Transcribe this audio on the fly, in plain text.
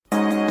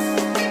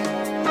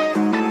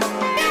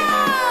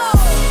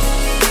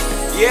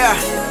Yeah.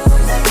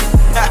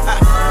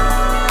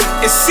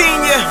 It's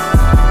senior.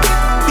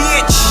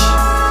 Bitch.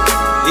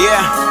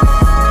 Yeah.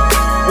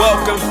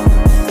 Welcome.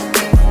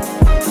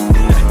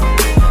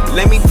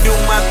 Let me do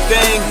my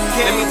thing.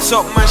 Let me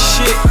talk my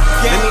shit.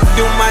 Let me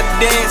do my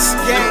dance.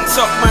 Let me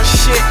talk my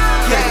shit.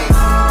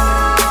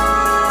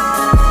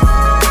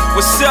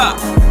 What's up?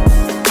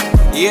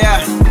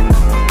 Yeah.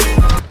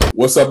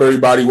 What's up,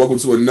 everybody? Welcome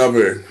to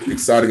another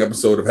exciting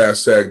episode of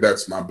Hashtag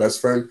That's My Best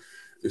Friend.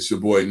 It's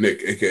your boy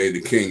Nick, aka the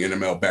King,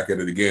 NML, back at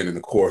it again. And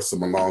of course,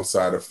 I'm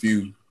alongside a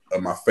few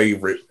of my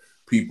favorite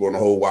people in the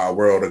whole wide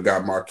world. I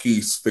got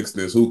Marquise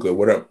fixing his hookah.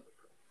 What up?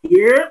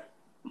 Yeah.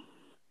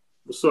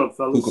 What's up,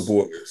 fellas? Hookah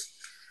boys.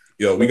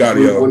 Yo, we got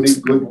good.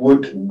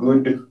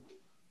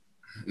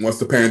 Once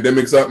the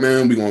pandemic's up,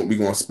 man, we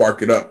gonna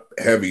spark it up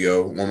heavy,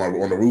 yo.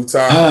 On the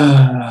rooftop.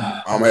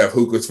 I'm gonna have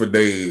hookahs for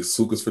days.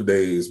 Hookahs for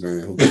days,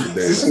 man. Hookahs for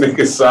days. This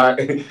nigga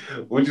sign.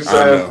 What you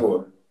sign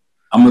for?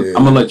 I'm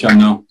gonna let y'all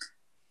know.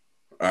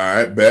 All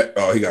right, bet.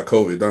 Oh, he got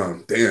COVID.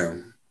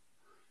 Damn.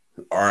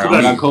 All right.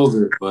 I got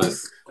COVID, but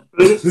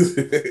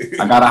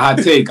I got a hot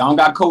take. I don't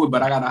got COVID,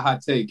 but I got a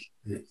hot take.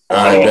 All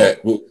right,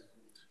 bet. All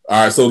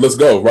right, so let's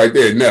go right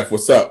there. Neff,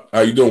 what's up? How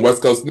you doing,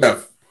 West Coast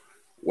Neff?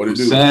 What it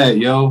do? Sad,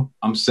 yo.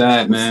 I'm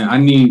sad, man. I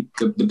need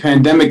the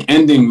pandemic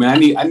ending,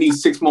 man. I need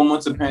 6 more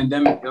months of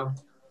pandemic, yo.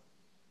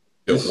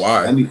 Yo,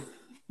 why?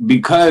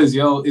 Because,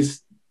 yo,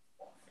 it's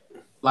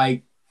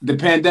like the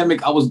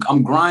pandemic.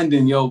 I'm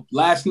grinding, yo.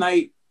 Last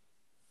night,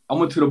 I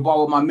went to the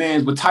bar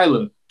with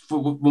Tyler,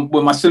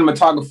 with my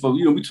cinematographer.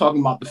 You know, we talking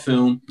about the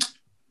film.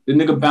 The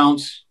nigga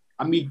bounce.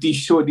 I meet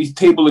these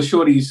table of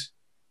shorties.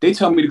 They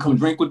tell me to come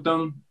drink with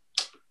them.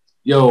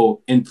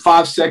 Yo, in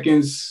 5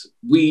 seconds,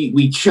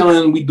 we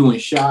chilling, we doing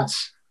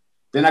shots.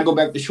 Then I go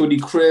back to shorty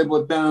crib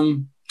with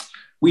them.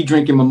 We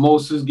drinking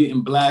mimosas,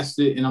 getting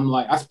blasted. And I'm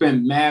like, I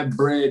spent mad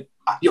bread.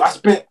 I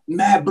spent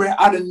mad bread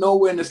out of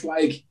nowhere. And it's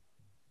like,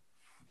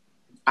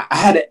 I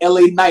had an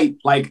LA night,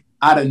 like,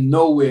 out of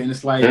nowhere. And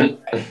it's like,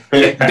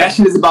 that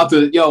shit is about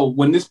to,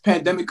 when this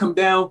pandemic come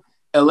down,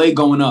 LA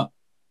going up.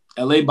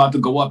 LA about to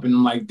go up. And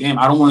I'm like, damn,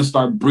 I don't want to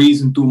start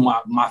breezing through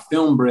my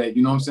film bread.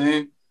 You know what I'm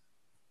saying?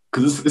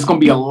 Because it's going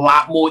to be a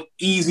lot more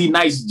easy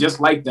nights just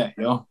like that,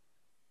 yo.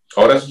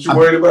 Oh, that's what you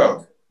worried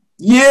about?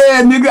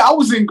 Yeah, nigga. I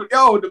was in,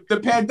 the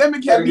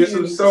pandemic had me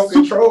in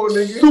self-control,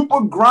 nigga.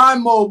 Super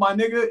grind mode, my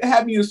nigga. It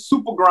had me in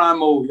super grind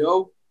mode,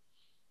 yo.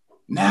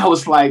 Now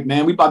it's like,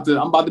 man, I'm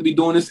about to be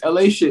doing this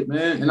LA shit,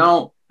 man. And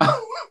I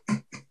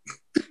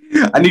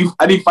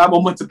need 5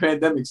 more months of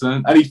pandemic,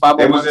 son. I need 5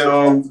 more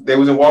months. They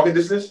was in walking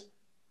distance?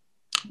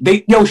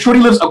 Shorty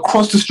lives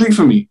across the street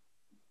from me.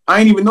 I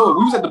ain't even know it.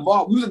 We was at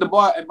the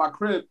bar at my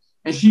crib,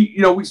 and she,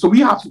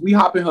 we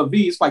hop in her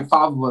V. It's like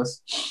 5 of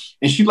us,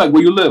 and she's like,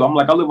 "Where you live?" I'm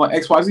like, "I live on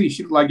XYZ."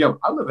 She's like, "Yo,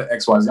 I live at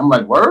XYZ." I'm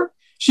like, "Word?"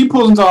 She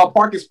pulls into our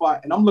parking spot,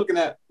 and I'm looking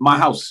at my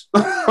house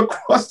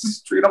across the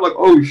street. I'm like,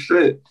 "Oh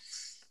shit!"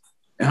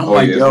 And I'm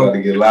like, "Yo, it's about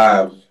to get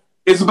live."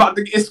 It's about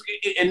to,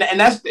 and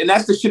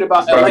that's the shit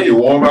about LA. About to get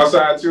warm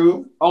outside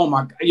too. Oh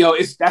my god,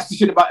 that's the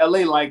shit about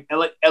LA. Like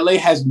LA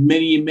has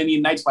many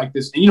nights like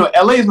this, and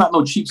LA is not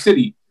no cheap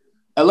city.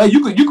 LA,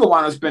 you could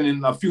wind up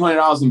spending a few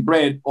 $100s in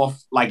bread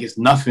off like it's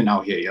nothing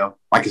out here, yo.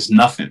 Like it's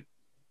nothing.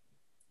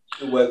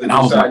 The weather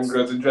deciding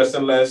girls are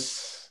dressing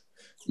less.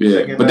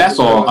 Yeah, but that's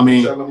all. I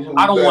mean,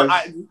 I don't want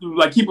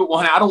keep it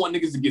 100. I don't want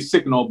niggas to get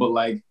sick and all, but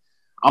like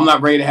I'm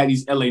not ready to have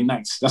these LA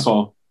nights. That's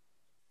all.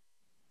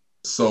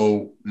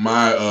 So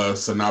my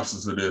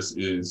synopsis of this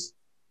is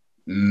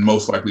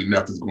most likely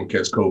Neff is going to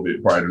catch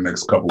COVID probably the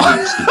next couple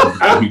weeks. He's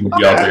going to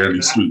be out there in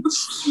the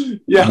streets,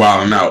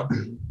 wilding out.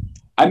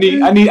 I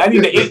need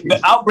the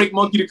outbreak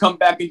monkey to come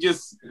back and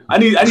just. I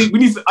need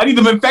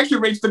the infection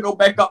rates to go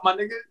back up, my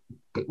nigga.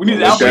 We need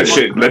let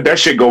that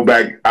shit go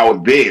back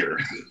out there.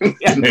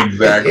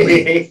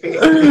 Exactly.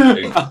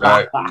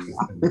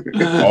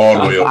 All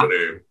the way over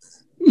there.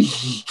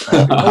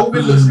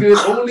 COVID looks good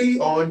only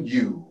on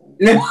you.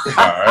 All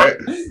right.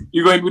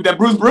 You going with that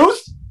Bruce?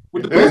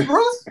 With the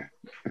Bruce?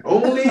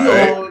 Only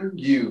on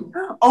you.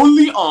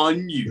 Only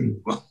on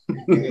you. All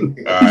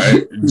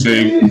right.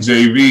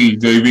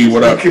 JV,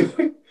 what up?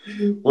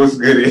 What's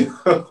good?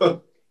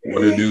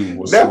 What it do?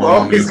 What's Never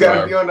always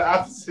gotta be on the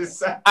opposite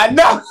side. I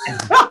know.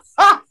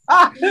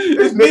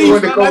 This nigga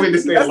want the COVID to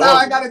stay longer. That's all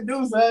I gotta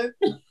do, son.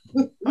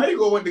 How you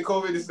gonna want the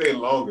COVID to stay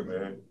longer,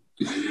 man?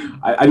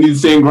 I need the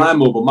same grind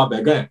mode, but my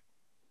bad. Go ahead.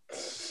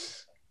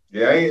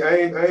 Yeah, I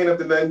ain't up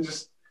to nothing.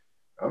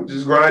 I'm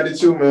just grinding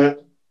too, man.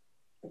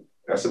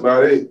 That's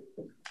about it.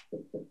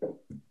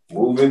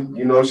 Moving,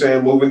 you know what I'm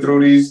saying? Moving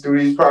through these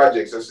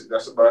projects.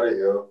 That's about it,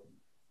 yo.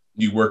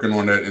 You working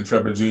on that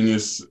Intrepid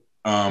Genius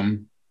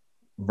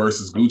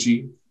versus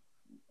Gucci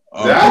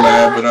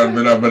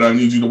collab, but I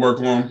need you to work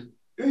on.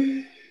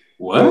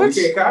 What? No, we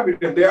can't copy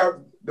them.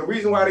 The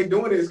reason why they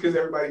doing it is because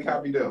everybody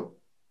copied them.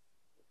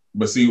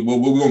 But see, we're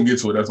gonna get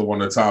to it. That's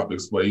one of the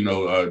topics. But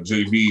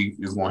JV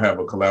is gonna have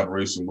a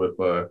collaboration with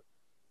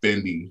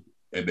Fendi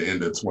at the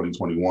end of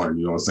 2021.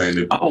 You know what I'm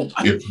saying?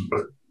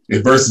 If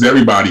if versus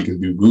everybody can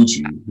do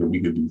Gucci, then we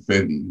could do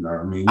Fendi. You know what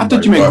I mean? I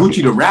thought you meant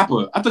Gucci the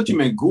rapper. I thought you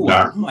meant Gua.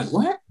 Nah. I'm like,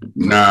 what?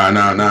 Nah.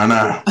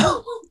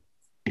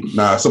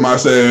 Nah, somebody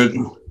said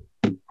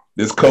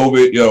this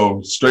COVID,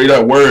 yo, straight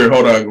up word.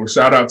 Hold on.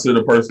 Shout out to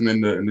the person in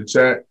the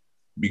chat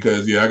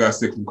because I got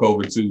sick from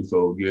COVID too.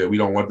 So yeah, we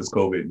don't want this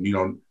COVID. You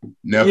know,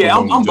 never. Yeah,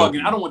 I'm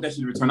bugging. I don't want that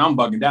shit to return. I'm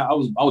bugging. That I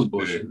was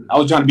bullshit. I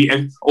was trying to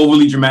be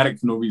overly dramatic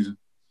for no reason.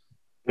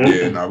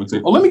 Yeah, nah, we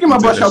take. Oh, let me get my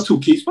brush out too,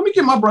 Keith.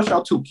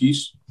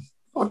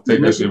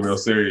 Take that shit real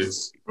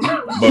serious.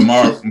 But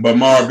Marv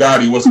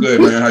Gotti, what's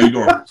good, man? How you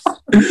doing?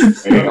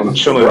 Hey, I'm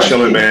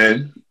chilling,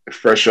 man.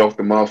 Fresh off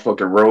the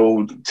motherfucking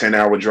road,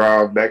 10-hour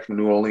drive back from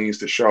New Orleans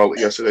to Charlotte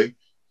yesterday.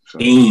 So,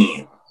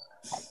 damn.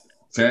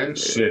 10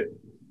 shit.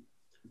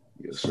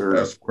 Yes, sir.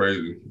 That's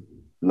crazy.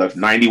 Left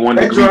 91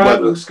 That degree drive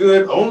weather. looks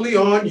good only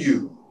on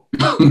you.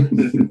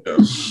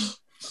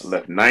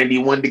 Left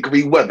 91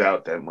 degree weather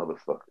out that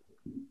motherfucker.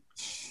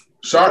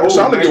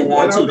 Charlotte get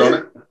warm too, don't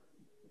it?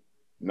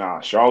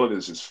 Nah, Charlotte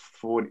is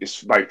 40.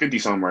 It's like 50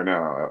 something right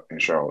now in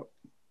Charlotte.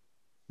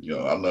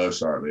 Yo, I love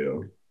Charlotte.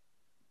 Yo,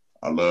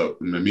 I love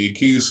me and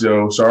Keith.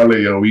 Yo,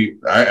 Charlotte. Yo,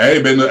 I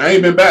ain't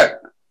been back.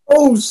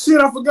 Oh shit!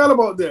 I forgot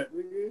about that.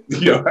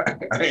 Yo,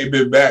 I ain't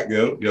been back.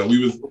 Yo,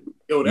 we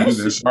was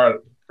in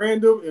Charlotte.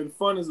 Random and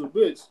fun as a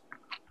bitch.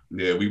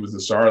 Yeah, we was in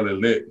Charlotte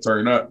lit.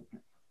 Turn up.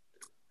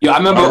 Yeah, I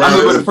remember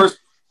the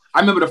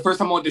first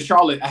time I went to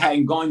Charlotte. I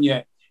hadn't gone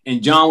yet,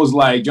 and John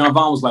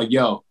Vaughn was like,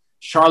 "Yo,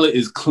 Charlotte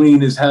is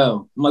clean as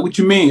hell." I'm like, "What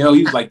you mean, yo?"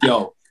 He was like,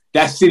 "Yo,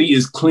 that city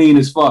is clean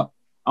as fuck."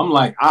 I'm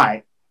like, "All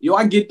right." Yo,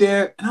 I get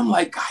there, and I'm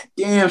like, "God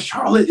damn,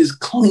 Charlotte is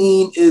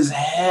clean as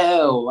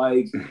hell."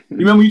 Like, you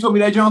remember when you told me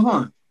that, John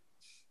Vaughn?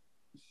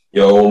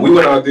 Yo, when we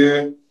went out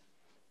there,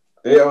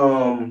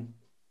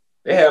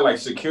 they had like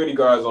security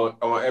guards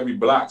on every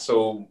block.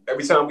 So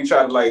every time we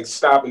tried to like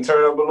stop and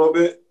turn up a little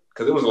bit,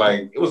 because it was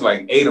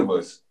like 8 of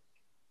us.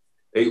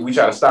 We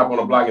try to stop on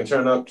a block and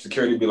turn up.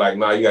 Security be like,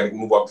 "Nah, you got to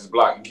move off this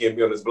block. You can't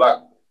be on this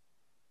block."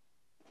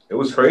 It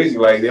was crazy.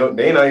 Like they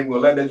not even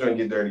gonna let that joint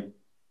get dirty.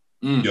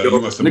 Yo, you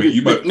must have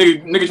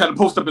nigga tried to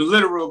post up and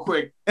litter real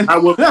quick.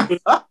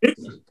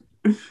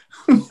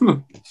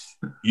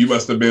 You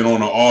must have been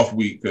on an off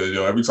week because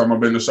every time I've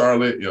been to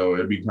Charlotte,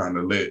 it'd be kind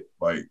of lit.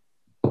 Like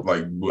I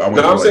went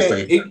to I'm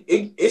saying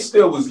it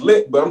still was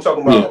lit, but I'm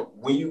talking about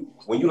when you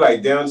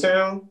like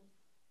downtown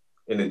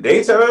in the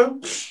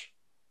daytime,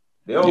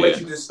 they don't let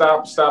you just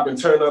stop and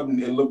turn up and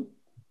look.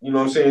 You know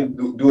what I'm saying?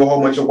 Do a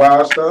whole bunch of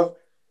wild stuff.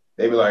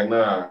 They be like,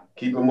 "Nah,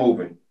 keep it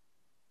moving."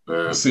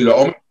 See,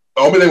 the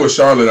only thing with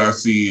Charlotte I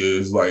see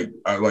is I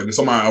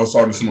was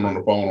talking to someone on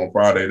the phone on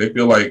Friday. They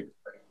feel like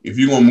if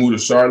you're gonna move to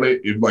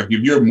Charlotte, if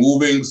you're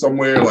moving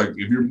somewhere, like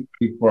if you're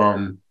moving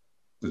from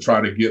to try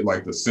to get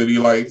like the city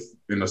life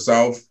in the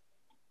South,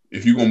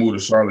 if you're gonna move to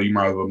Charlotte, you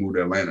might as well move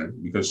to Atlanta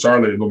because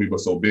Charlotte is gonna be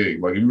so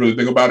big. Like if you really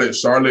think about it,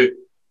 Charlotte,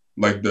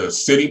 like the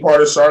city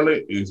part of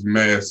Charlotte is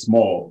mad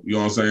small. You know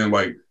what I'm saying?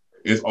 Like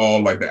it's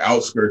all like the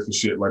outskirts and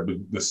shit. Like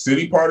the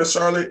city part of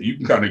Charlotte, you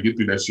can kind of get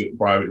through that shit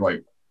probably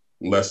like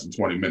less than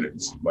 20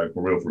 minutes. Like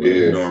for real. Yeah.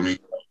 You know what I mean?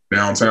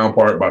 Downtown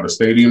part by the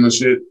stadium and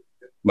shit.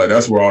 Like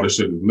that's where all this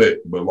shit is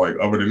lit. But like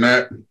other than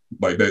that,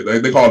 like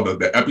they call it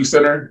the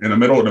epicenter in the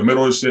middle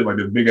of shit, like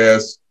the big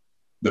ass.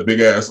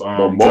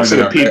 Most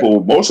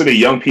of the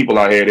young people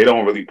out here, they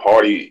don't really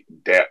party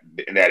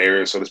in that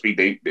area, so to speak.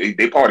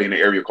 They party in the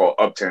area called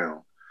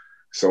Uptown.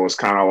 So it's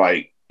kind of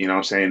like, you know what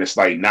I'm saying? It's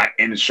like not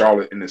in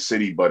Charlotte in the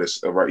city, but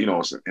it's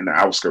it's in the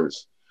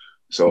outskirts.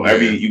 So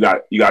you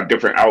got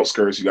different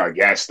outskirts. You got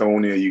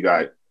Gastonia, you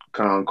got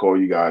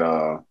Concord, you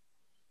got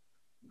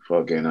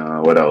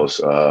what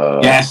else?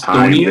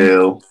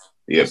 Pineville.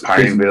 Yeah,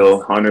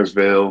 Pineville,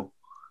 Huntersville.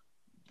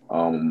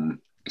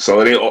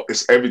 So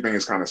everything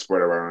is kind of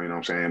spread around, you know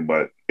what I'm saying?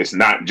 But it's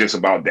not just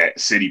about that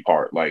city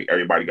part. Like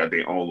everybody got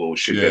their own little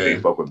shit that they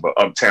fuck with. But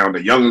Uptown,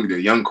 the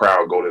young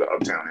crowd go to the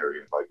Uptown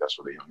area. Like that's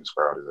where the youngest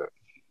crowd is at.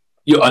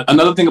 Yo,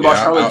 another thing about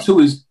Charlotte too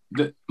is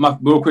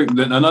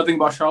another thing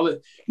about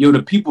Charlotte,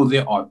 the people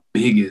there are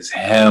big as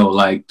hell.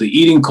 Like the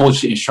eating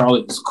culture in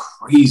Charlotte is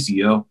crazy,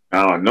 yo.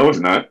 No, it's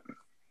not.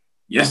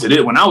 Yes, it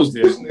is. When I was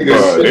there,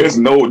 there's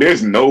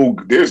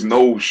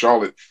no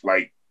Charlotte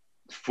like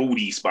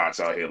foodie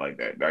spots out here like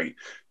that. Like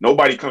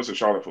nobody comes to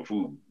Charlotte for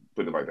food.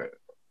 Put it like that.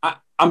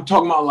 I'm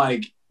talking about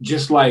like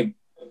just like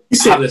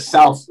how the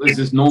South is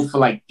just known for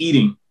like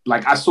eating.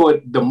 Like I saw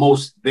it the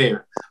most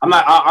there.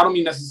 I don't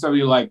mean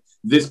necessarily like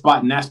this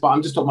spot and that spot.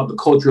 I'm just talking about the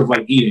culture of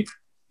like eating.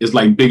 It's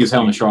like big as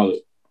hell in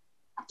Charlotte.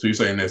 So you're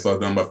saying there's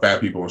nothing but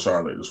fat people in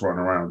Charlotte just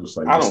running around just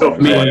like I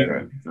don't know.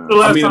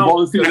 I mean, of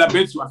all the cities I've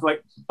been to,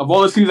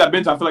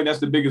 I feel like that's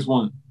the biggest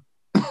one.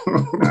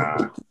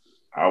 Nah,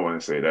 I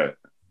wouldn't say that.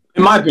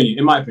 In my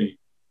opinion.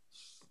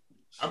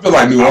 I feel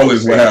like New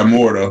Orleans would have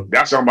more though.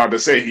 That's what I'm about to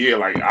say here.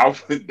 Like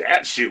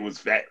that shit was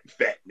fat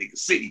nigga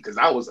city because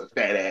I was a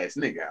fat ass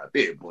nigga out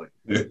there, boy.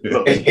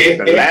 Look,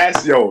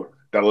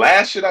 the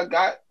last shit I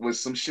got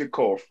was some shit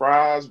called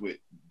fries with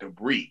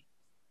debris.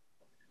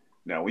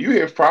 Now, when you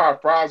hear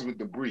fries with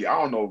debris,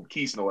 I don't know if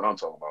Keith know what I'm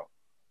talking about.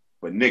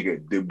 But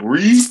nigga,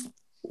 debris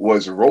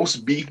was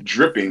roast beef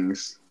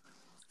drippings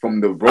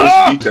from the roast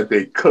beef that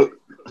they cooked.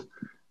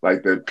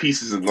 Like the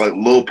pieces of like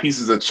little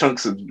pieces of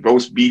chunks of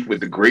roast beef with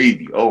the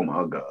gravy. Oh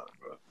my god,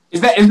 bro!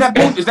 Is that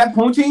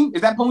poutine?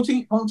 Is that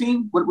poutine?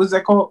 Poutine? What's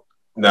that called?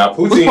 Nah,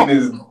 poutine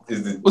is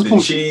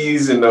the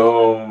cheese and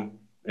the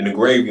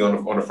gravy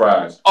on the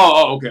fries.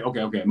 Oh, okay.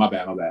 My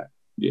bad.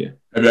 Yeah.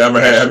 Have y'all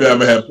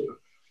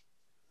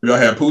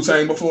had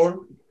poutine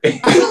before? You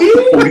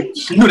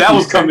knew that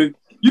was coming.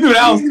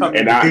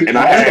 And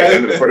I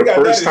had it for the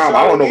first time.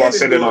 I don't know if I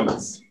said it on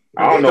the.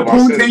 I don't know if I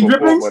said it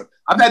before, but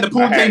I've had the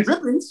poutine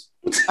drippings.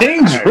 I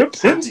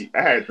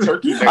had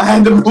turkey. I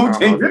had the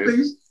poutine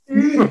drippings.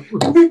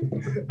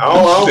 I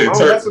don't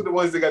mess with the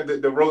ones that got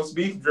the roast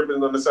beef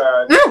drippings on the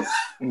side.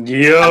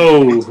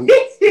 Yo,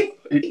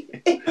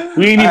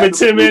 we ain't even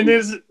 10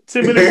 minutes in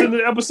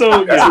the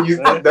episode.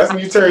 That's when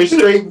you turn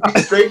straight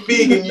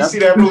vegan. You see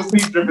that roast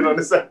beef dripping on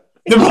the side.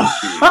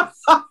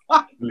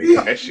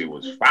 That shit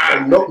was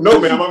fire. No,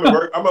 man, I'm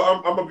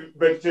a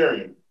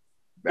vegetarian.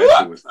 That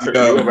shit was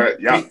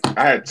turkey.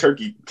 I had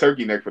turkey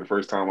neck for the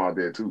first time out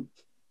there too.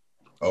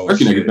 Oh,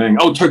 turkey neck bang.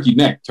 Oh, turkey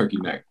neck.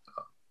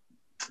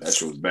 That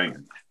shit was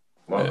banging.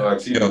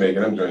 She be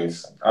making them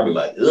drinks. I be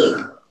like,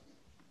 ugh.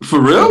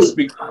 For real? I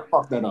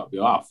fucked that up,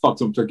 yo. I fucked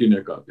some turkey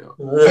neck up, yo.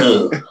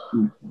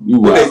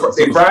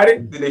 They fried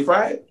it? Did they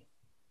fry it?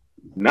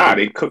 Nah,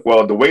 they cooked.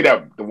 Well, the way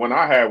that the one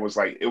I had was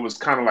like, it was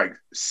kind of like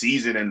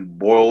seasoned and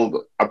boiled.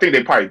 I think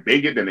they probably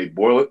bake it, then they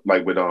boil it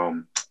like with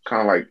kind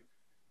of like,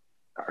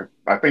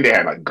 I think they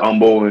had like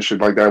gumbo and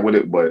shit like that with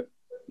it, but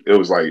it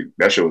was like,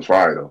 that shit was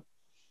fire though.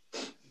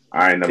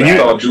 I ain't never had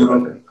that shit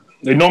like that.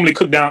 They normally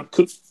cook down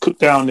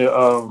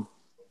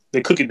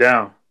they cook it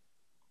down.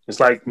 It's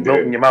like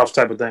melt in your mouth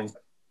type of thing.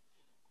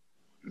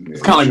 Yeah,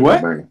 it's kind of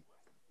like what?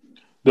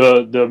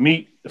 The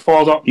meat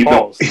falls off. He don't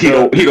want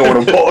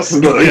to pause. This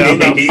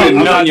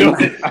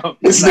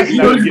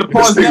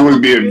nigga was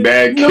being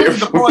bad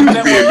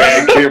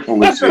careful.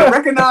 With shit.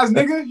 Recognize,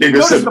 nigga.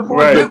 Nigga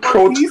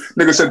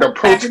said the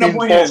protein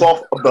falls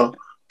off of the.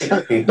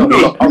 You know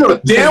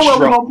damn well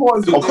we're gonna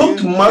pause it. A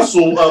cooked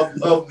muscle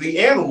of the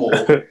animal.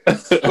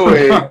 Go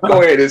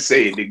ahead and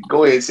say it, nigga.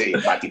 Go ahead and say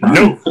it, Bati.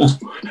 No, we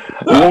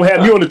won't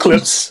have you on the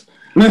clips.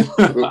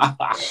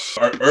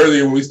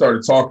 Earlier when we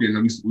started talking,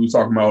 we were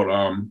talking about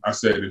I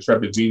said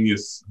Intrepid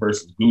Genius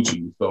versus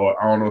Gucci. So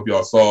I don't know if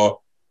y'all saw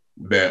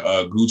that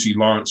Gucci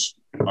launched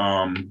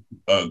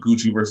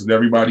Gucci versus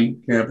Everybody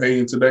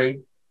campaign today.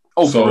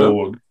 Oh,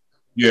 so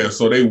yeah,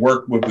 so they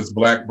worked with this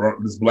black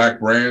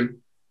brand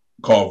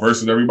called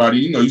Versus Everybody.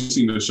 You know, you've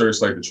seen the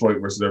shirts like Detroit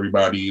versus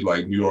Everybody,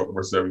 like New York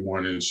versus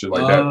everyone and shit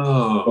like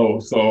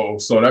that.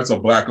 So that's a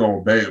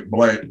black-owned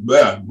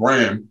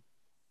brand.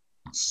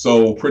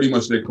 So pretty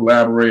much they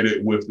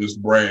collaborated with this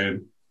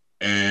brand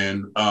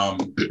and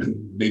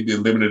they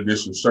did limited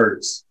edition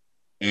shirts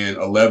in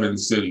 11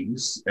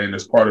 cities. And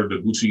as part of the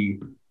Gucci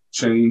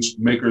Change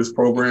Makers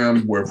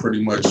program, where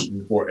pretty much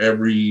for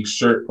every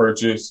shirt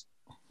purchase,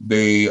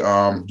 they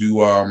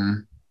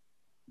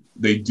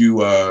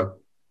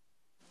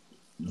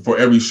for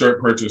every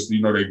shirt purchase,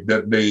 you know, they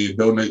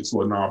donate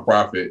to a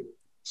nonprofit.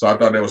 So I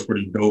thought that was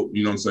pretty dope,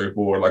 you know what I'm saying,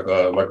 for like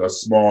a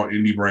small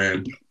indie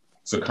brand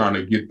to kind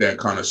of get that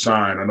kind of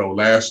shine. I know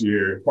last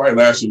year we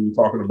were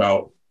talking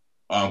about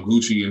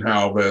Gucci and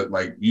how that,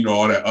 like, you know,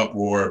 all that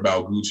uproar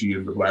about Gucci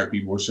and the black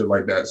people and shit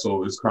like that.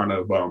 So it's kind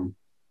of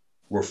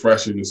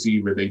refreshing to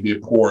see that they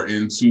did pour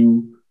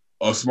into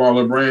a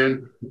smaller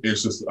brand.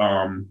 It's just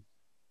the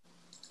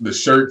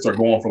shirts are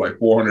going for like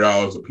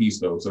 $400 a piece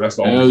though. So that's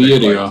the only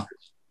thing. They are.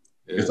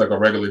 It's like a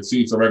regular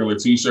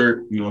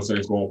t-shirt, you know what I'm saying?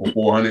 It's going for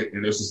 $400,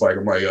 and it's just like,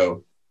 I'm like,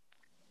 yo,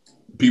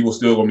 people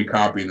still gonna be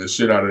copying the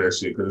shit out of that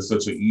shit because it's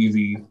such an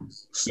easy,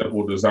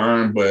 simple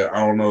design. But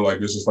I don't know, like,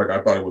 it's just like, I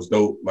thought it was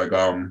dope. Like,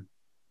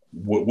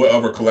 what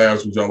other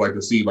collabs would y'all like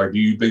to see? Like, do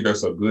you think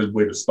that's a good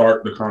way to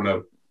start to kind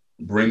of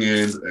bring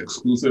in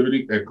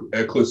inclusivity,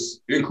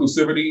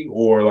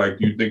 or like,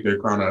 do you think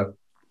they're kind of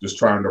just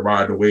trying to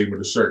ride the wave with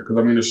the shirt? Because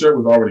I mean, the shirt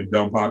was already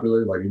dumb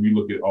popular. Like, if you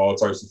look at all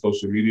types of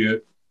social media,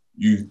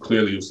 you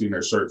clearly have seen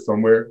that shirt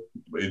somewhere.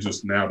 It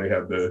just, now they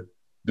have the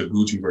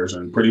Gucci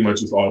version. Pretty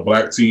much it's all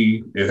black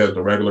tee. It has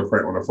the regular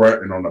print on the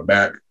front, and on the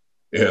back,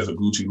 it has a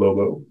Gucci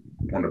logo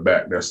on the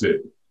back. That's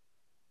it.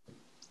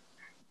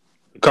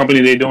 The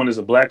company they're doing is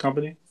a black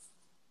company?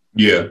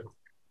 Yeah.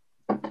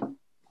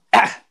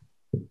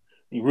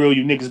 You reel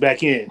you niggas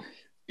back in.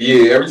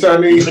 Yeah, every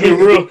time they let me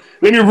reel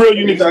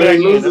you niggas back in. They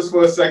lose this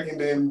for a second,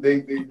 then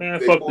they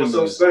pull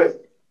some stuff.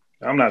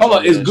 I'm not. Hold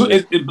on, did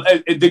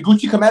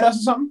Gucci come at us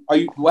or something?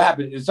 What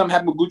happened? Did something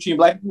happen with Gucci and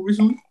black people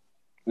recently?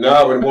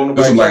 No, but it won't.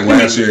 This was like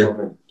last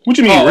year. What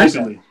you mean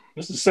recently? Okay.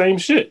 It's the same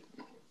shit.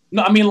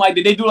 No, I mean, like,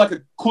 did they do like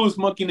a Coolest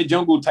Monkey in the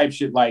Jungle type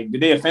shit? Like,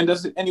 did they offend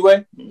us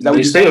anyway?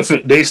 They stay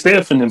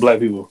offending black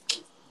people.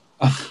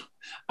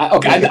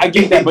 I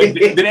get that, but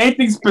did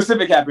anything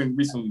specific happen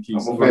recently,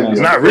 Keith?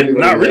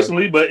 Not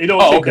recently, but it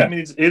don't take. I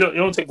mean, it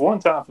don't take one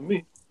time for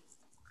me.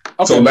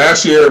 Okay. So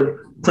last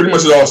year, pretty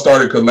much it all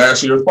started because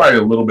last year, it was probably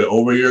a little bit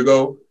over a year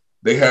ago,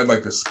 they had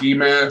like the ski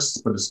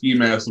mask, but the ski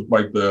mask was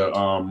like the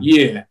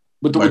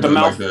with the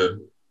mouth.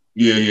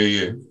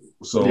 Yeah.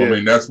 So I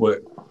mean, that's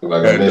what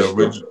Like had the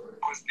original.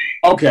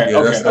 Okay.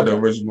 That's the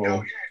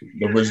original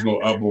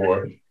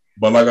uproar.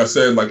 But like I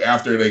said, like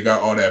after they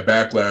got all that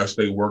backlash,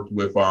 they worked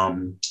with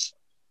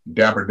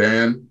Dapper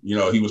Dan. You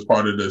know, he was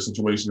part of the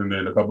situation, and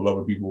then a couple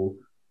other people,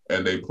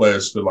 and they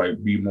pledged to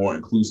like be more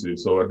inclusive.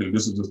 So I think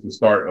this is just the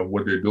start of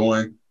what they're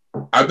doing.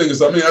 I think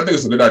it's a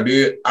good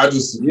idea.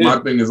 My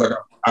thing is like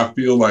I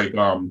feel like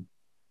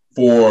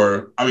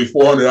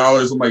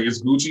 $400, I'm like,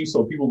 it's Gucci,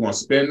 so people are gonna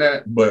spend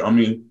that. But I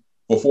mean,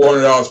 for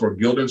 $400 for a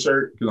Gildan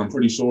shirt, because I'm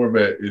pretty sure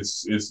that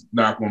it's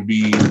not gonna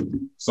be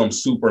some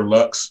super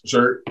luxe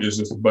shirt. It's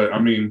just, but I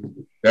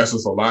mean, that's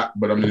just a lot.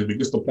 But I mean, if it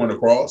gets the point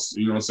across,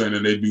 you know what I'm saying,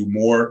 and they do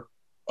more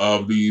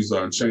of these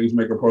change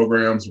maker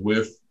programs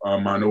with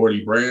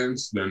minority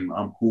brands, then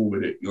I'm cool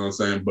with it. You know what I'm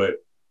saying? But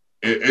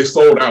it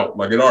sold out.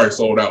 Like, it already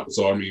sold out.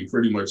 So I mean,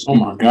 pretty much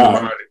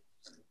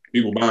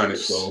people buying it.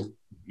 So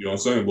you know what I'm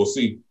saying? We'll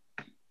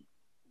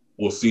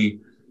see.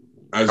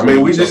 I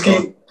mean, we just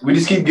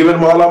keep giving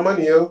them all our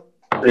money, yo.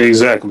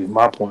 Exactly,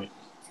 my point.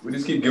 We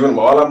just keep giving them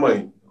all our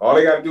money. All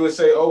they gotta do is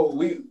say, "Oh,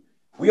 we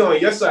on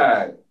your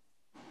side,"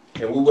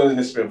 and we're willing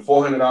to spend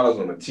 $400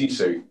 on a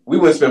T-shirt. We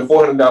wouldn't spend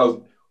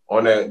 $400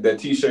 on that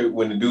T-shirt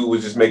when the dude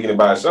was just making it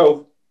by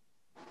himself.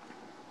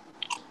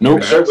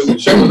 Nope. The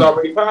shirt was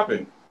already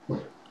popping.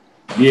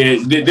 Yeah,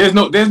 there's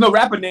no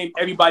rapper named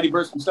Everybody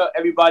versus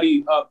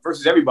Everybody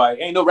versus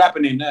Everybody. Ain't no rapper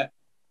named that.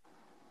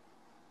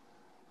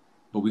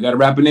 But we got a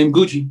rapper named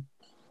Gucci.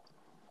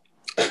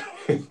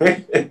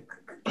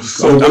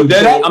 So I'm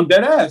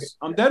dead ass.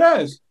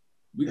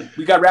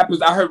 We got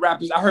rappers. I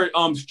heard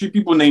street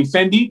people named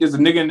Fendi. There's a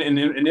nigga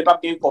in hip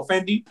hop game called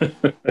Fendi.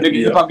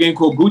 Nigga hip hop game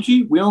called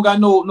Gucci. We don't got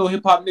no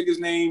hip hop niggas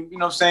name. You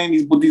know what I'm saying?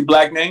 These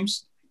black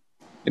names.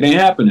 It ain't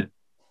happening.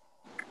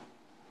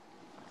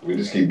 We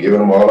just keep giving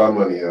them all our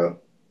money, yo.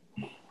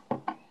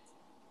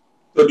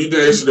 So do you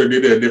think they should have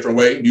did it a different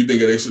way? Do you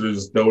think they should have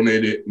just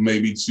donated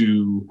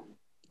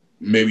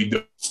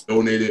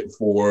donated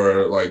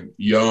for like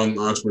young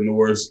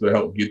entrepreneurs to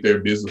help get their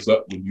business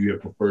up? Would you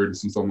have preferred to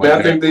see something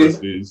like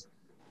that?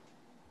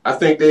 I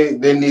think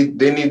they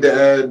need to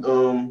add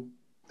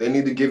they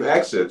need to give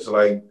access.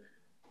 Like,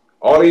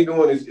 all they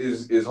doing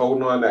is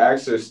holding on to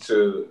access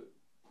to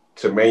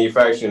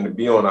manufacturing to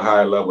be on a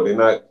higher level. They're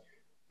not,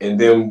 and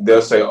then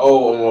they'll say,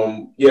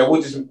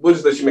 we'll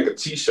just let you make a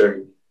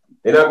T-shirt.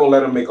 They're not gonna let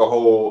them make a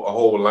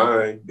whole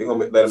line. They're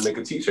gonna let them make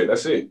a T-shirt.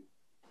 That's it.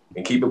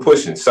 And keep it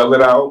pushing. Sell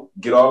it out,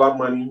 get all our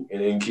money,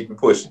 and then keep it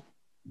pushing.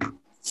 You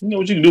know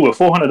what you can do with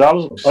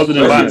 $400 other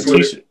than buying a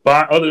T-shirt?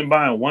 Other than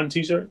buying one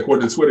T-shirt?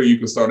 According to Twitter, you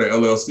can start an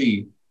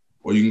LLC,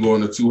 or you can go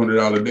on a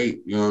 $200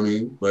 date. You know what I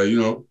mean? But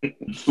you know, it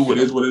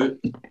is what it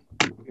is.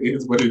 It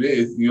is what it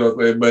is. You know what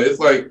I'm saying? But it's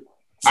like,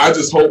 I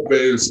just hope that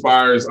it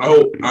inspires.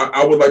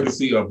 I would like to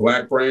see a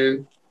black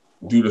brand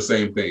do the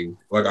same thing.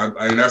 Like,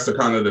 and that's the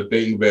kind of the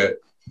thing that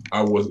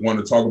I want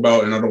to talk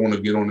about, and I don't want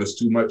to get on this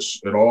too much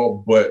at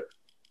all, but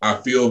I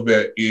feel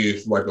that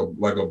if like a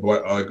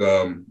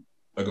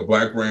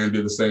black brand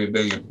did the same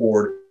thing and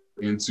poured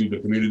into the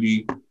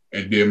community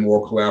and did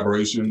more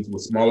collaborations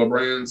with smaller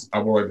brands, I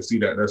would like to see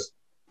that.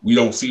 We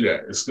don't see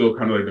that. It's still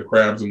kind of like the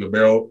crabs in the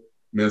barrel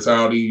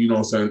mentality. You know what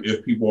I'm saying?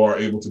 If people are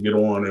able to get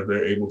on, if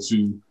they're able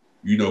to,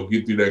 you know,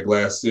 get through that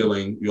glass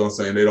ceiling, you know what I'm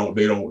saying? They don't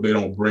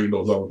bring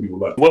those other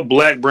people up. What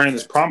black brand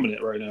is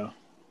prominent right now?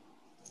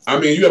 I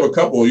mean, you have a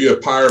couple. You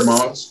have Pyre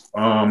Moss.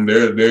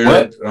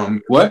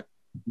 What?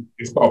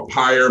 It's called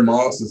Pyre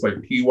Moss. It's like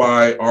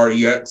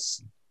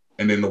PYREX,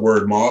 and then the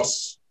word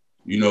Moss.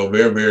 You know,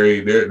 they're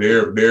very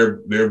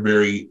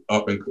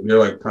up, and they're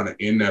like kind of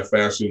in that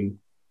fashion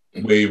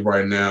wave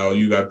right now.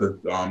 You got the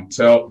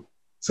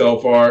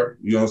Telfar.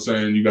 You know what I'm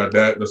saying? You got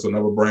that. That's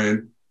another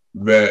brand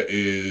that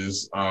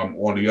is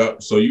on the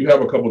up. So you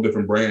have a couple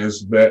different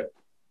brands that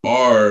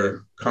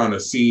are kind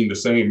of seeing the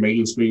same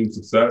mainstream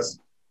success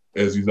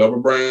as these other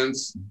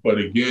brands. But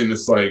again,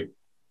 it's like,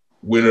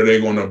 when are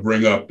they going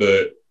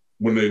to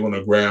when they're going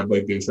to grab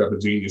like the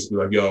Intrepid Genius, be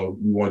like, yo,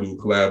 we want to do a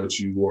collab with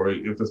you? Or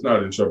if it's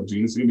not Intrepid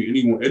Genius, it can be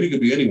anyone. It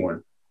could be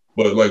anyone.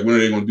 But like, when are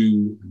they going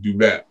to do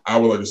that? I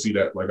would like to see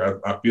that. Like,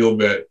 I feel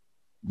that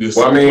this.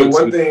 Well, I mean,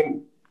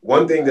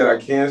 one thing that I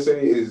can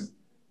say is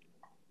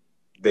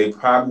they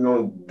probably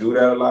don't do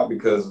that a lot,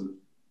 because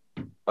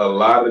a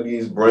lot of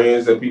these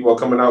brands that people are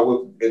coming out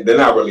with, they're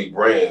not really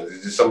brands.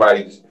 It's just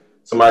somebody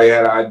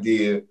had an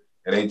idea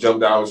and they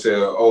jumped out and said,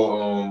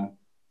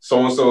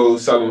 so-and-so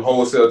selling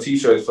wholesale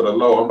T-shirts for the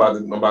low. I'm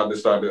about to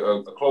start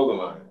a clothing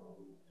line.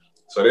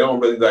 So they don't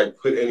really like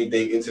put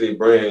anything into their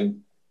brand.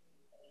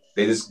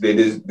 They just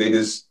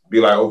be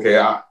like, okay,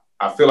 I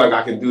feel like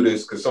I can do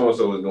this because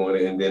so-and-so is doing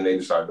it, and then they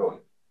just start doing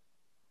it.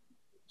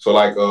 So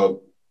like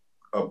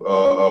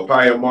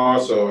Pyre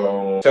Moss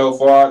or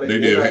Telfar,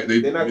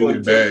 they're not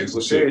going to take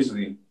people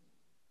seriously.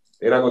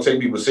 They're not going to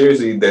take people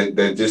seriously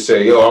that just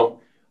say, yo,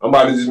 I'm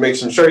about to just make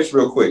some shirts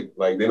real quick.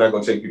 Like, they're not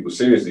going to take people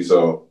seriously.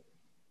 So,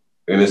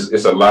 and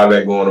it's a lot of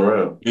that going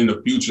around. In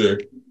the future,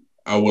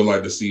 I would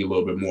like to see a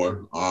little bit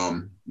more.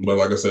 But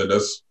like I said,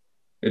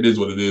 it is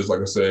what it is.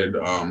 Like I said,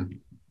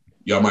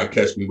 y'all might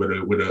catch me with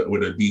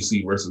a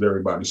DC versus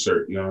everybody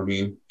shirt. You know what I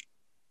mean?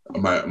 I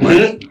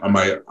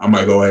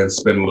might go ahead and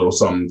spend a little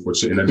something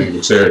in the name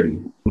of charity.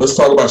 Let's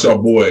talk about your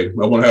boy.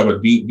 I want to have a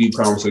deep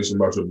conversation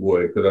about your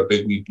boy because I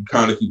think we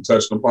kind of keep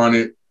touching upon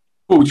it.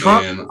 Who,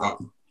 Trump? And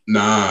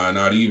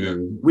not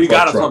even. We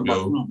gotta talk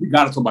about Trump. We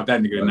gotta talk about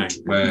that nigga tonight.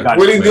 Man,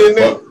 what he did,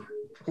 Nick?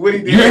 What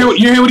he did?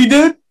 You hear what he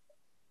did?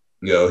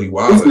 Yo, he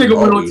wild. This nigga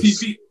went on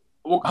TV.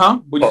 Huh?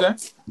 What'd you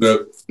say?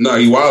 No,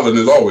 he wilding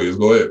as always.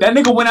 Go ahead. That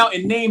nigga went out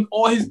and named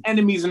all his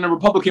enemies in the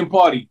Republican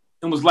Party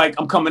and was like,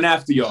 "I'm coming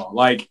after y'all."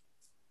 Like,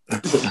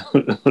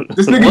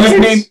 this nigga just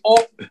named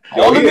all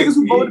the niggas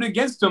who voted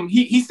against him.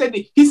 He said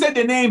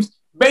their names.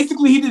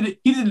 Basically, he did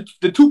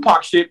the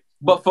Tupac shit,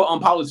 but for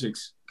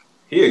politics.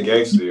 He a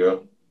gangster,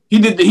 yo. He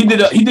did a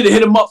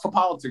hit him up for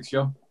politics,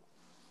 yo.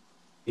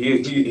 He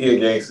a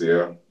gangster,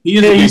 yo.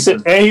 He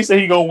said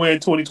he gonna win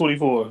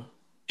 2024.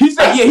 He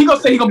said, he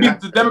gonna say he gonna beat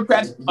the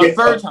Democrats a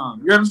third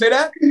time. You heard him say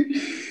that?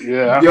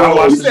 Yeah.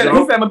 He said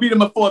I'm gonna beat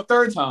him for a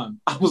third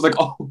time. I was like,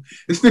 oh,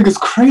 this nigga's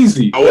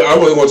crazy. I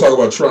wasn't gonna talk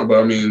about Trump, but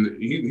I mean,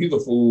 he's a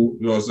fool.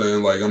 You know what I'm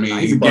saying? Like, I mean,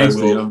 he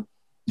probably will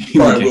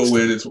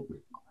win it.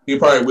 He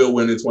probably will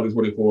win in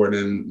 2024, and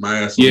then my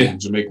ass will be in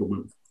Jamaica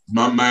with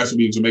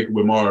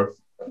Marv.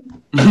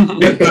 I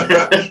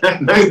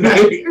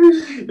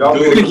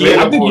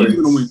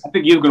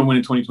think he's gonna win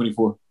in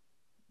 2024.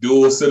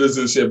 Dual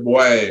citizenship,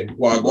 boy.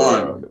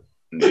 Wagwan.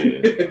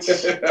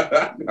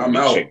 Yeah. I'm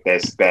out. Check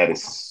that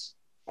status.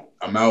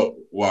 I'm out.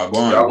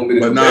 Wagwan. Y'all gonna be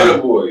the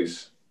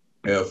boys.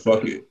 Yeah,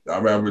 fuck it.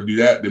 I'd rather do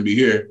that than be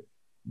here.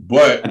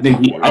 But I think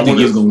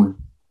he's gonna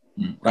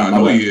win. I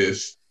know he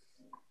is.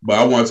 But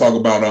I want to talk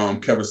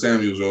about Kevin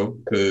Samuels, yo,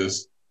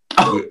 because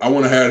I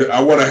want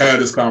to have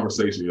this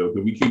conversation, yo,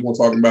 because we keep on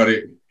talking about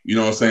it. You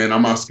know what I'm saying?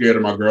 I'm not scared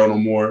of my girl no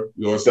more.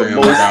 You know what I'm saying?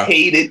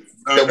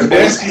 The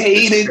most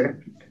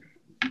hated.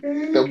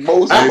 The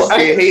most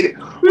fucking hated.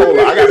 Hold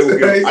on, I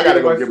gotta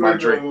go get my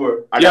drink.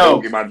 I gotta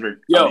go get my drink.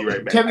 I'll be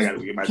right back.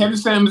 Kevin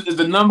Samuels is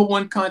the number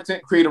one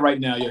content creator right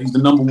now, yo. He's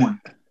the number one.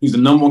 He's the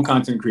number one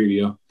content creator,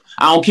 yo.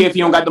 I don't care if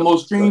he don't got the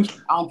most streams.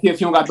 I don't care if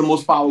he don't got the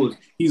most followers.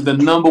 He's the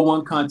number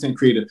one content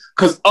creator.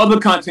 Because other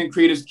content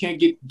creators can't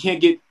get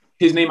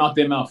his name out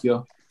their mouth,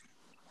 yo.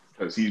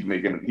 Because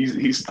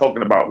he's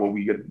talking about what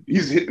we get.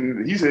 He's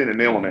hitting the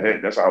nail on the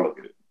head. That's how I look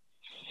at it.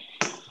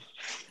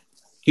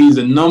 He's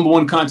the number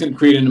one content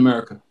creator in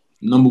America.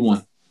 Number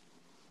one.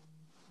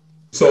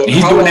 So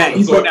he's doing that.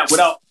 He's doing that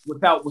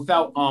without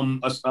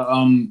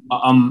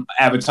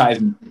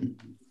advertisement,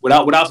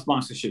 without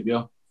sponsorship,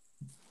 yo.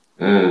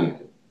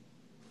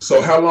 So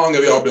how long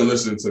have y'all been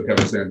listening to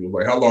Kevin Samuels?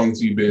 Like, how long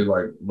has he been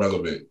like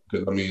relevant?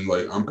 Because I mean,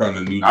 like, I'm kind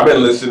of new. I've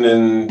been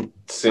listening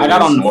since I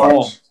got on the March.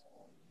 fall.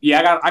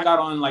 Yeah, I got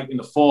on like in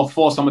the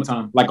fall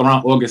summertime, like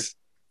around August.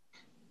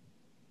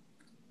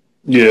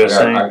 Yeah,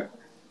 same.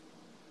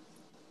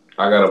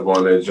 I got up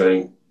on that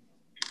drink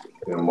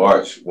in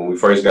March when we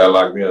first got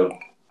locked in.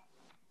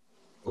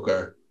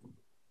 Okay.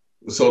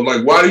 So,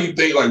 like, why do you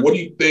think? Like, what do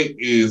you think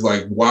is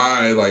like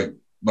why like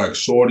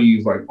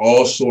shorties, like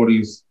all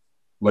shorties,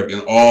 like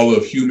in all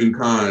of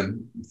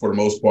humankind for the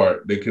most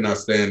part, they cannot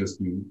stand this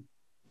dude?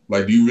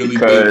 Like, do you really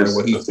think like,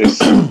 what he's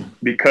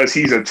because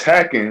he's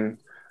attacking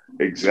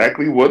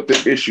exactly what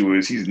the issue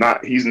is. He's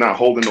not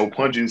holding no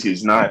punches.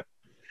 He's not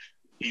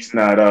being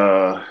not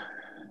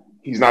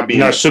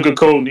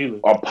sugarcoating either.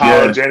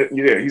 Apologetic.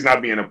 Yeah, he's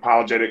not being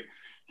apologetic.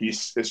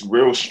 It's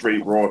real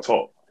straight raw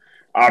talk.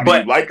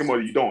 But you like him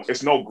or you don't.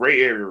 It's no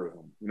gray area with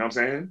him. You know what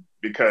I'm saying?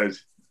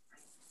 Because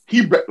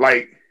he's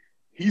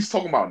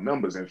talking about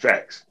numbers and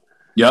facts.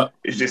 Yep.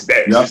 It's just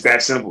that. It's just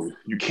that simple.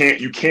 You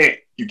can't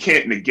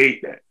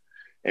negate that.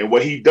 And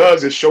what he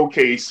does is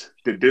showcase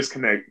the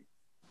disconnect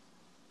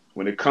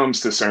when it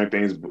comes to certain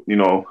things, you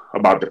know,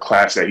 about the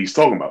class that he's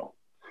talking about.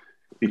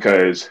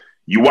 Because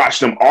you watch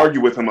them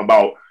argue with him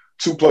about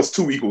 2 +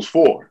 2 =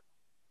 4.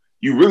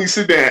 You really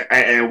sit there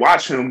and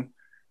watch him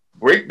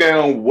break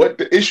down what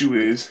the issue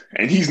is,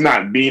 and he's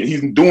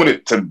doing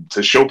it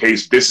to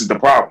showcase this is the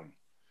problem.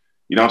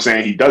 You know what I'm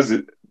saying? He does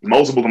it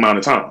multiple amount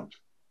of times.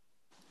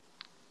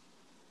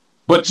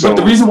 But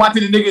the reason why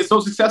the nigga is so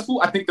successful,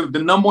 I think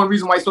the number one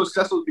reason why he's so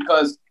successful is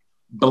because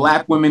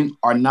Black women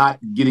are not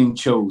getting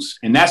chose,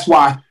 and that's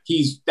why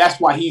he's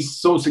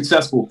so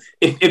successful.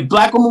 If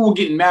Black women were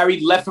getting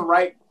married left and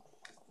right,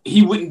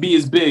 he wouldn't be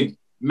as big.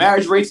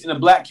 Marriage rates in the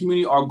Black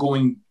community are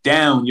going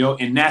down, yo,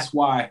 and that's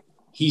why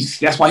he's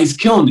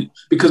killing it.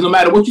 Because no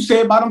matter what you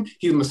say about him,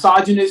 he's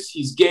misogynist,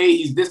 he's gay,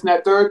 he's this and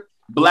that third.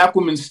 Black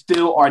women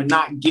still are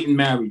not getting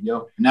married,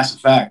 yo, and that's a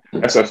fact.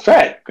 That's a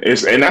fact.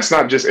 And that's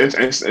not just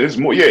it's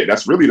more. Yeah,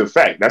 that's really the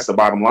fact. That's the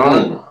bottom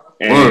line.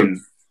 And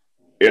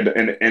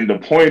the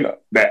point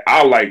that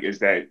I like is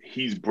that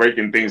he's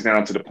breaking things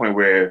down to the point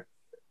where,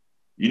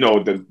 you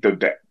know,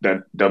 the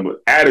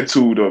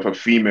attitude of a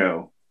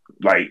female,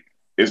 like,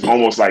 it's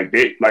almost like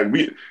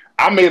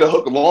I made a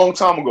hook a long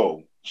time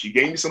ago. She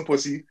gave me some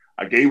pussy.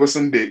 I gave her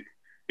some dick.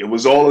 It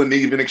was all an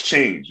even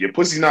exchange. Your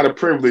pussy's not a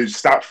privilege.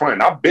 Stop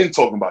fronting. I've been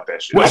talking about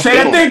that shit. Say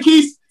that thing,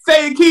 Keith.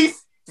 Say it,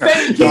 Keith.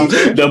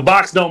 The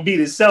box don't beat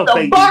itself.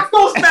 The box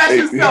don't smash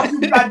itself.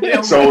 You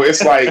goddamn. So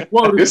it's like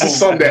this is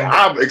something that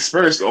I've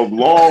experienced a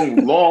long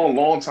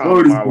time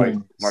in my life.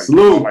 Like you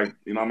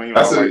know what I mean?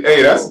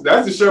 That's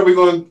the shirt we're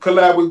gonna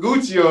collab with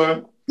Gucci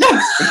on.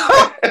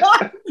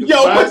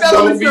 Yo, put that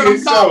on the shirt.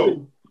 I'm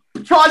copping.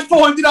 Charge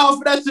 $400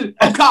 for that shit.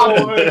 I'm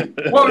copping.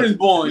 Word is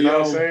born, you know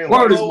what I'm saying?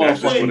 Word is born.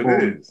 That's what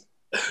it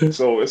is.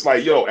 So it's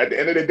like, yo, at the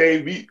end of the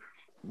day,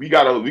 we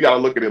gotta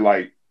look at it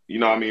like, you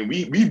know what I mean?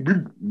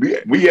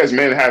 We as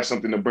men have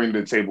something to bring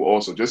to the table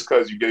also. Just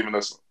because you giving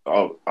us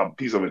a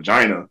piece of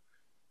vagina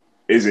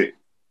isn't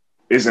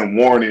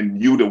warning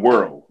you the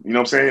world. You know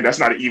what I'm saying? That's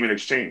not an even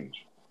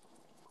exchange.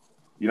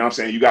 You know what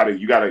I'm saying? You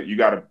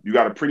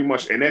gotta pretty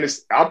much, and then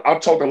I've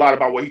talked a lot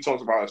about what he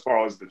talks about as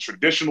far as the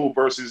traditional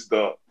versus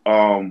the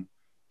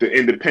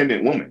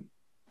independent woman.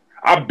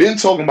 I've been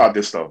talking about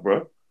this stuff,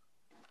 bro.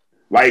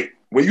 Like,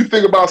 when you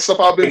think about stuff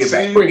I've been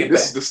saying,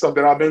 this is the stuff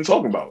that I've been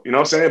talking about. You know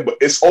what I'm saying? But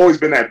it's always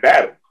been that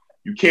battle.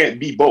 You can't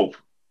be both.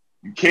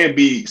 You can't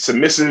be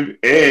submissive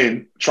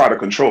and try to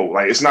control.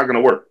 Like, it's not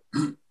gonna work.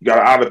 You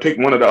gotta either pick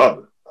one or the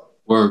other.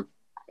 Word.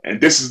 And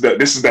this is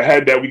the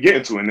head that we get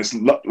into, and it's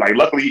like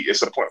luckily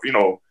it's a point. You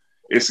know,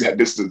 it's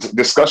this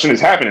discussion is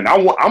happening.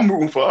 I'm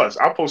rooting for us.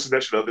 I posted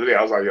that shit the other day.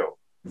 I was like, yo,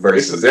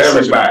 versus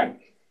everybody.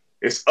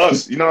 It's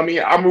us. You know what I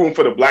mean? I'm rooting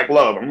for the black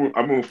love.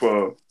 I'm rooting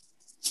for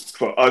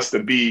us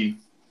to be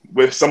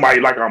with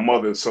somebody like our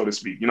mother, so to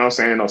speak. You know what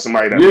I'm saying? Or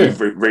somebody that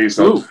we raised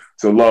up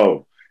to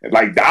love.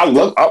 Like I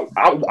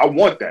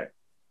want that,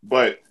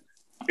 but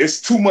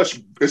it's too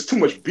much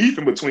beef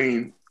in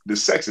between the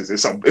sexes.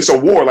 It's a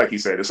war, like he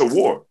said. It's a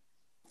war.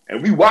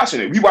 And we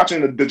watching it. We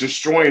watching the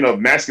destroying of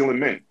masculine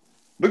men.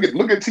 Look at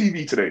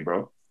TV today,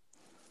 bro.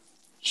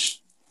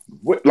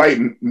 What, like,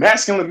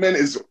 masculine men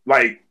is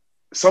like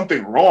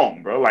something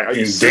wrong, bro. Like, are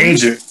you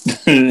danger?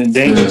 In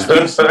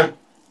danger.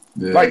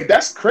 Like,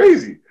 that's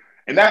crazy.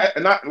 And I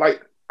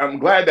like, I'm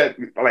glad that,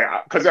 like,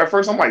 because at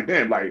first I'm like,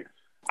 damn, like,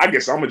 I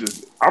guess I'll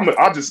just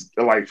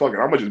like, fuck it,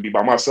 I'm gonna just be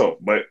by myself.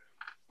 But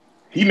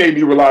he made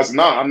me realize,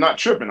 nah, I'm not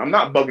tripping. I'm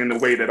not bugging the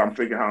way that I'm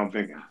thinking how I'm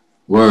thinking.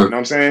 Word. You know what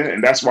I'm saying?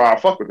 And that's why I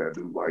fuck with that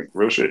dude. Like,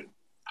 real shit.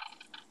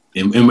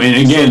 And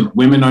again,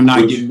 women are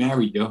not getting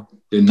married, yo.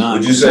 They're not.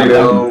 Would you say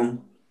that?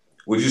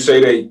 Would you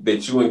say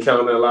that you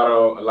encounter a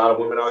lot of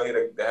women out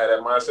here that have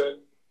that mindset?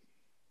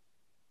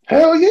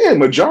 Hell yeah,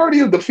 majority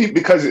of the people,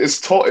 because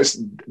it's taught.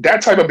 It's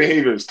that type of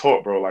behavior is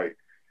taught, bro. Like,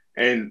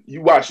 and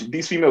you watch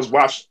these females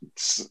watch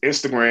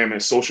Instagram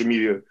and social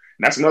media. And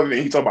that's another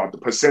thing he talked about, the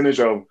percentage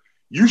of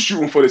you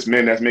shooting for this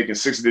man that's making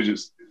 6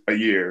 digits a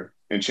year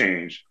and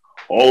change,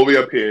 all the way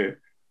up here.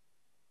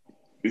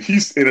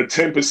 He's in a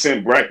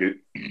 10% bracket,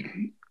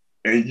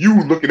 and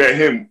you looking at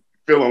him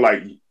feeling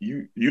like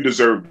you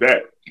deserve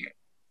that.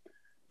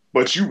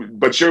 But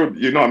you're,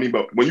 you know what I mean?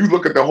 But when you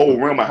look at the whole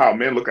realm of how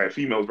men look at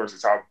females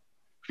versus how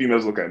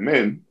females look at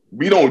men,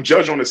 we don't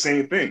judge on the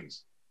same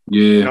things.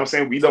 Yeah. You know what I'm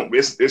saying? We don't,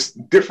 it's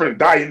different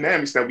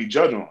dynamics that we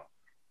judge on. You know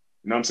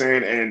what I'm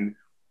saying? And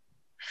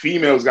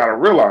females got to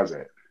realize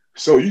that.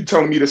 So you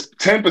telling me this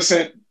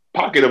 10%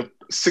 pocket of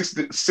six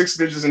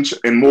digits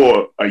and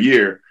more a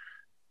year,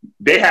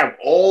 they have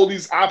all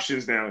these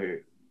options down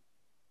here,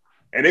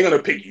 and they're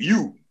gonna pick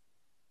you,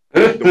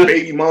 the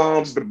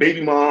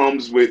baby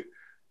moms with,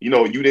 you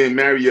know, you didn't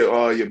marry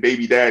your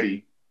baby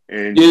daddy,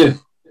 and you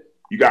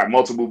got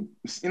multiple.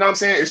 You know what I'm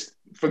saying? It's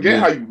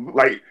how you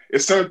like.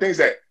 It's certain things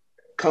that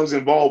comes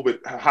involved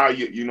with how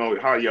you know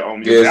how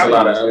your it's a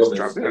lot of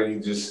elements.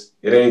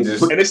 It ain't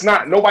just, and it's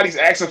not, nobody's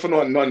asking for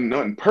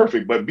nothing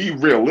perfect, but be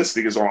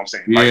realistic is all I'm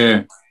saying. Like,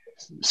 yeah.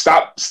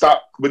 Stop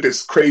with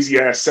this crazy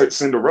ass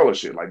Cinderella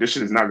shit. Like, this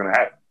shit is not gonna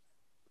happen.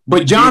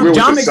 But John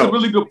makes a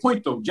really good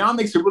point, though. John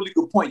makes a really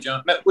good point,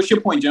 John. What's your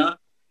point, John?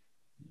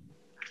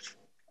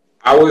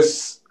 I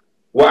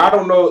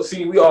don't know.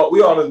 See, we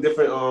all in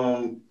different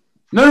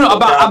No,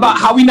 about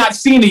how we not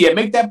seeing it yet.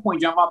 Make that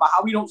point, John, about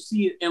how we don't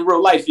see it in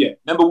real life yet.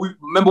 Remember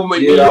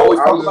when I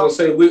was gonna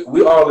say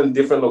we all in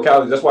different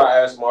localities. That's why I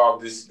asked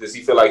Marv, does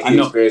he feel like he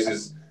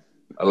experiences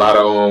a lot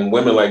of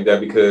women like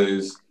that?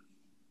 Because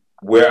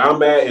where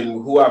I'm at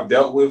and who I've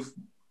dealt with,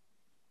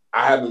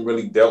 I haven't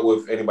really dealt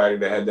with anybody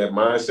that had that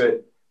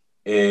mindset.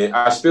 And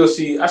I still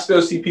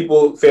see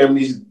people,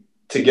 families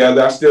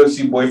together. I still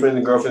see boyfriends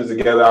and girlfriends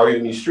together out here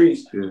in these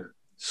streets. Yeah.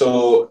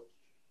 So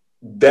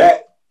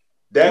that's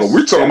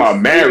we're talking about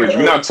marriage.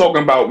 We're not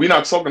talking about being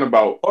a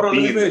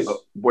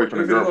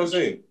boyfriend and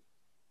girlfriend.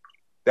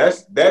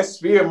 That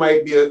sphere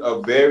might be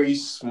a very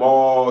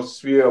small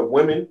sphere of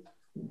women,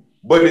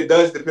 but it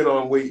does depend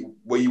on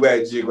where you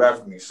at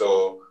geographically.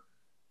 So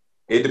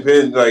it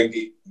depends. Like,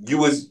 you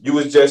was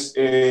just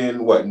in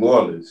New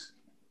Orleans.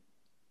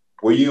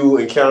 Were you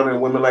encountering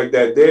women like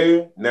that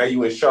there? Now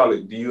you in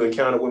Charlotte. Do you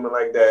encounter women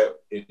like that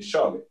in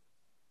Charlotte?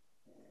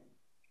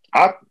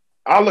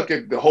 I look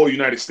at the whole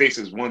United States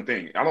as one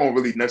thing. I don't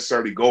really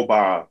necessarily go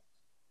by.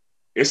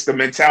 It's the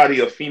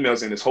mentality of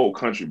females in this whole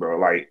country, bro.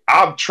 Like,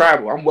 I'm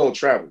well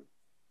traveled,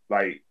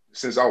 like,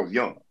 since I was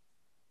young.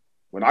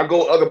 When I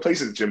go other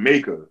places,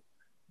 Jamaica,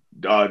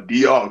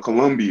 DR,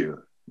 Colombia,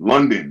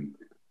 London,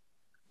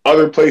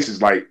 other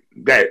places like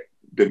that,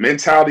 the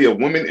mentality of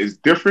women is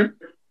different.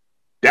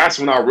 That's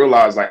when I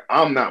realized like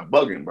I'm not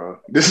bugging, bro.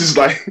 This is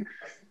like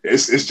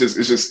it's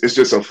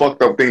just a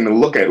fucked up thing to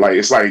look at. Like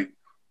it's like,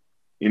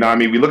 you know what I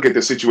mean? We look at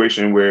the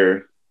situation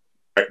where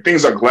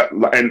things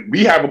are and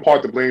we have a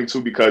part to blame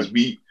too because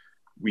we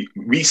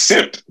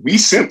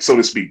simped, so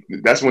to speak.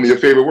 That's one of your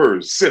favorite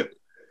words, simp.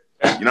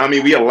 You know what I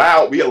mean? We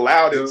allowed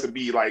it to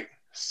be like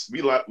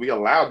we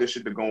allowed this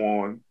shit to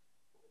go on,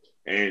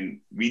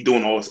 and we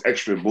doing all this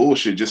extra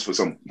bullshit just for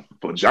some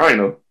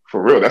vagina.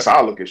 For real, that's how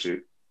I look at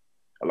shit.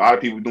 A lot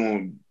of people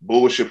doing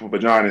bullshit for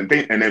vagina and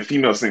then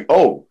females think,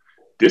 oh,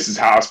 this is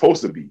how it's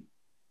supposed to be.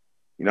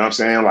 You know what I'm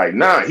saying? Like,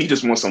 nah, he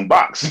just wants some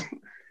box.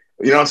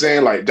 You know what I'm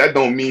saying? Like, that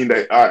don't mean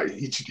that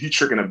he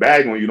tricking a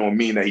bag on you. Don't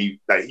mean that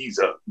he's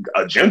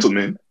a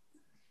gentleman.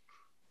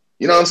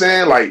 You know what I'm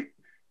saying? Like,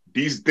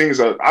 these things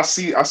I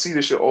see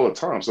this shit all the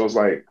time. So it's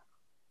like,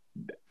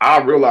 I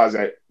realize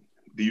that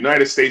the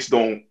United States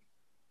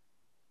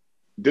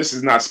this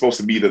is not supposed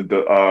to be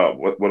what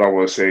I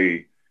want to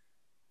say,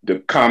 the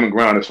common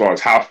ground as far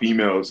as how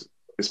females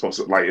is supposed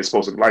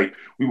to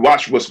we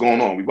watch what's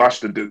going on. We watch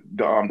the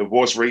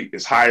divorce rate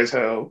is high as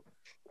hell.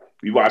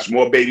 We watch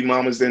more baby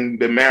mamas than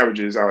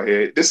marriages out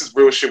here. This is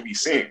real shit we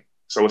seeing.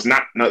 So it's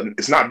not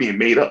being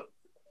made up.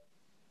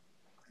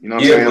 You know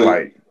what I'm saying?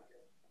 Like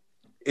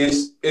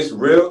it's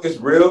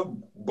real,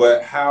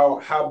 but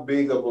how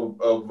big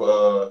of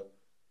a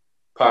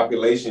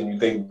population you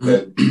think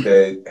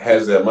that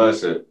has that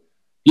mindset?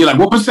 Yeah, like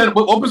what percent of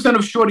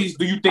shorties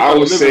do you think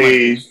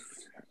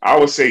I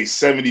would say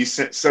 70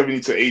 to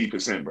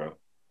 80%, bro.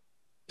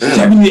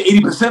 70 to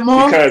 80%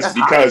 more?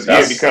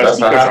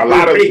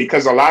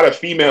 Because a lot of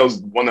females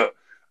wanna,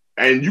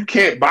 and you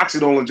can't box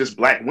it on just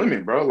black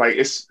women, bro. Like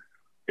it's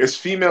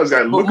females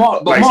that look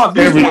like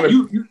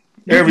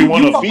every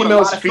one of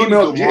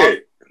females. Yeah.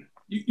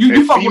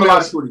 You fuck with a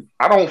lot of shorties.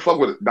 I don't fuck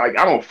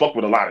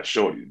with a lot of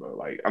shorties, bro.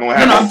 Like I don't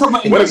have.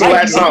 When is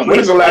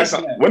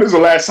the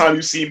last time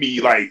you see me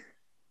like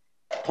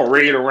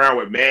parade around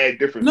with mad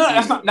different? No,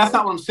 that's not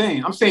what I'm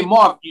saying. I'm saying,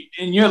 Marv,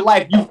 in your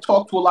life, you've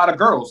talked to a lot of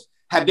girls.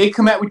 Have they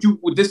come at with you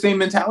with this same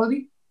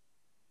mentality?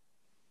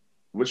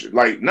 Which,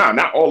 like,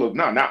 not all of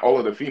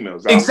the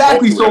females.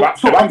 Exactly.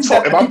 If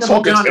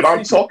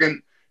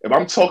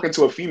I'm talking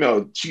to a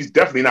female, she's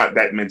definitely not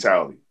that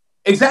mentality.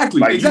 Exactly.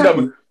 Like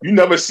exactly. you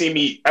never see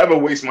me ever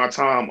waste my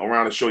time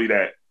around a shorty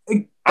that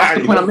I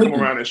didn't even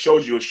come around and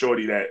showed you a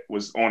shorty that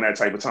was on that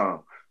type of time.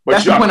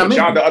 But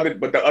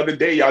the other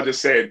day y'all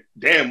just said,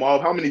 "Damn,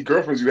 Marv, how many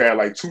girlfriends you had?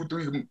 Like two,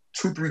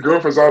 three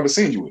girlfriends I've ever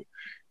seen you with."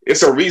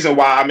 It's a reason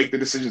why I make the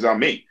decisions I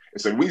make.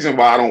 It's a reason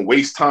why I don't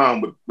waste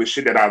time with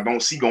shit that I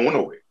don't see going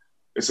nowhere.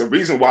 It's a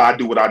reason why I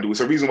do what I do. It's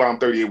a reason why I'm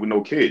 38 with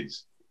no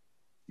kids.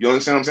 You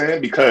understand what I'm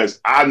saying? Because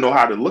I know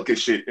how to look at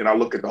shit and I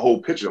look at the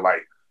whole picture.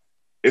 Like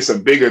it's a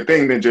bigger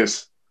thing than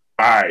just,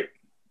 all right,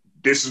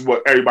 this is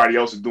what everybody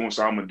else is doing,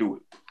 so I'm gonna do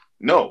it.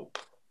 No.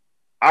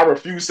 I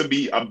refuse to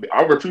be a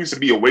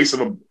waste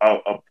of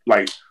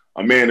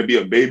a man to be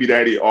a baby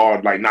daddy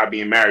or like not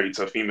being married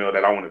to a female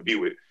that I want to be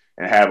with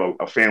and have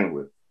a family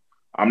with.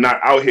 I'm not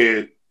out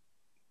here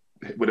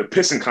with a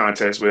pissing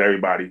contest with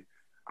everybody.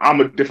 I'm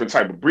a different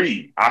type of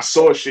breed. I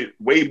saw shit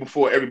way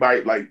before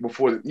everybody, like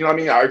before, you know what I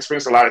mean? I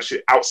experienced a lot of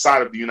shit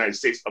outside of the United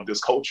States of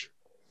this culture.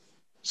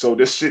 So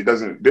this shit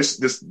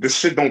this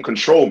shit don't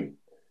control me.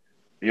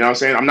 You know what I'm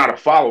saying? I'm not a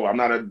follower. I'm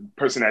not a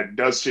person that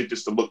does shit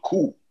just to look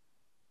cool.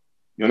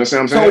 You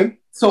understand what I'm saying?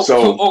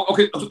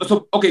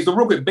 So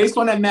real quick, based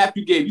on that math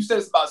you gave, you said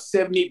it's about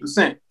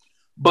 78%,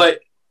 but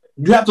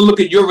you have to look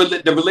at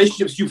the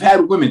relationships you've had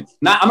with women.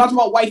 Now, I'm not talking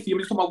about wifey, I'm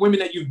just talking about women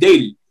that you've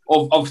dated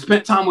or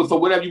spent time with or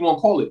whatever you want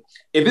to call it.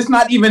 If it's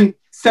not even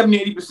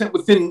 70-80%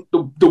 within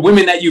the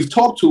women that you've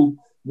talked to,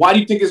 why do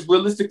you think it's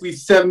realistically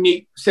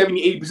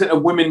 70-80%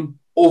 of women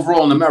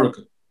overall in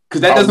America?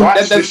 Because that's not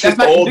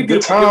all the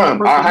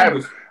time.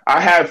 I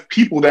have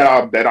people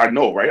that I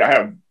know, right? I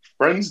have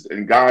friends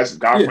and guys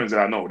friends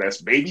that I know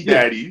that's baby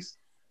daddies,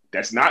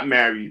 that's not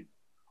married,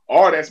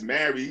 or that's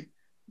married,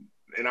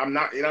 and I'm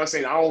not. You know what I'm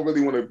saying? I don't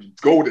really want to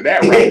go to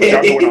that route. But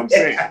y'all know what I'm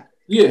saying?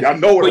 Yeah, y'all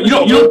know what. But you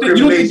don't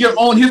think your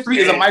own history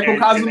is a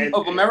microcosm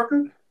of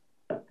America?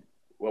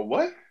 Well,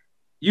 what?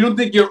 You don't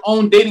think your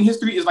own dating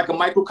history is like a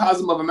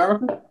microcosm of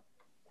America?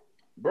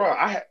 Bro,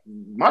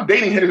 my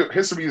dating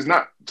history is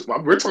not.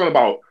 We're talking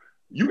about.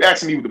 You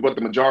asking me what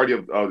the majority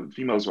of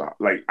females are.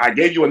 Like, I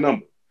gave you a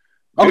number.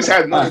 Okay. This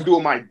has nothing to do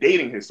with my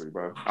dating history,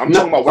 bro. I'm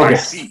talking about what I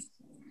see.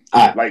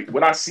 Like,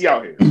 what I see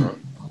out here, bro.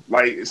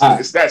 Like,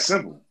 it's that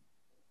simple.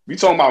 We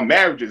talking about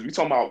marriages. We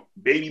talking about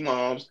baby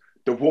moms,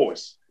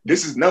 divorce.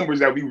 This is numbers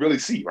that we really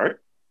see, right?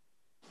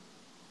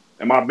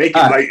 Am I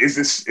making, is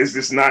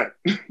this not?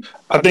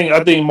 I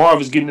think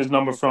Marv is getting his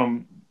number for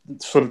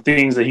the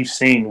things that he's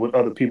seen with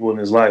other people in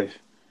his life.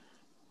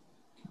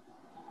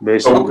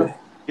 Basically. Okay.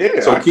 Yeah.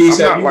 So, Keith,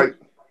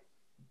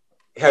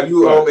 have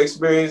you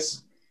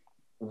experienced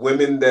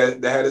women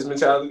that had this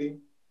mentality?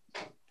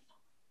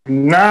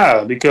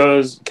 Nah,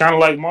 because kind of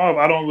like Marv,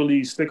 I don't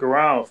really stick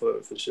around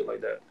for shit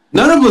like that.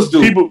 None of us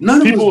do.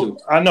 None of us do.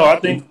 I know. I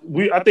think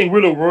we're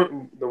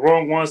the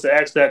wrong ones to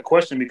ask that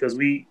question because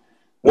we.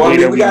 Well, I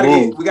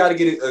mean, we gotta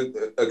get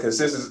a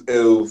consensus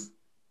of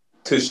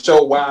to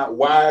show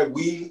why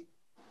we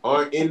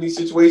aren't in these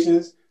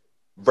situations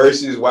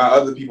versus why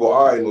other people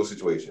are in those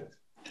situations.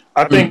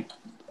 I think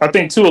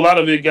too. A lot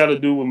of it got to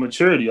do with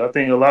maturity. I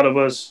think a lot of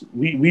us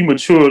we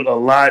matured a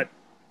lot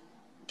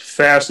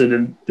faster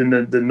than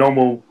the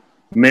normal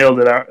male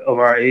of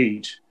our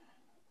age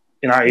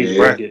in our age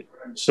bracket.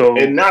 So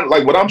and not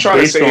like what I'm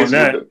trying to say is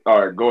that.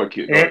 All right, go ahead,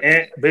 kid.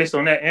 And based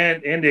on that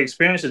and the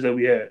experiences that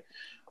we had,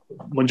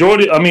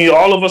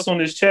 all of us on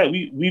this chat,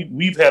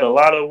 we've had a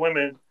lot of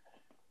women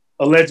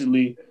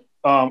allegedly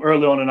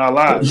early on in our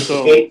lives.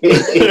 So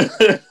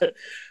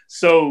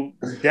so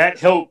that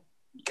helped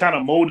kind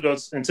of mold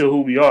us into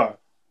who we are.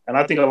 And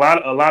I think a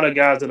lot of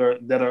guys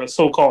that are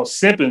so-called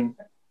simping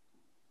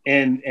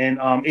and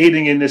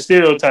aiding in this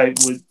stereotype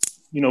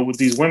with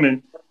these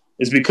women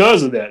is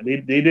because of that. They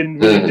didn't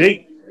really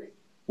date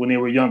when they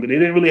were younger. They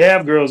didn't really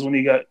have girls when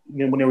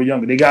they were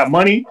younger. They got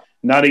money.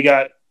 Now they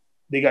got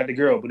the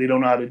girl, but they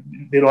don't know how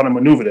to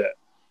maneuver that.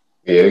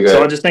 Yeah.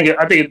 So I think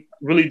it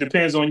really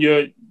depends on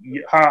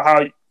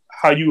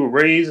how you were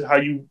raised, how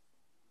you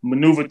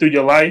maneuver through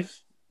your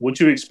life, what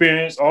you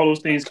experience, all those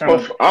things kind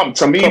of.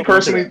 To me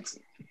personally,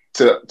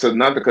 to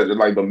not because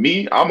but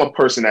me, I'm a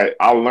person that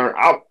I'll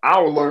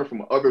learn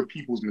from other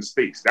people's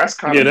mistakes. That's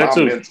kind of my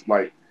mental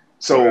like.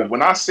 So yeah. when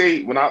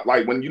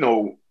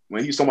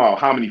he's talking about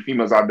how many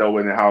females I dealt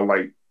with and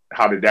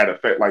how did that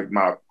affect like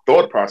my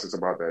thought process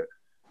about that.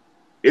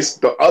 It's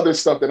the other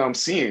stuff that I'm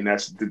seeing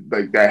that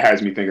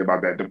has me thinking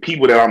about that. The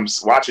people that I'm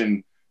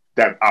watching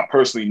that I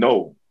personally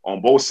know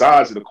on both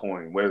sides of the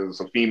coin, whether it's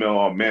a female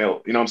or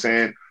male, you know what I'm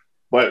saying?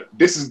 But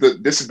this is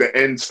the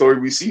end story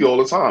we see all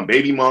the time.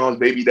 Baby moms,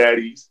 baby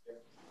daddies.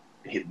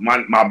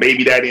 My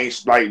baby daddy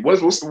ain't like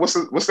what's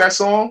that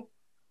song?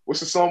 What's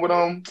the song with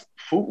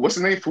what's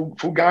his name?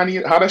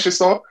 Fugani? How that shit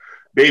start?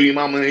 Baby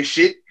mama ain't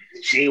shit.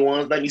 She ain't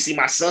want to let me see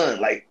my son.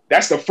 Like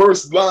that's the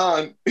first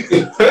line in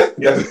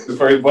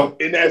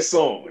that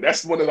song.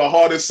 That's one of the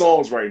hardest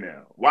songs right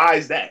now. Why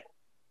is that?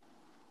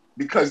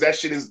 Because that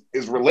shit is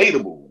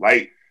relatable.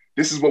 Like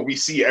this is what we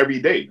see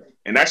every day,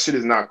 and that shit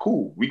is not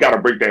cool. We got to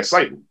break that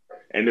cycle.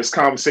 And this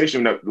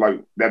conversation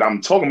that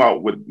I'm talking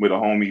about with a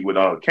homie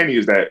with Kenny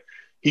is that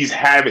he's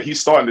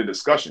starting the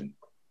discussion.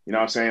 You know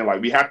what I'm saying?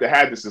 Like we have to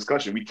have this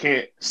discussion. We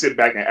can't sit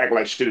back and act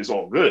like shit is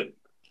all good.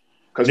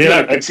 Because we're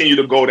gonna continue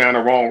to go down the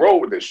wrong road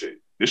with this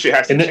shit. This shit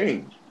has to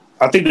change.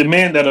 I think the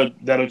men that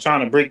are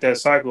trying to break that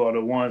cycle are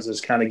the ones that's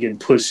kind of getting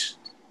pushed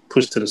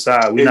to the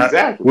side. We're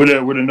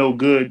the no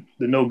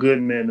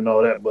good men and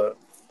all that. But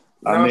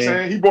you know what I'm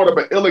saying? He brought up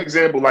an ill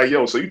example, like,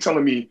 yo, so you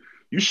telling me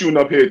you shooting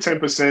up here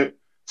 10%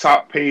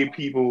 top paid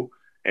people,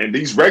 and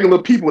these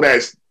regular people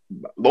that's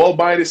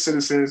law-abiding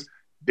citizens,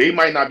 they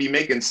might not be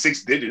making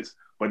 6 digits,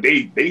 but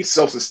they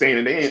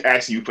self-sustaining. They ain't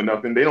asking you for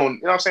nothing. They don't,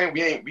 you know what I'm saying?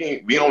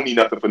 We don't need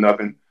nothing for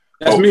nothing.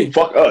 That's me.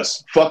 Fuck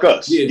us.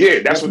 Yeah,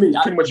 that's what me.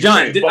 Pretty much. John,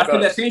 I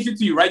said that same shit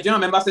to you, right, John?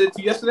 Remember I said it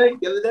to you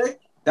the other day.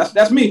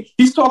 That's me.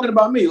 He's talking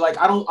about me. Like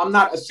I'm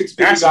not a 6-figure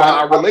guy. That's why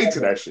I relate to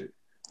that shit.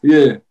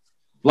 Yeah.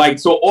 Like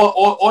so,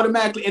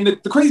 automatically. And the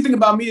crazy thing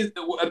about me is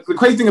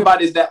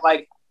that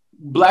like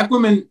black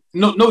women,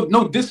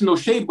 no diss, no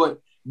shade, but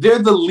they're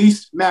the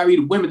least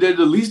married women. They're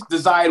the least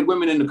desired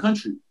women in the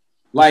country.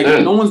 Like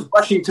no one's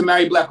rushing to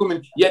marry black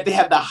women, yet they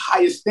have the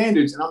highest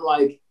standards. And I'm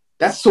like,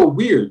 that's so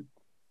weird.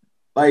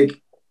 Like.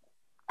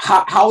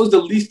 How is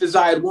the least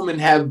desired woman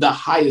have the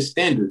highest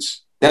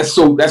standards? That's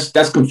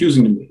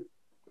confusing to me.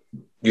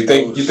 You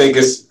think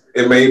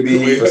it may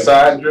be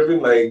facade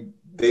driven? Like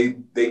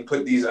they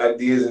put these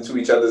ideas into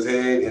each other's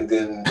head and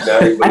then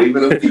now they believe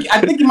in them? I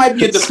think it might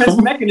be a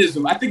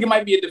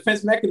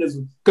defense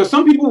mechanism. Because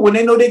some people, when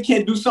they know they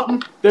can't do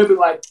something, they'll be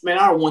like, man,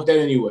 I don't want that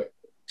anyway.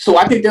 So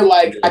I think they're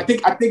like, I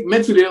think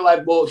mentally they're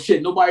like, well,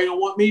 shit, nobody don't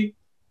want me.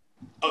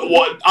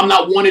 Well, I'm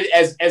not wanted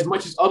as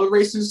much as other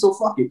races, so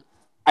fuck it.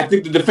 I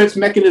think the defense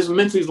mechanism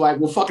mentally is like,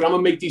 well, fuck it, I'm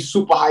gonna make these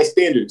super high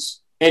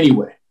standards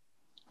anyway.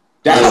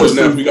 That's how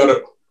it's we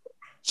gotta.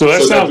 So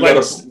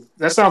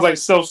that sounds like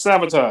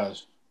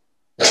self-sabotage.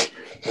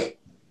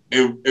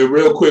 And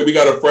real quick, we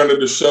got a friend of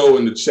the show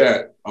in the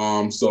chat.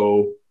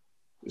 So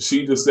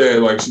she just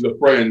said like she's a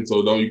friend,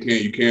 so you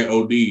can't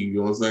OD. You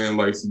know what I'm saying?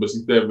 Like, but she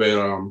said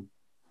that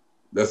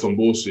that's some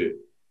bullshit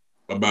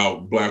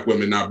about black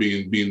women not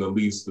being the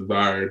least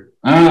desired.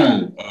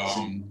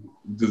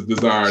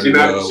 Desired.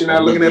 She's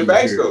not looking at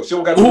facts though. She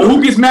don't got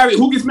who gets married.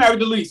 Who gets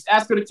married the least?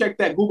 Ask her to check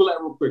that. Google that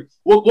real quick.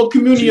 What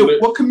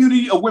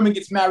community of women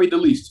gets married the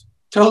least?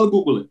 Tell her to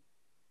Google it.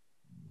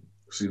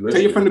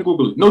 Tell your friend to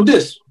Google it. No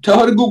diss. Tell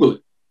her to Google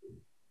it.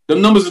 The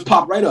numbers just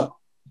pop right up.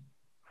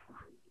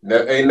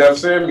 Ain't Neff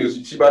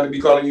Samuels. She about to be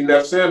calling you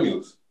Neff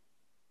Samuels.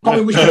 Call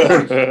me what you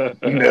want.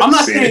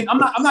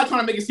 I'm not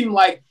trying to make it seem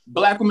like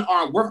black women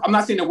aren't worth. I'm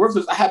not saying they're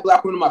worthless. I have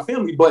black women in my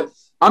family, but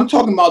I'm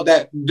talking about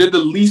that they're the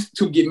least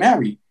to get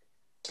married.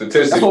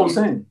 Statistically. That's what I'm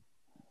saying.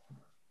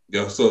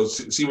 Yeah, so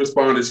she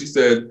responded. She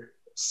said,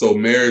 "So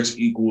marriage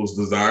equals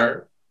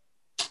desire."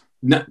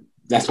 No,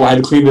 that's why I had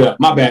to clean it up.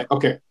 My bad.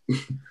 Okay.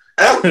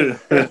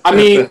 I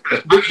mean,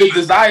 the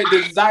desire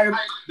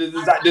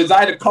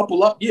to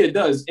couple up, yeah, it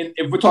does. And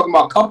if we're talking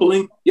about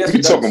coupling, yes,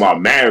 we're talking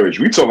about marriage.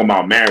 We're talking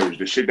about marriage,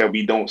 the shit that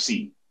we don't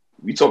see.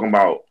 We talking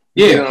about,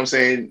 you know what I'm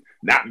saying?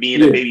 Not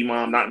being a baby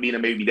mom, not being a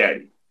baby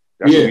daddy.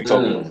 That's what we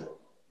talking about.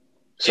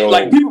 So,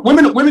 like,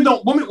 women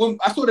don't. When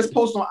I saw this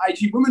post on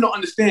IG, women don't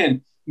understand.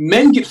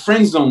 Men get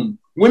friend zoned.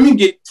 Women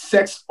get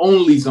sex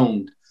only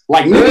zoned.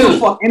 Like, niggas will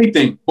fuck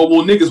anything, but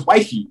will niggas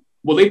wife you?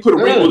 Will they put a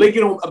ring? Will they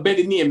get on a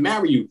bended knee and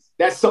marry you?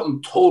 That's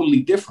something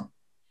totally different.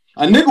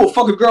 A nigga will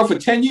fuck a girl for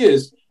 10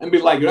 years and be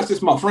like, yo, that's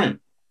just my friend.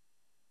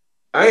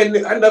 I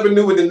never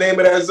knew what the name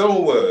of that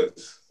zone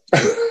was.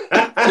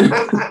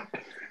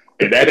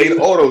 And that ain't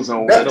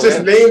AutoZone. That's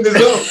just named the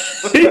zone.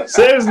 He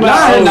says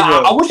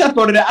I wish I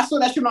thought of that. I saw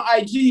that shit on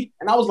IG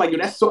and I was like, yo,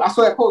 that's so. I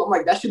saw that post. I'm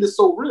like, that shit is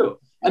so real.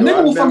 A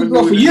nigga will fuck a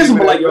girl for years and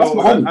be like, yo, that's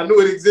my homie. I knew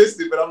it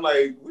existed, but I'm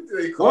like, what do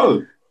they call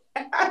it?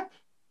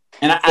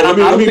 And I don't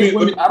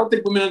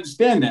think women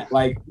understand that.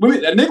 Like,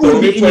 women, a nigga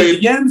will get in your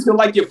DMs, he'll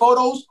like your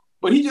photos,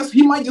 but he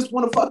might just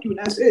want to fuck you and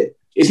that's it.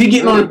 Is he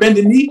getting on a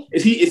bended knee?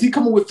 Is he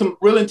coming with some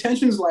real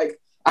intentions? Like,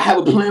 I have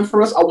a plan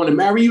for us. I want to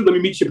marry you. Let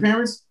me meet your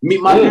parents.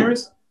 Meet my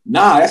parents.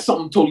 Nah, that's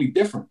something totally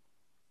different.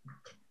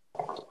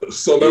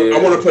 So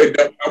I want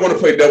to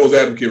play devil's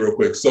advocate real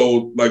quick.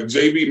 So, like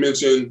JB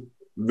mentioned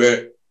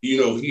that,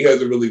 you know, he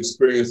hasn't really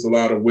experienced a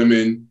lot of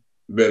women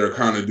that are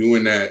kind of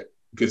doing that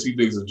because he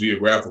thinks it's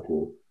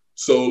geographical.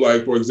 So,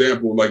 like, for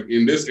example, like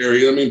in this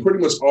area, I mean, pretty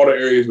much all the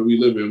areas that we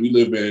live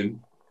in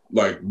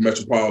like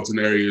metropolitan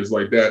areas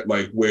like that,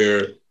 like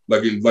where,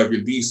 like in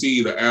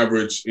DC, the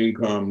average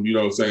income, you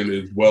know what I'm saying,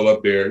 is well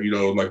up there, you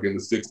know, like in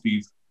the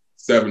 60s,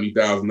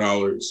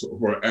 $70,000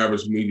 for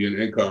average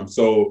median income.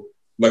 So,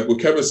 like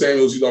with Kevin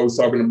Samuels, he's always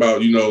talking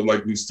about, you know,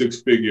 like these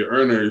 6-figure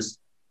earners,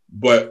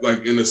 but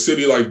like in a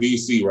city like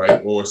DC,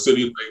 right, or a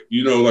city like,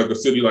 you know, like a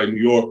city like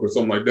New York or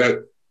something like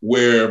that,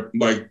 where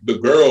like the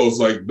girls,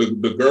 like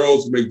the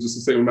girls make just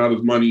the same amount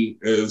of money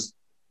as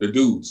the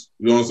dudes.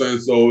 You know what I'm saying?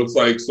 So it's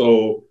like,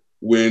 so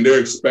when they're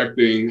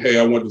expecting, hey,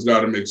 I want this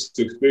guy to make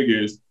 6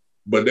 figures,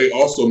 but they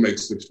also make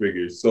 6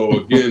 figures. So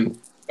again,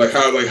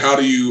 how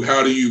do you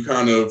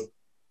kind of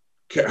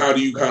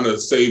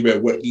say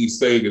that what he's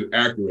saying is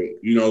accurate?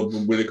 You know,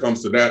 when it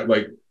comes to that,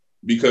 like,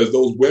 because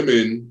those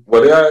women,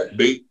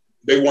 they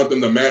want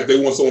them to match. They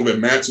want someone that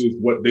matches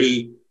what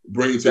they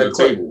bring to the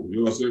table. You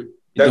know what I'm saying?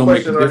 That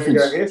question already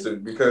got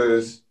answered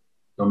because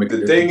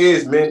the thing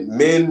is,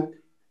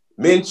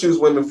 men choose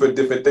women for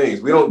different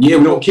things. We don't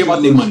care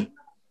about their money.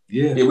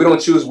 Yeah, we don't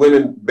choose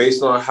women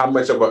based on how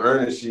much of an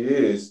earner she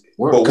is.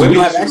 But women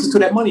have access to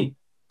that money.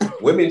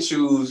 Women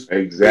choose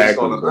based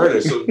on the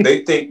earner, so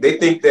they think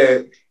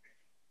that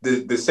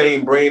the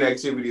same brain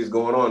activity is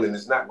going on and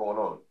it's not going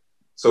on.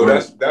 So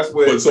that's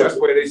what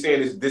they're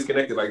saying is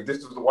disconnected. Like, this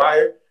is the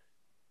wire.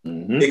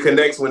 Mm-hmm. It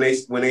connects when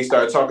they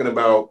start talking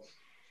about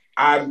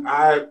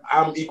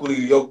I'm equally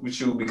yoked with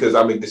you because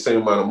I make the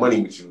same amount of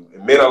money with you.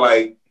 And men are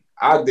like,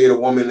 I date a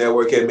woman that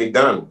work at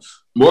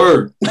McDonald's.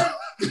 Word.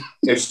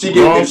 If she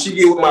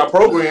get with my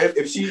program,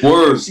 if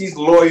she's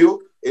loyal,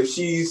 if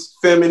she's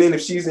feminine,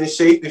 if she's in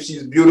shape, if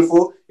she's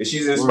beautiful, if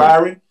she's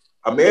inspiring,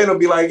 a man will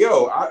be like,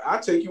 yo, I'll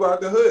take you out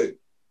the hood.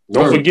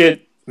 Don't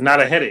forget,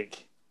 not a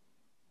headache.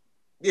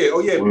 Yeah.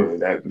 Oh yeah.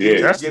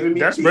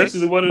 That's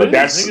basically what it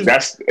is. But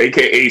that's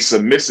AKA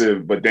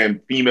submissive. But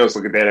then females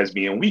look at that as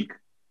being weak.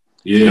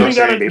 Yeah. You ain't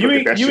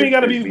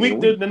gotta be weak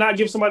to not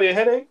give somebody a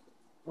headache.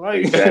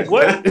 Like, exactly.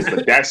 What?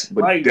 But that's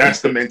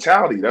the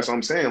mentality. That's what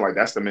I'm saying. Like,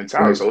 that's the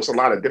mentality. Right. So it's a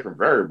lot of different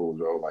variables,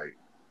 though. Like,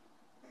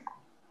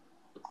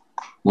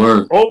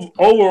 word.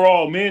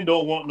 Overall, men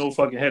don't want no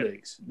fucking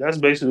headaches. That's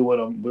basically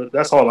but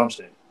that's all I'm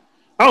saying.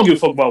 I don't give a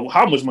fuck about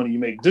how much money you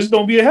make. Just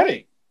don't be a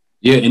headache.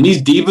 Yeah, and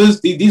these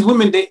divas, these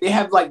women, they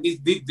have like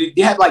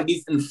they have like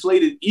these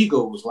inflated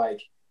egos. Like,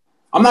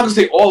 I'm not gonna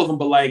say all of them,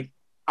 but like,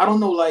 I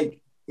don't know.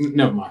 Like,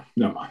 never mind.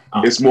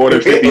 It's more than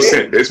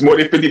 50%. It's more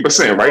than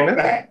 50% right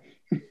now.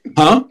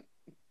 Huh?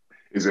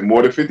 Is it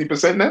more than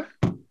 50% now?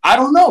 I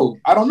don't know.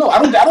 I don't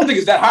think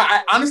it's that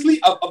high. Honestly,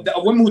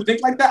 of women who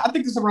think like that, I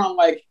think it's around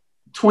like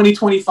 20,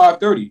 25,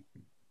 30.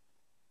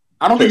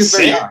 I don't think it's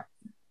very high.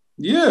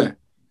 Yeah.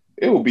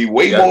 It will be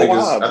way more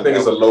wild. I think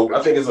it's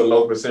a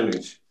low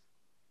percentage.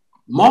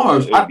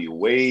 Marv, it would be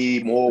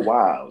way more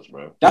wild,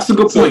 bro. That's a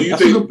good point.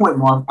 That's a good point,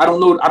 Marv. I don't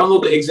know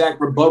the exact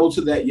rebuttal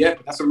to that yet,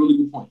 but that's a really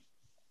good point.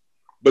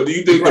 But do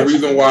you think the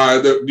reason why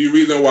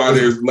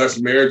there's less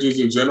marriages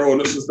in general,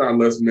 and this is not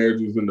less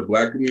marriages in the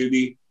Black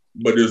community,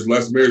 but there's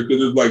less marriage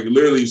because it's like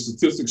literally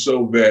statistics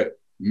show that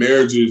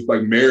marriage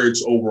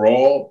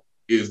overall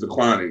is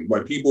declining.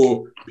 Like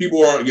people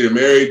aren't getting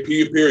married,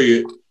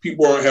 period.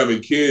 People aren't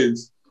having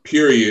kids,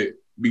 period,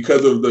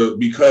 because of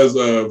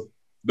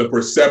the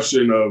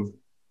perception of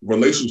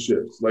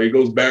relationships. Like, it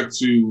goes back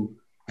to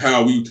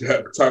how we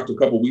talked a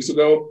couple weeks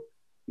ago.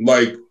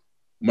 Like,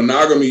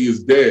 monogamy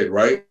is dead,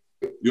 right?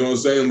 You know what I'm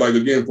saying? Like,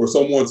 again, for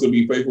someone to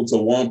be faithful to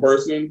one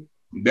person,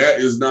 that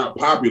is not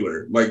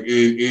popular. Like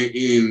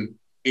in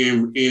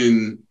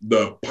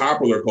the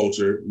popular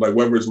culture, like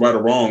whether it's right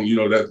or wrong, you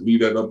know, that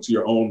leave that up to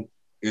your own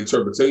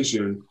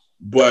interpretation.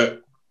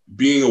 But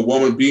being a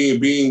woman,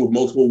 being with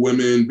multiple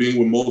women, being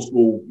with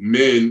multiple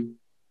men,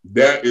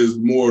 that is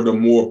the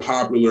more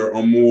popular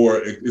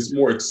or it's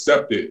more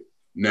accepted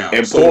now.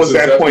 And pause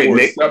that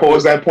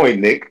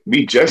point, Nick.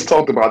 We just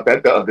talked about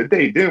that the other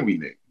day, didn't we,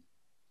 Nick?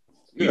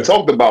 Yeah. We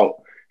talked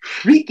about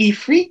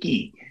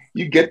freaky.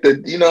 You get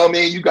you know what I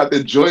mean? You got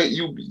the joint,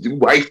 you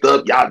wifed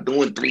up, y'all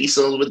doing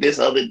threesomes with this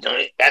other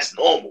joint. That's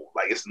normal.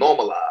 Like, it's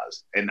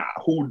normalized. And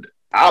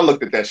I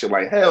looked at that shit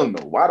like, hell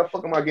no. Why the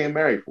fuck am I getting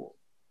married for?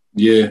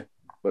 Yeah.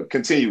 But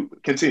continue,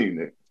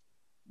 Nick.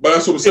 But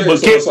that's what I'm saying.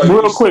 But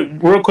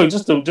real quick,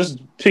 just to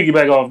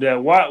piggyback off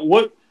that.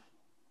 What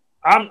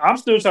I'm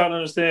still trying to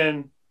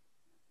understand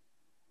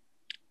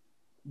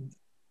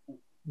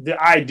the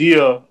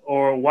idea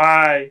or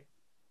why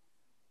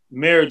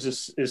marriage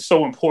is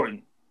so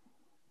important.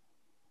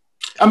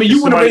 I mean,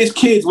 you want to raise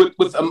kids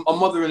with a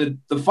mother and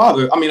the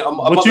father. I mean,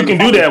 but you can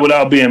do that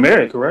without being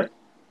married, correct?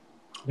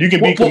 You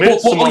can be committed to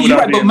someone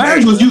without being but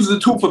marriage married. was used as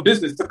a tool for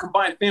business to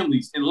combine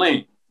families and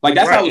land. Like,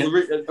 that's how it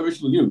was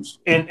originally used.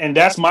 And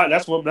that's what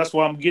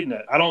I'm getting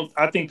at.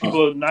 I think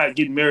people are not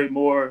getting married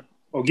more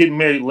or getting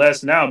married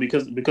less now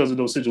because of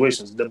those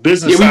situations. The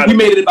business side we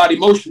made it about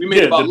emotion. We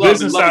made it about love. The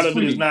business side of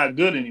it is not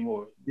good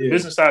anymore. The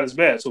business side is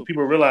bad. So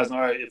people are realizing,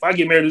 all right, if I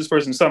get married to this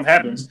person, something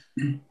happens,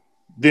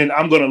 then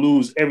I'm going to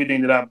lose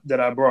everything that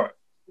I brought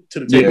to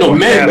the table. No,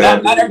 men,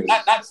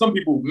 not some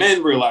people.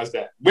 Men realize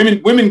that.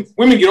 Women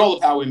get all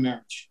the power in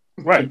marriage.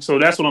 Right. So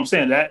that's what I'm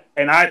saying.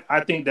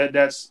 I think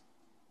that's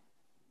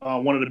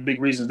one of the big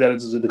reasons that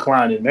it's a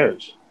decline in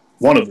marriage.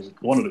 One of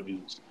the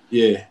reasons.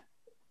 Yeah.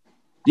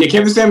 Yeah.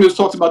 Kevin Samuels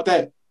talks about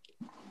that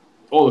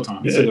all the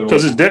time.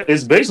 Because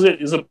it's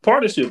basically a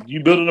partnership.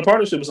 You building a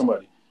partnership with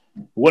somebody.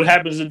 What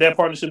happens if that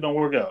partnership don't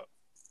work out?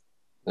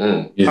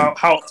 Yeah.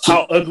 How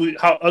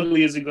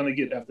ugly is it going to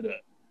get after that?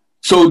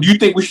 So do you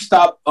think we should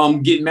stop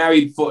getting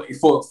married for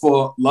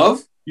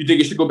love? You think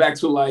it should go back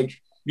to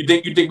like you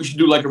think we should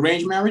do like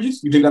arranged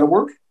marriages? You think that'll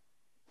work?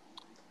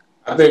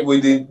 I think we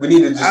need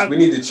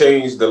to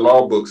change the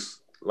law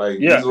books. Like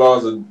these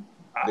laws are.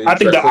 I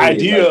think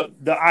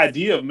the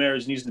idea of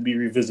marriage needs to be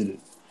revisited.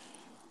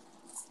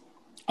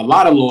 A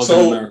lot of laws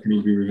in America need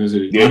to be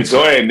revisited. Yeah,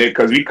 go ahead, Nick,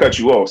 because we cut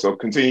you off. So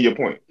continue your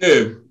point.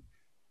 Yeah.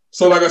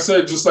 So, like I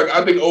said, just like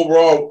I think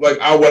overall, like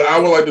I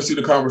would like to see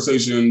the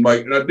conversation,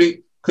 like, and I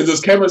think because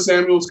it's Kevin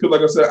Samuels, because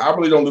like I said, I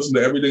really don't listen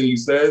to everything he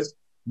says,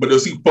 but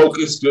does he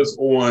focus just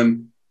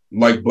on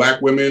like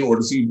black women, or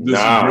does he bring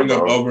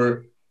up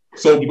other?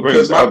 So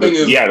because my thing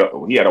is, he had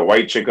a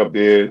white chick up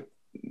there,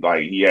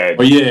 like he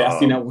had. I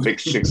seen that one.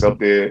 Mixed chicks up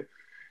there.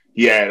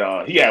 He had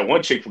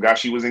one chick forgot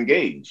she was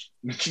engaged.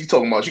 She's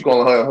talking about she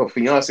calling her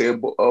fiance a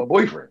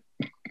boyfriend.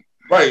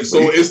 Right.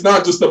 So it's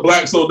not just the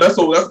black. So that's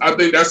I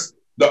think that's.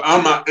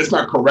 It's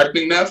not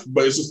correcting that,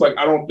 but it's just like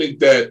I don't think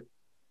that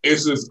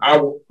it's just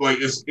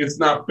it's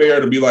not fair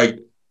to be like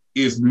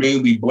it's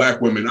mainly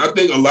black women. I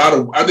think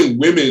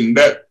women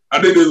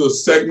I think there's a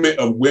segment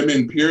of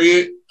women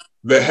period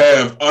that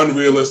have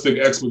unrealistic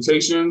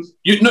expectations.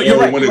 You're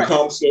right. When it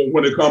comes to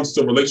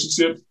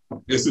relationships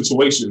and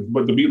situations,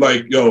 but to be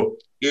like, yo,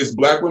 it's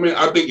black women.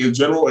 I think in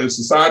general in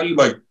society,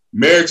 like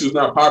marriage is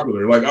not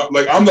popular. Like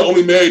I'm the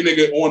only married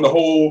nigga on the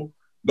whole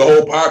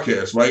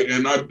podcast, right?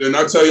 And I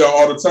tell y'all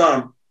all the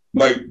time,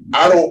 like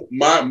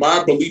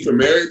my belief in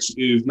marriage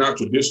is not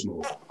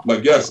traditional.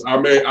 Like, yes,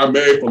 I'm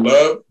married for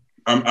love.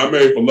 I'm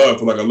married for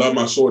love. Like I love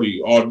my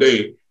shorty all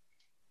day,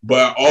 but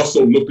I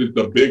also looked at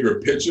the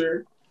bigger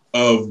picture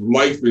of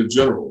life in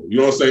general. You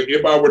know what I'm saying?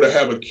 If I were to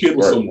have a kid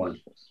with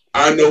someone,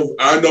 I know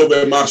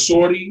that my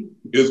shorty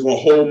is gonna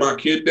hold my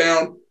kid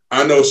down.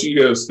 I know she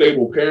has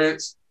stable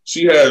parents.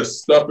 She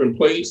has stuff in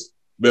place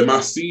that my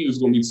seed is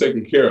gonna be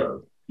taken care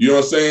of. You know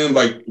what I'm saying?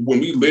 Like when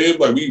we live,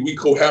 like we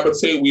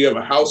cohabitate, we have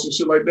a house and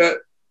shit like that.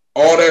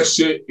 All that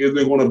shit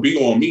isn't going to be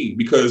on me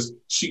because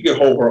she can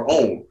hold her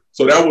own.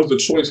 So that was the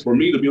choice for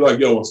me to be like,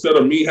 yo, instead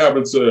of me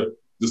having to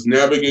just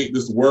navigate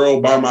this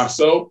world by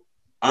myself,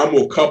 I'm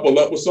gonna couple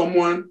up with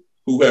someone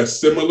who has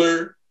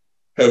similar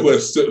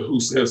things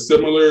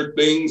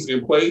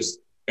in place,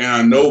 and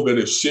I know that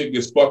if shit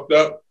gets fucked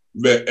up,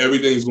 that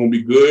everything's gonna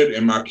be good,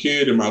 and my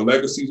kid and my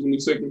legacy is gonna be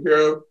taken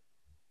care of.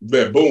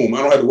 That boom, I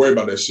don't have to worry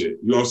about that shit.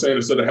 You know what I'm saying?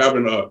 Instead of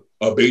having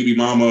a baby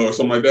mama or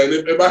something like that.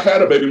 And if I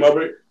had a baby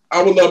mother,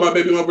 I would love my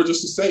baby mother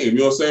just the same. You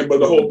know what I'm saying? But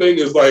the whole thing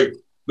is like,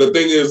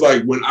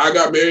 when I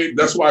got married,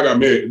 that's why I got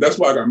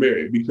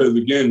married. Because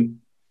again,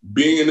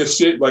 being in this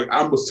shit, like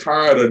I was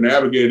tired of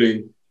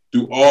navigating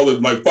through all of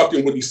like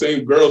fucking with these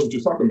same girls that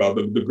you're talking about.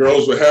 The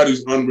girls that have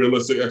these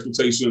unrealistic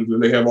expectations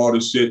and they have all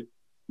this shit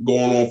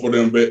going on for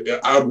them. But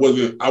I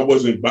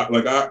wasn't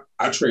like I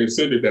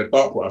transcended that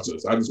thought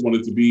process. I just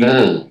wanted to be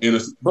in a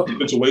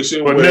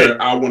situation where Nick,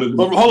 I wanted to.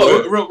 But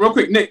hold on, real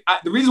quick, Nick.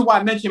 The reason why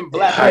I mentioned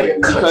black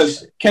women is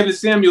because Kevin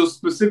Samuels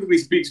specifically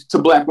speaks to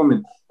black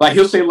women. Like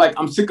he'll say, like,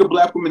 I'm sick of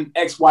black women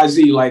X, Y,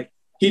 Z. Like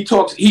he's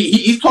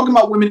talking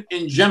about women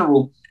in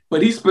general,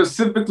 but he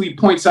specifically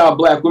points out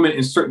black women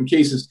in certain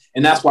cases,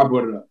 and that's why I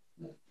brought it up.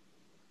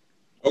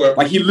 Okay.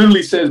 Like he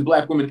literally says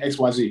black women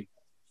XYZ.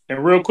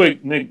 And real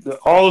quick, Nick,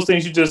 all those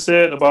things you just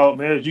said about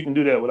marriage, you can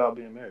do that without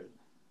being married.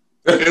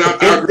 And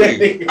I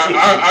agree.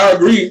 I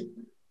agree.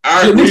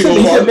 I agree. Nick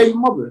he said baby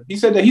mother. He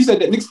said that.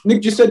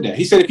 Nick just said that.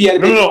 He said if he had a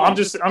baby I'm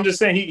just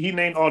saying he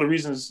named all the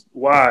reasons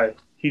why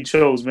he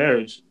chose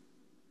marriage.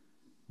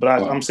 But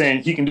I'm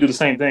saying he can do the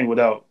same thing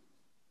without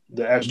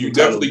the actual. You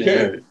definitely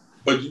can.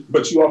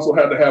 But you also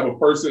have to have a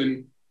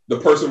person. The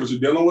person that you're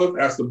dealing with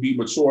has to be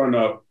mature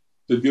enough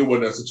to deal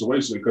with that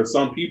situation, because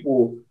some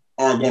people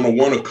aren't going to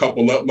want to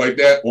couple up like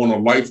that on a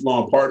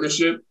lifelong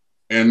partnership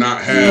and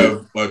not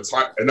have a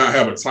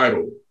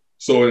title.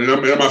 So, and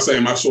I'm not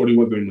saying my shorty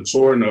wasn't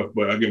mature enough,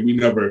 but again, we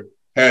never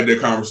had that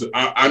conversation.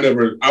 I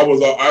knew I was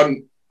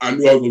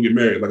going to get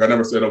married. Like I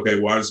never said, okay,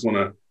 well, I just want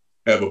to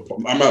have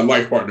I'm a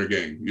life partner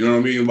game. You know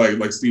what I mean?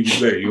 Like Stevie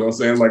said, you know what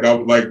I'm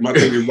saying? Like my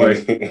thing is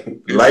like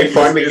life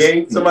partner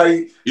game.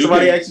 Somebody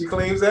actually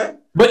claims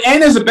that. But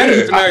and there's a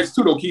benefit to marriage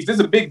too, though, Keith.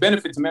 There's a big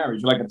benefit to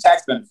marriage, like a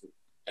tax benefit.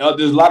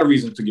 There's a lot of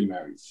reasons to get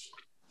married.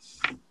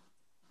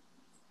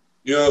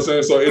 You know what I'm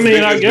saying? So it's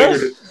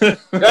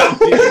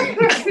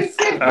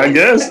I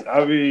guess.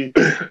 I mean,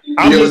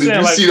 I'm just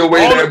saying, did you see the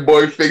way that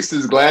boy fixed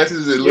his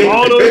glasses and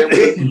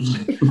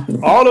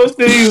all those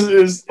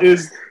things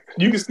is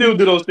you can still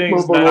do those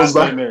things not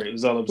being married.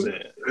 Is all I'm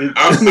saying.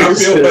 I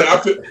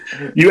feel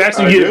you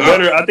actually get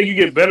better. I think you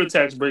get better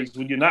tax breaks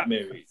when you're not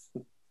married.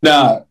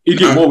 Nah, you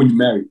get more when you're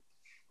married.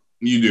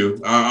 You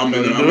do. I'm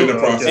in the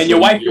process. And your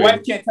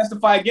wife can't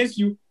testify against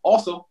you.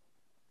 Also,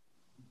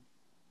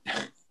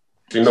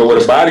 you know what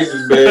the bodies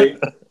is big.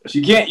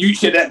 She can't.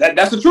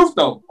 That's the truth,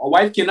 though. A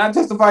wife cannot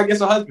testify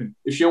against her husband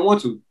if she don't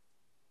want to.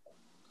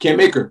 Can't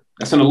make her.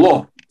 That's in the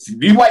law.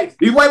 These white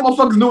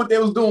motherfuckers knew what they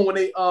was doing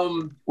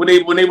when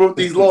they wrote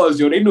these laws.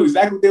 Yo, they knew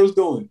exactly what they was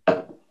doing.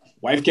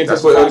 Wife can't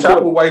testify. That's what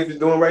El Chapo wife is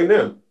doing right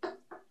now.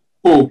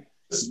 Who?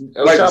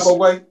 El Chapo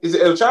wife? Is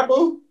it El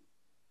Chapo?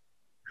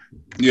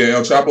 Yeah,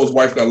 El Chapo's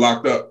wife got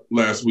locked up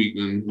last week,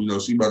 and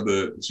she about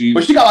to.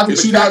 But she got locked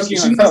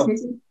up.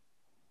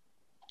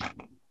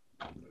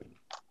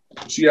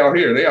 She out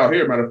here. They out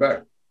here. Matter of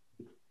fact.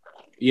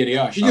 Yeah, they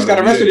are. She just got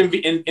arrested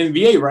in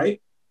VA, right?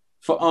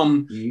 For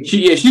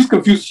she's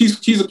confused.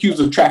 She's accused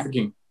of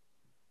trafficking.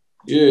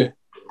 Yeah.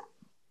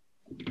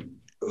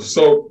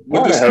 So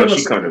what the hell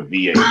she come to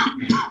VA?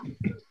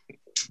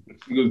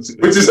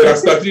 Which is that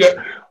stuff? She got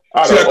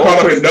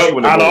caught up in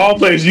Dulles. Out of all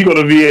places, you go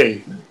to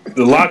VA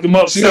to lock them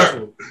up. She got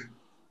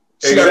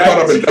caught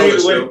up in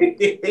Dulles.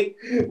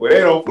 Where they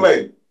don't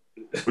play.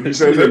 But you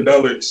said in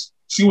Dulles.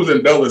 She was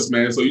in Dulles,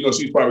 man. So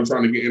she's probably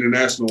trying to get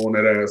international on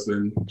that ass,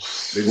 and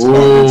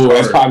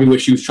that's probably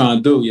what she was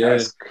trying to do. Yeah,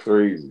 that's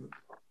crazy.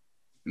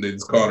 They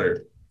just caught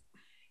her.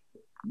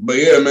 But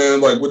yeah, man,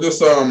 like with this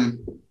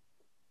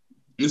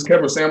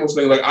Kevin Samuels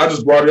thing, like I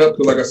just brought it up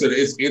because, like I said,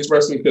 it's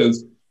interesting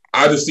because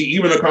I just see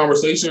even a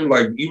conversation,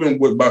 like even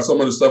by some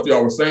of the stuff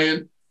y'all were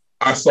saying,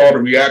 I saw the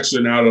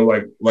reaction out of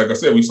like I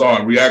said, we saw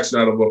a reaction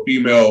out of a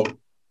female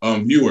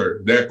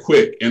viewer that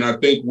quick, and I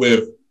think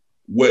with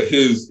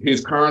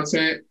his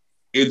content.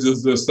 It's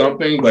just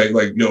something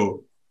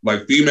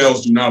like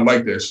females do not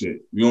like that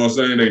shit. You know what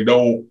I'm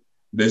saying?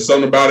 There's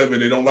something about it that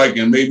they don't like.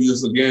 And maybe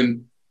it's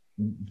again,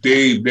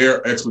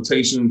 their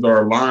expectations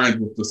are aligned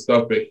with the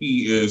stuff that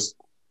he is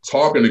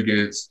talking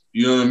against.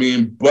 You know what I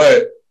mean?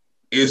 But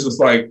it's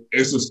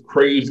just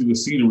crazy to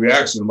see the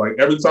reaction. Like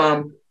every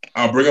time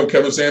I bring up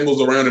Kevin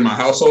Samuels around in my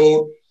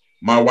household,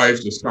 my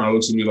wife just kind of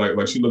looks at me like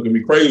she look at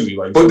me crazy.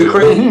 Like, but the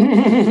crazy.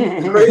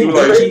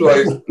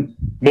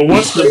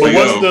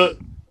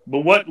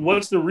 But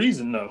what's the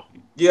reason though?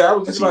 Yeah, I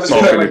was just about to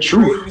say the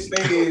truth.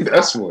 Thing is,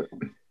 that's what.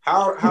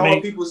 How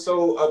are people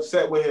so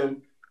upset with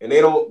him and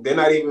they're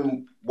not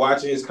even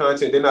watching his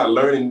content, they're not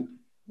learning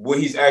what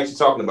he's actually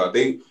talking about.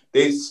 The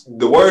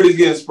word is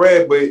getting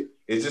spread, but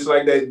it's just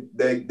like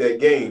that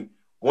game.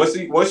 Once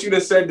you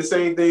done said the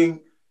same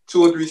thing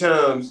 2 or 3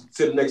 times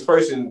to the next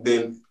person,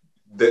 then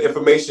the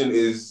information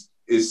is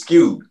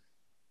skewed.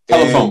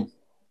 Telephone.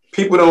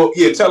 People don't,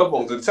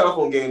 telephones. The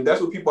telephone game, that's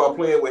what people are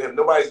playing with him.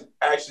 Nobody's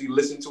actually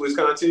listened to his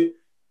content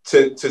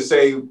to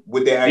say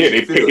what they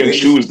actually feel. They pick and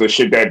choose the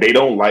shit that they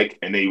don't like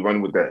and they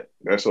run with that.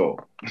 That's all.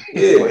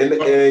 Yeah,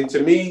 and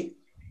to me,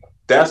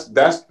 that's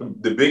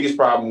the biggest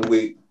problem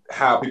with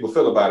how people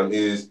feel about him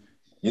is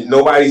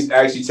nobody's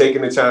actually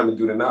taking the time to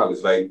do the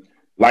knowledge. Like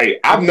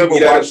I've never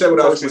watched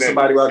with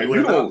somebody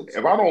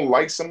if I don't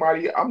like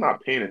somebody, I'm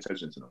not paying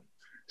attention to them.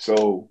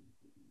 So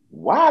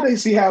why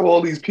does he have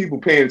all these people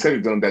paying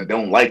attention to him that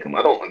don't like him?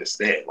 I don't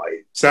understand.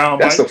 Like,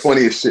 that's the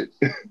funniest shit.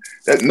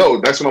 That's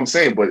what I'm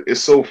saying. But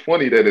it's so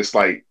funny that it's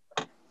like,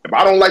 if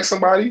I don't like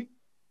somebody,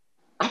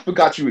 I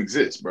forgot you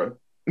exist, bro.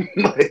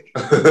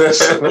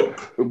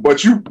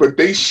 But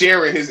they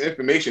sharing his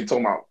information,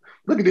 talking about,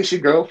 look at this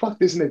shit, girl. Fuck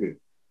this nigga.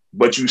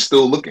 But you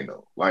still looking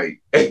though.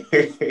 Like, I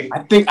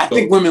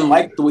think women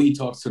like the way he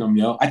talks to them,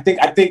 yo. I think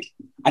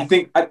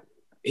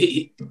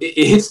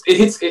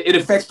it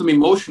affects them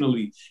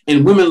emotionally,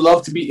 and women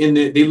love to be in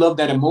there. They love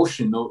that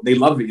emotion, though. They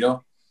love it,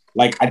 yo.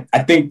 Like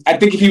I think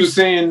if he was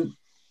saying,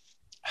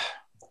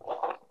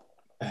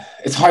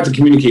 it's hard to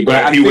communicate.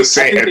 But if he was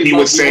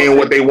saying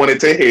what they wanted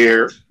to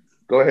hear,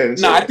 go ahead.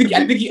 No, I think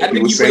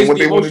he was saying what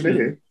they wanted to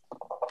hear.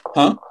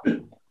 Huh?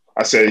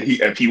 I said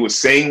if he was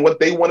saying what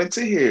they wanted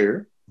to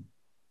hear,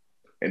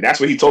 and that's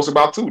what he talks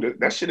about too.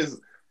 That shit is,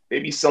 they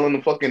be selling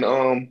the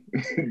fucking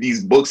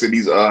these books and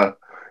these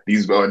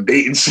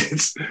dating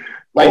shits.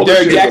 Like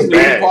Derek Jackson,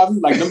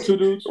 like them two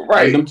dudes,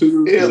 right? Like them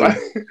two dudes, yeah. Like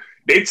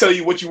they tell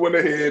you what you want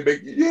to hear.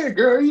 Yeah,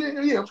 girl,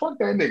 yeah. Fuck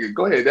that nigga.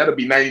 Go ahead. That'll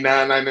be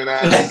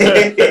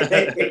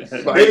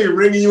 $99.99. Like, they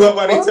ringing you up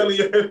while they telling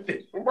you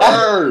everything.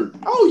 Word.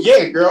 Oh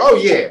yeah, girl. Oh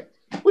yeah.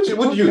 What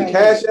you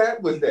Cash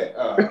App? What's that?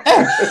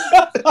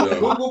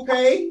 Google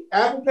Pay,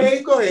 Apple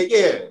Pay. Go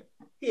ahead.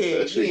 Yeah.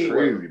 That shit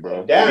crazy,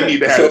 bro. We need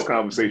to have this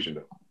conversation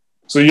though.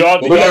 So do y'all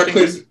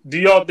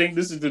think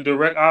this is the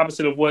direct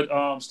opposite of what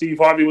Steve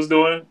Harvey was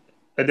doing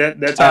at that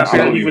time? I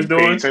don't even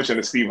pay attention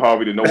to Steve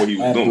Harvey to know what he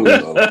was doing.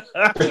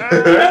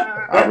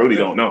 I really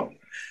don't know.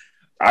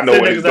 I know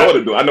what his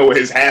daughter doing. I know what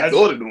his half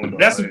daughter doing.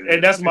 That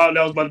was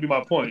about to be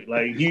my point.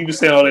 Like he was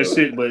saying all that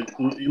shit, but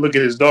look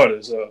at his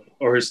daughters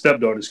or his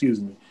stepdaughter. Excuse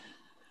me.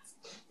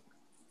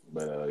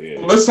 But yeah.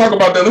 Let's talk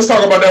about that. Let's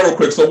talk about that real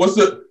quick. So why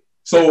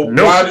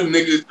do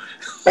niggas?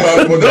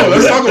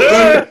 Let's talk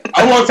about.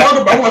 I want to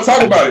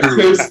talk about it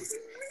because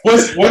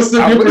what's the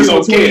difference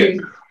between?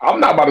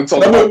 I'm not about to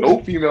talk about no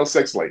female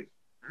sex life.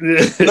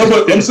 No,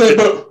 but I'm saying,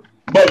 but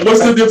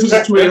what's the difference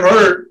between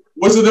her?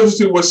 What's the difference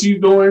between what she's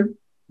doing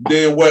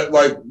than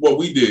what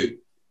we did?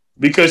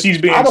 Because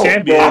she's being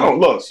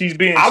champion. She's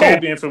being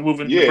champion for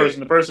moving from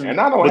person to person.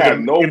 And I don't have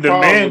no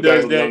problem with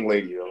that young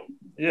lady.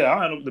 Yeah,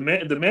 I don't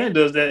know. The man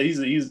does that.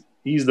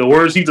 He's the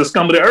worst. He's the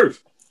scum of the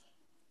earth.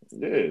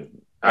 Yeah.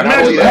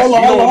 Hold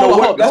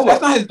on. That's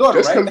not his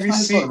daughter, right? That's not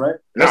his daughter, right?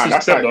 That's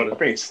his stepdaughter.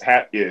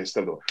 Yeah,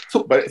 stepdaughter.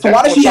 So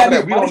why does she have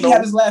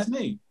his last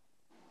name?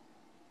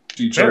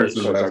 She changed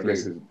his last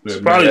name.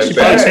 She probably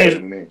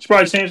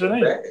changed her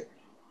name.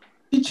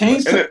 She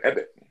changed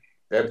it.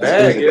 That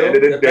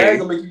bag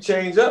will make you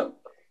change up.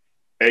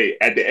 Hey,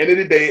 at the end of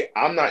the day,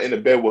 I'm not in the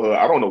bed with her.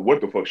 I don't know what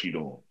the fuck she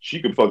doing.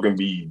 She could fucking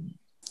be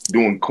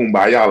doing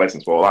kumbaya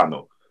lessons for all I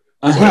know.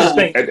 At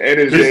the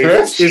end of the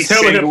day,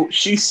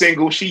 she's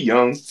single, she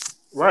young.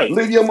 Right.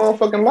 Live your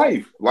motherfucking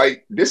life.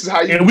 Like, this is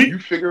how you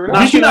figure it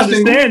out. We can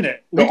understand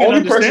that. The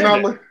only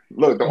person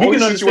the only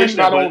situation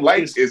I don't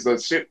like is the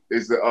shit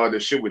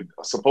with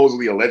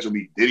supposedly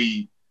allegedly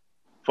Diddy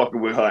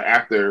fucking with her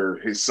after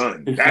his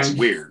son. That's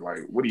weird.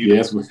 Like, what do you do?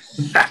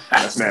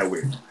 That's mad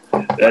weird.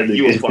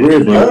 It's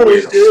weird, bro.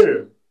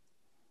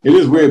 It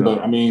is weird, but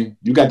I mean,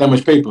 you got that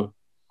much paper.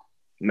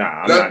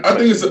 Nah, I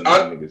think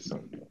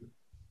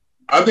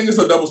it's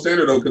a double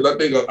standard though, because I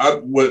think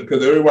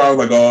because everybody was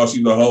like, "Oh,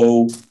 she's a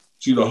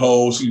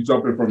hoe. She's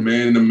jumping from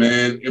man to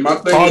man." And my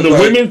thing are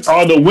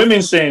the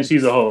women saying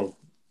she's a hoe?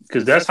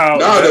 Because that's how.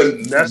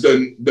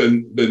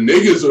 The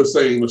niggas are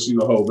saying she's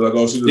a hoe. Like,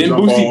 oh, she's a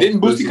jump off.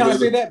 Didn't Boosie kind of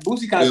say that?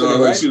 Boosie kind of said that,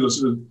 right?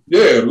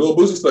 Lil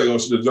Boosie saying, "Oh,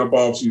 she's a jump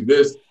off. She's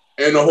this."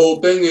 And the whole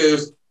thing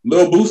is,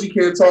 Lil Boosie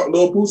can't talk.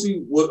 Lil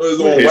Boosie is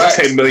on wax.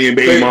 10 million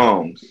baby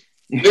moms.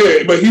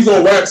 Yeah, but he's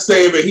on wax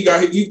saying that he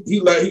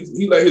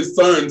let his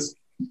sons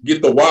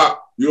get the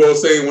WAP, you know what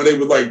I'm saying, when they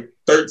were like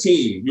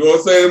 13. You know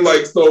what I'm saying?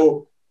 Like,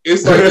 so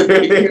it's like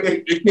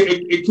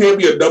it can't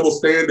be a double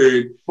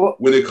standard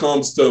when it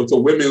comes to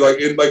women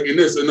like in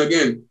this. And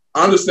again,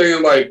 I'm just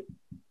saying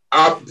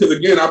because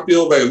again, I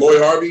feel like Lori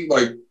Harvey,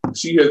 like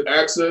she has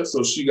access,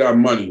 so she got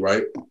money,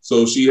 right?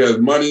 So she has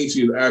money,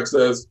 she has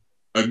access.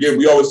 Again,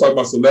 we always talk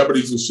about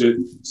celebrities and shit.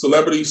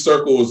 Celebrity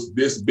circles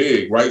this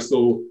big, right?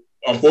 So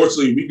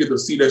unfortunately, we get to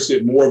see that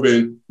shit more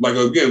than like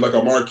a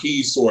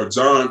Marquise or a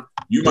John.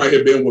 You might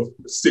have been with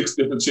 6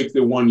 different chicks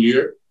in 1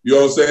 year. You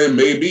know what I'm saying?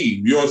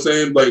 Maybe. You know what I'm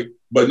saying? Like,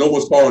 but no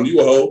one's calling you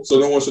a hoe, so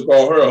no one should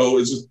call her a hoe.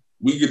 It's just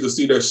we get to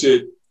see that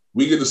shit.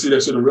 We get to see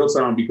that shit in real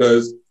time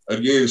because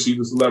again, she's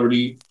a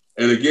celebrity,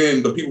 and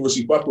again, the people that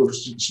she fuck with,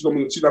 she's not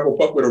gonna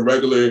fuck with a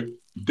regular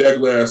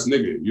ass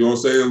nigga. You know what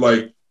I'm saying?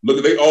 Like,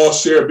 look, they all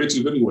share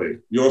bitches anyway.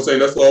 You know what I'm saying?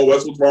 That's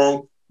what's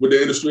wrong with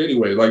the industry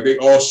anyway. Like, they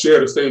all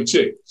share the same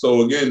chick.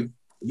 So again,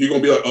 if you're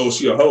gonna be like, oh,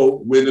 she a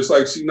hoe, when it's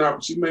like she may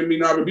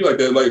not even be like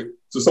that. Like,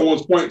 to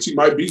someone's point, she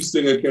might be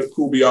singing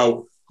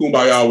kumbaya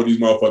with these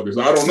motherfuckers.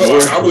 I don't know.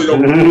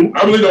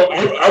 I really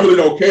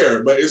don't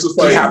care. But it's just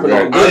like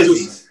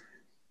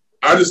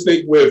I just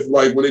think with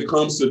like when it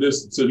comes to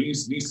these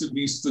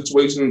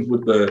situations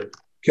with the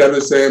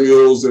Kevin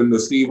Samuels and the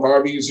Steve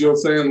Harveys, you know what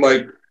I'm saying?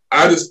 Like,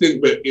 I just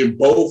think that in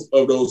both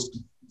of those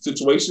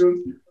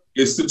situations,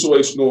 it's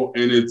situational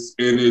and it's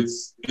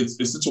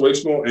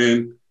situational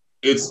and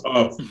it's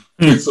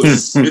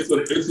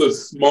a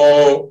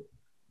small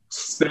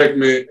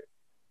segment.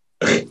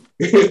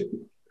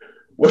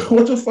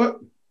 What the fuck?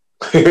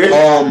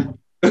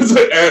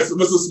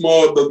 It's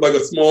a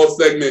small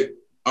segment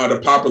of the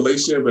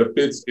population that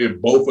fits in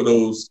both of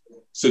those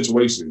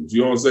situations.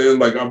 You know what I'm saying?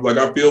 Like I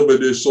feel that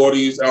there's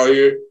shorties out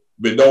here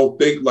that don't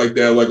think like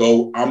that. Like,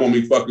 oh, I'm gonna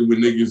be fucking with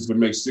niggas that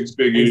make 6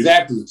 figures.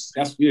 Exactly.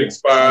 That's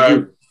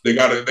 6'5", They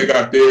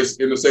got this,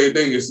 and the same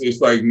thing.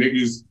 It's like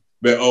niggas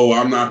that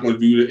I'm not going to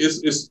do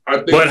this. It's I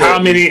think. But how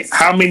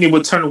many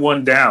would turn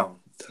one down?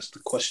 That's the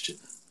question.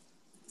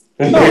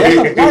 No, why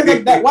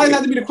does that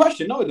have to be the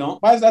question? No, it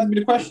don't. Why does that have to be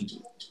the question?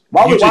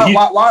 Why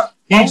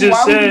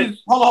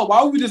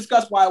would we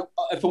discuss why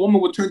if a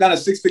woman would turn down a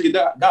 6-figure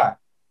guy?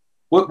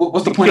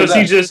 What's the point of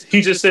that? Because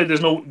he just said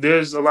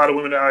there's a lot of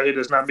women out here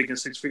that's not making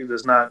 6 figures,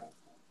 that's not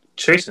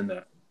chasing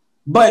that.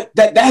 But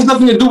that has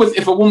nothing to do with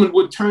if a woman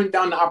would turn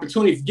down the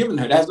opportunity given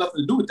her. That has nothing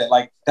to do with that.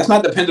 Like, that's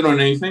not dependent on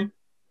anything.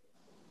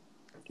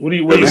 What do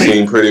you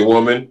seen, Pretty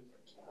Woman?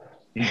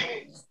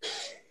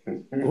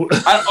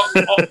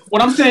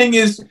 What I'm saying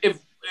is, if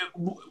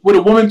would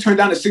a woman turn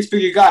down a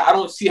 6-figure guy, I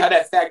don't see how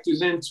that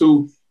factors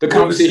into the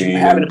conversation we're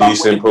having about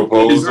decent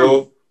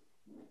proposal.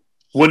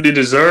 What they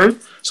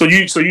deserve? So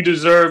you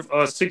deserve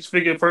a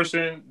 6-figure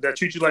person that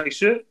treats you like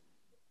shit?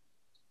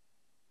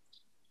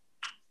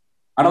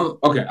 I'm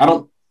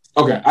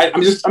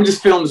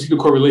just failing to see the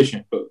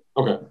correlation, but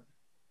okay.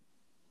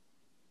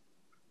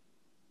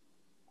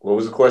 What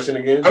was the question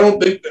again? I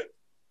don't think that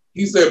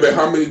he said, but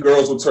how many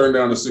girls will turn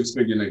down a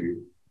 6-figure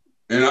nigga?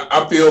 And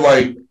I feel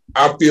like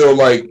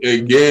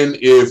again,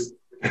 if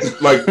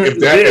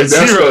that's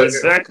zero,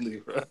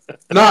 exactly.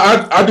 No,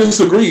 I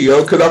disagree,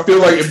 yo, because I feel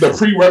like if the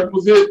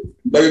prerequisite,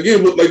 like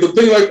again, like the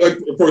thing, like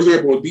for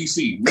example, in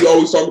DC, we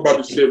always talk about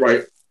this shit,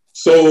 right?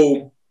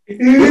 So what's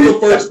the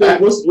first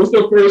thing? What's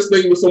the first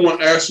thing when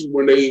someone asks you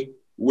when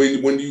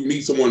you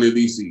meet someone in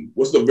DC?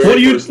 What's the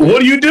very first thing?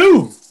 What do you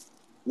do?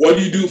 What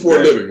do you do for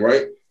a living,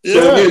 right? Yeah.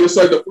 So again, it's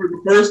like the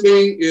first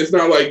thing. It's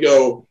not like,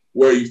 yo,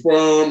 where are you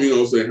from? You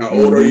know what I'm saying? How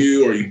old are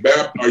you? Are you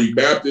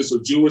Baptist or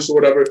Jewish or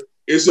whatever?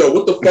 It's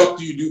what the fuck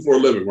do you do for a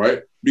living,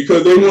 right?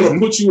 Because they want to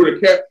put you in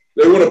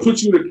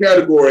a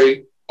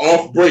category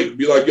off break.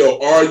 Be like, yo,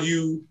 are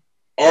you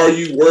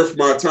worth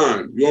my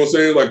time? You know what I'm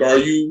saying? Like, are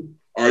you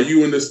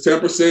in this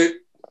 10%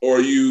 or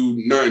are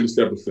you not in this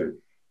 10%?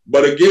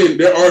 But again,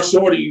 there are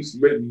shorties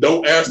that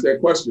don't ask that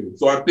question.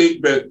 So I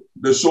think that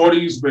the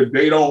shorties, but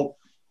they don't.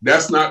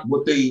 That's not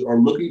what they are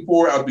looking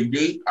for out the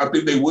gate. I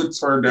think they would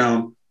turn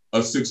down a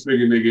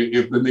 6-figure nigga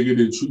if the nigga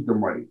didn't treat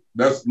them right.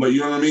 That's like, you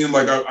know what I mean?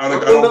 Like I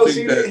don't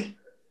think that.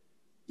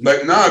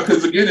 Like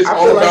because again, it's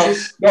all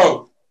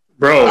about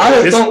bro.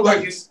 I just don't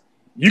like.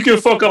 You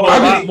can fuck up a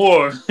lot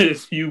more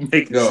if you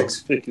make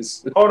 6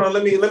 figures. Hold on,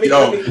 let me speak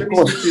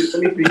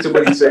to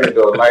what he's saying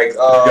though. Like,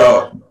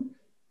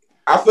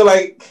 I feel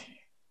like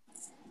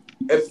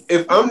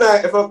if I'm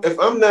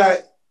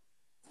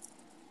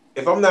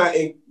not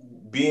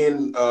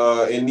being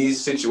in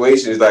these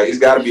situations, like it's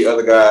got to be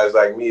other guys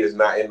like me that's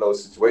not in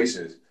those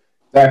situations.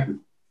 Exactly.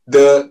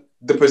 The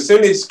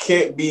percentage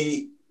can't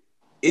be.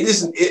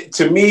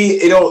 To me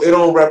it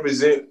don't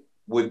represent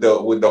what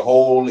the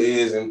whole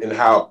is and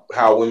how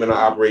women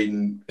are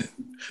operating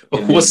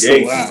in this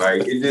game.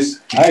 Like it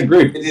just. I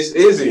agree. It just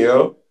isn't,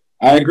 yo.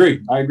 I agree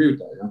with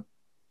that, yo.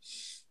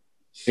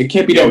 It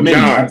can't be that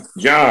many.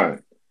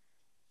 John,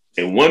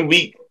 in 1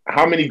 week,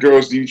 how many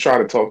girls do you try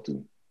to talk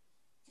to?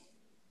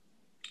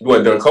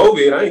 What, during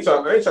COVID? I ain't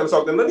trying to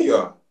talk to none of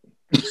y'all.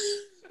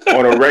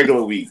 On a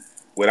regular week,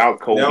 without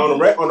COVID. Now on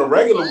a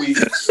regular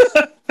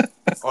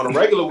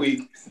week.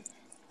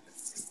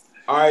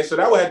 All right, so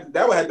that would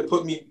have to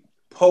put me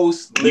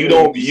post. You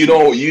don't.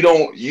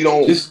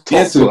 Just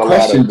answer the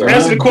question, John.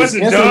 Answer the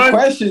question,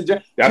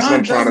 John. That's what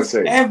I'm trying to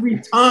say. Every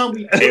time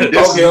we.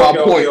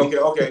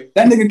 Okay.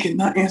 That nigga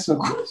cannot answer a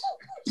question.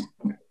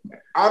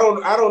 I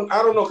don't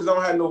know because I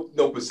don't have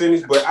no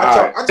percentage, but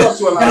I talk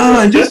to a lot of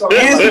John, just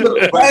answer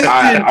the question.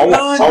 I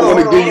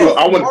want to give you.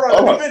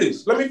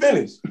 Let me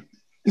finish.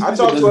 I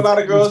talk to a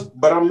lot of girls,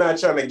 but I'm not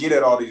trying to get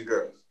at all these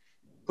girls.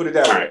 Put it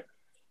that way. Right.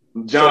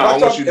 John,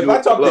 if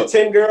I talk to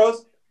 10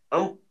 girls,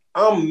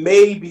 I'm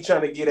maybe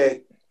trying to get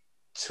at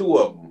 2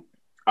 of them.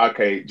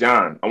 Okay,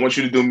 John, I want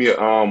you to do me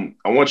I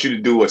want you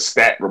to do a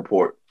stat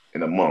report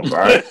in a month, all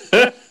right?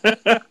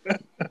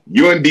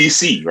 You're in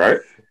DC, right?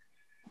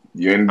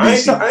 You're in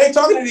DC. I ain't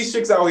talking to these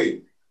chicks out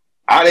here.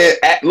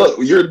 Look,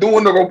 you're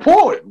doing the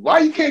report. Why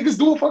you can't just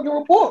do a fucking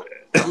report?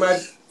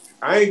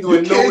 I ain't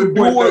doing no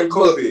report during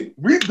COVID.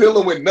 We're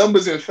dealing with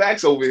numbers and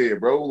facts over here,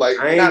 bro. Like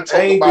I ain't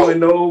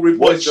doing no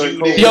reports during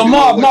COVID. Yo,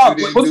 Marv,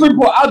 what's the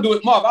report? I'll do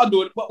it. Marv, I'll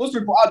do it. What's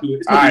the report? I'll do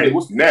it. All right,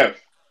 Nev,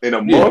 in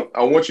a month,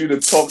 I want you to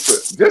talk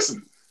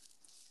to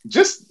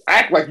just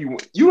act like you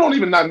don't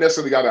even not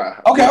necessarily gotta.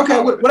 Okay.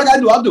 What I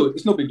gotta do, I'll do it.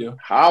 It's no big deal.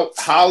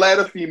 Holler at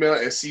a female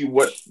and see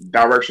what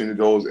direction it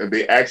goes. If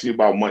they ask you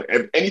about money,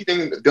 if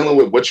anything dealing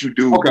with what you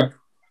do,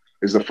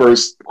 is the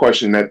first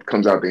question that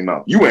comes out their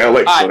mouth. You in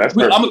LA, so that's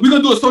perfect. We're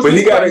gonna do a social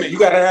experiment. You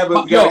gotta have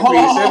a.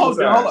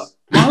 Hold up.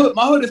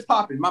 My hood is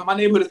popping. My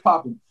neighborhood is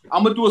popping.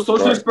 I'm gonna do a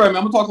social experiment.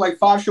 I'm gonna talk like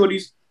 5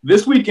 shorties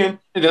this weekend,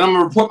 and then I'm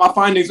gonna report my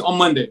findings on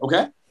Monday.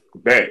 Okay.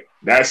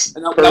 That's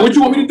now, what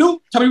you want me to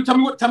do? Tell me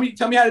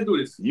how to do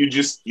this.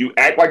 You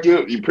act like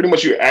you're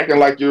acting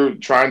like you're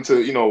trying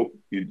to,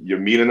 you're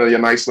meeting your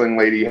nice young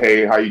lady.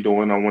 Hey, how you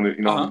doing? I want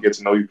to, get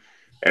to know you.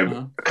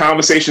 And a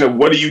conversation of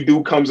what do you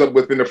do comes up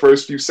within the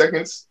first few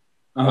seconds,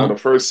 or the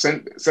first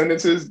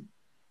sentences.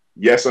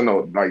 Yes or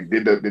no? Like,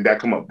 did that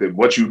come up? Did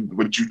what you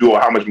do or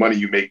how much money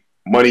you make?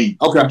 Money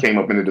came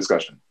up in the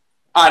discussion.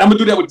 All right, I'm gonna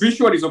do that with 3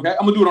 shorties. Okay,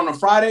 I'm gonna do it on a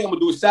Friday. I'm gonna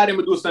do it Saturday. I'm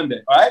gonna do it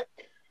Sunday. All right.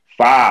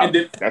 5. And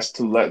then, that's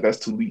too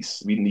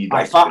least. We need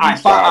like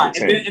 5.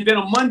 And then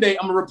on Monday,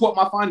 I'm gonna report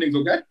my findings.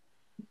 Okay.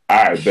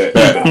 All right, bet.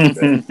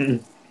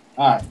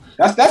 All right,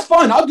 that's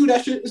fine. I'll do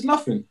that shit. It's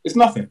nothing.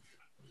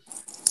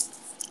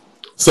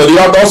 So do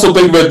y'all also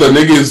think that the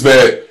niggas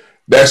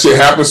that shit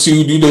happens to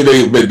you? Do you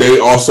think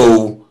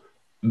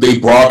they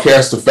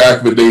broadcast the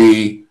fact that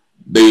they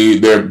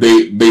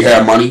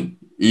have money?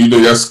 You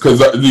think that's because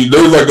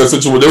there's like a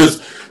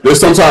situation. There's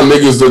sometimes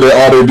niggas that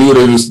all they do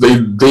is they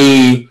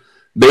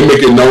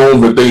make it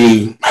known that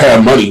they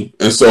have money,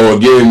 and so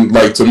again,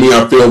 like to me,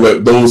 I feel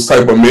that those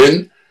type of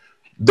men,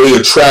 they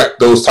attract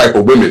those type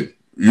of women.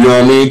 You know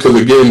what I mean?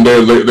 Because again,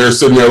 they're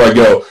sitting there like,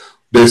 yo,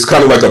 there's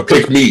kind of like a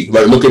pick me,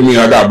 like look at me,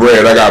 I got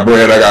bread.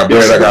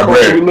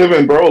 We live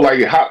in, bro.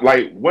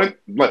 Like what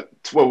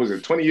was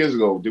it? 20 years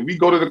ago, did we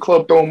go to the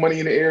club throwing money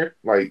in the air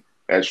like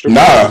at strip?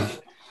 Nah,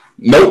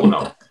 nope.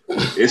 No.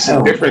 It's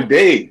a different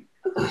day.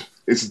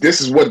 This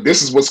is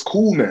what's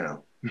cool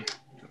now.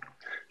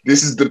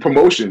 This is the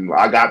promotion.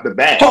 I got the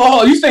bag.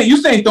 Oh, you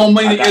saying throwing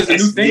money is a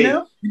new thing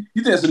now? You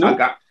think that's a new?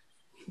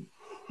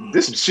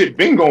 This shit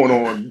been going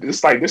on.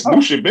 It's like this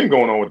new shit been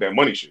going on with that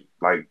money shit.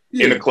 Like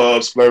in the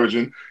club,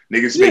 splurging,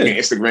 niggas making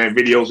Instagram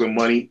videos with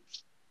money.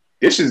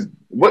 This is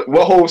what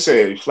Hov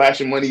said.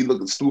 Flashing money,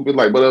 looking stupid.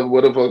 Like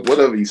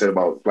whatever he said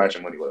about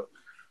flashing money. Whatever.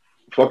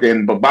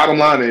 Fucking. But bottom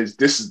line is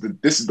this is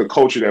the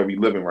culture that we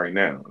live in right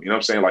now. You know what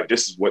I'm saying? Like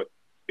this is what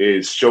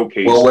is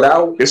showcased.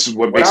 Well, this is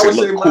what makes it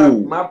look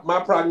cool.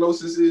 My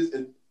prognosis is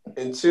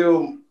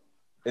until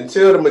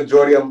the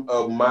majority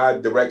of my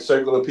direct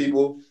circle of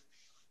people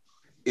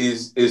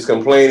is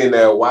complaining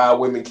that why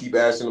women keep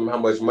asking them how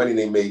much money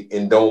they make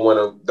and don't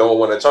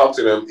want to talk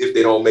to them if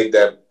they don't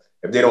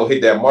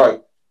hit that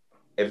mark.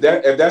 If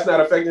that's not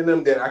affecting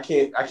them, then I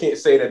can't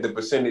say that the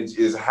percentage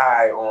is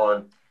high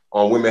on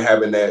women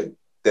having that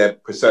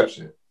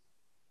perception.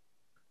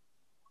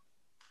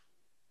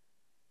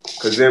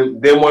 Because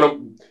then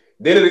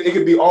it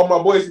could be all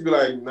my boys could be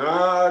like,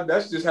 nah,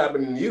 that's just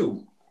happening to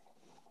you.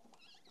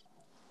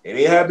 It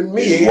ain't happening to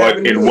me.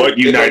 What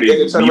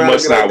united? We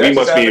must not. We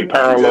must be in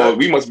parallel.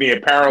 We must be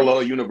in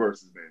parallel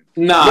universes,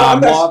 man. Nah,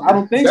 Mark, I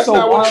don't think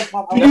so.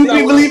 Do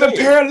you believe in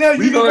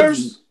parallel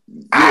universe?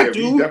 I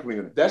do.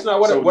 Definitely. That's not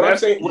what I'm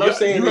saying. What I'm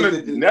saying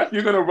is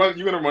you're gonna run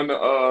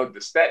the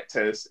stat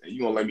test, and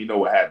you're gonna let me know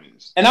what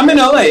happens. And I'm in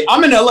LA.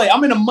 I'm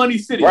in a money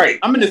city. Right.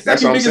 I'm in the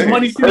second biggest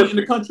money city in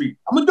the country.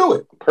 I'm gonna do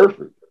it.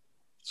 Perfect.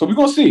 So we're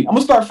gonna see. I'm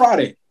gonna start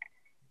Friday.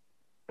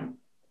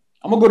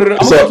 I'm gonna go to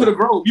the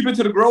Grove. You been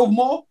to the Grove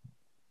Mall?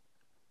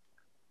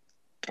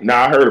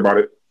 Nah, I heard about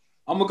it.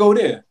 I'm gonna go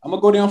there.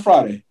 On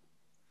Friday.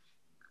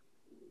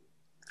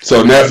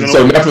 So that's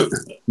gonna be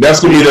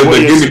the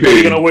guinea pig.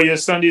 You gonna wear your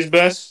Sunday's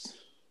best?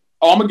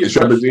 Oh, I'm gonna get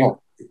fresh.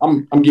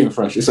 I'm getting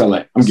fresh. It's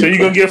LA. So you're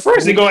gonna get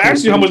fresh? They're gonna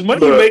ask you how much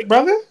money you make,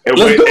 brother. And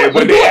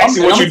when they ask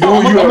you what you do,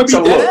 you gonna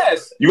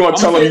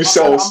tell them you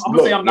sell.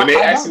 Look, when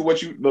they ask you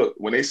what you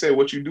when they say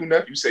what you do,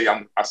 Neff, you say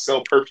I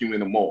sell perfume in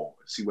the mall.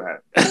 See what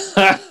happens.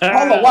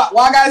 Hold on,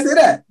 why I gotta say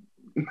that?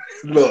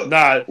 Look,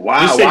 nah,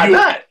 why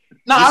not?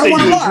 Nah, I don't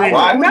want to lie.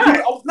 Why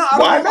not?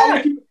 Why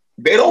not?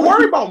 They don't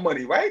worry about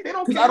money, right? They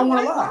don't. Because I don't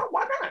want to lie.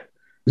 Why not?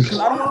 Because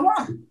I don't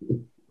want to lie.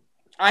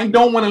 I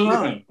don't want to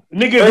lie.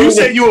 Nigga, if you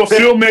say you a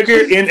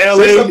filmmaker in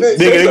LA,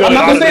 nigga, I'm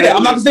not gonna say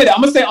that.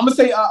 I'm gonna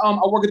say I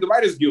work at the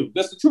Writers Guild.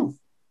 That's the truth.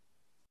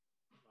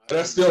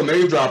 That's still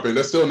name dropping.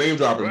 Right. Be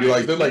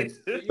like, they're like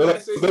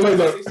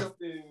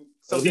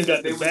so he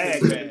got the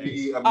bag.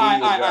 All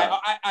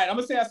right. I'm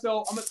gonna say I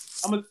sell. I'm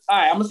gonna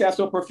say I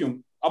sell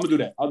perfume. I'm gonna do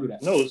that. I'll do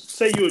that. No,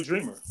 say you're a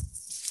dreamer.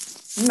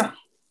 Nah.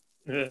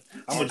 Yeah,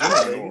 I'm a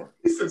dreamer.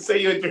 He said, say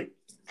you're a dreamer.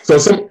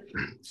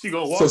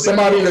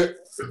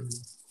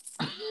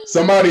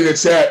 Somebody in the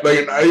chat,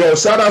 like, yo,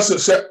 shout out to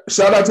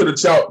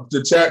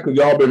the chat because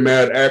y'all been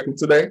mad active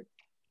today.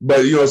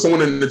 But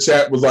someone in the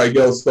chat was like,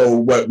 yo, so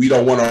what? We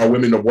don't want our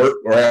women to work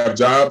or have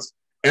jobs,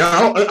 and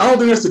I don't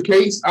think that's the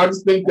case. I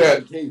just think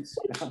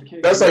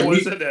that's like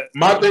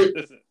my thing.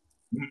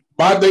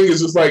 My thing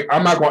is just like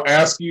I'm not gonna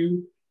ask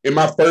you in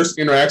my first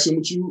interaction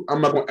with you.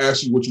 I'm not gonna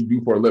ask you what you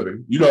do for a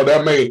living.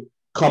 That may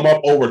come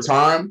up over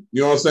time.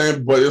 You know what I'm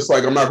saying? But it's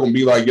like I'm not gonna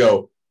be like,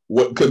 yo,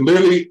 what? Because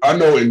literally, I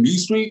know in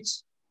these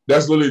streets.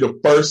 That's literally the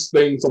first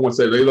thing someone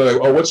said. They're like,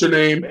 "Oh, what's your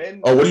name?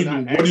 Oh, what do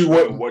you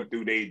do? What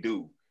do they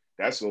do?"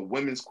 That's a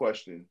women's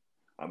question.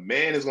 A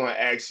man is going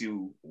to ask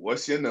you,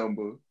 "What's your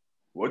number?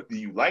 What do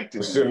you like to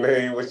What's do? Your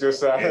name? What's your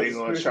size?" And they're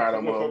going to try to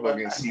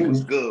motherfucking see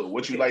what's good.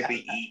 What you like to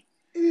eat?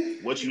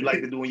 What you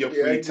like to do in your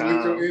free time?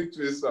 What your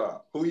interests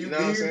are? Who you know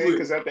what I'm saying?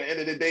 Because at the end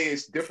of the day,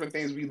 it's different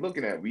things we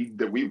looking at. We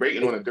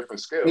rating on a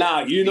different scale.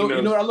 Nah, you know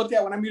what I look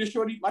at when I meet a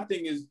shorty? My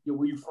thing is, yo,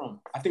 where you from?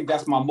 I think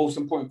that's my most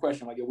important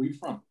question. Like, yo, where you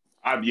from?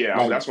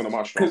 That's one of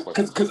my strong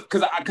questions.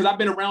 Because I've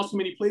been around so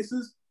many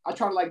places, I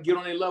try to like get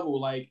on their level.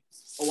 Like,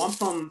 oh, I'm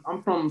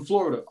from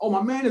Florida. Oh,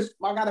 I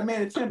got a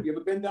man in Tampa. You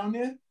ever been down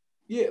there?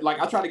 Yeah, like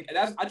I try to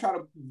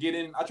get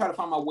in. I try to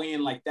find my way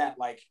in like that,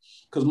 like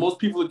because most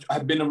people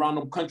have been around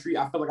the country.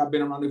 I feel like I've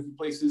been around a few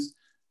places,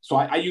 so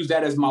I use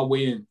that as my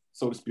way in,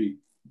 so to speak.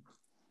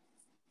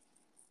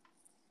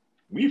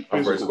 We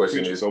physical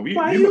creatures, so we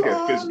look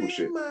at physical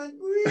shit.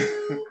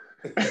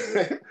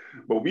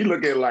 But we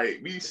look at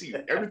we see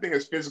everything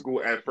is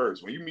physical at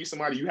first. When you meet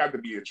somebody, you have to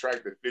be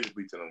attracted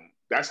physically to them.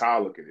 That's how I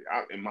look at it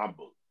in my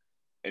book.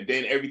 And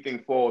then everything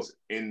falls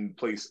in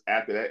place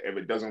after that. If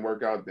it doesn't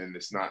work out, then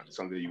it's not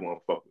something you want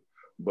to fuck with.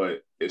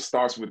 But it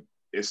starts with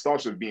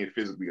being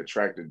physically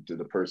attracted to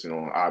the person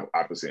on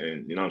opposite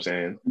end. You know what I'm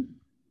saying?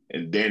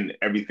 And then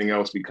everything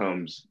else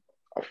becomes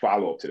a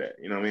follow up to that.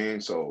 You know what I mean?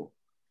 So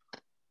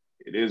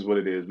it is what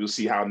it is. We'll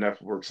see how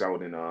Neff works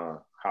out in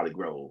Holly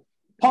Grove.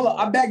 Hold up,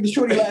 I bagged the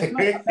shorty last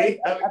night. I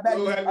bagged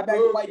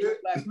the white dude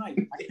last night.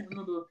 I can't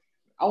remember.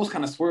 I was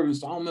kind of swerving,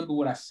 so I don't remember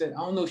what I said. I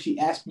don't know if she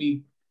asked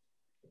me.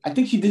 I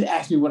think she did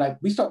ask me what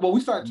we started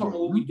talking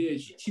about what we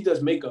did. She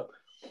does makeup.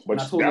 But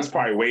that's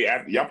probably way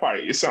after. Y'all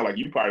probably, it sounded like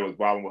you probably was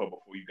vibing with her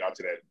before you got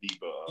to that deep.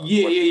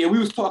 Yeah. We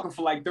was talking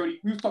for like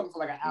 30. We was talking for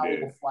like an hour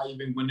before I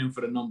even went in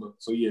for the number.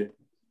 So yeah.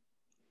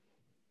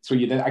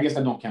 I guess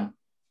that don't count.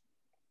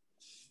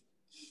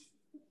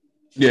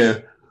 Yeah.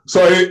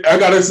 So I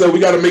gotta say, we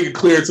gotta make it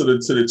clear to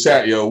the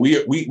chat, yo.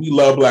 We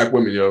love black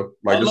women, yo.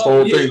 Like this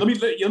whole thing.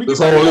 This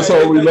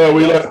whole we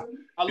love.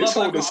 This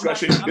whole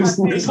discussion.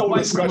 This whole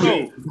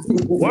discussion.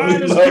 Why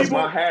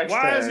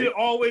is it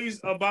always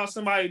about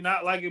somebody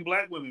not liking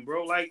black women,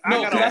 bro? Like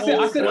I got a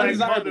whole black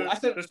mother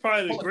that's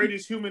probably the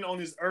greatest human on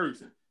this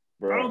earth.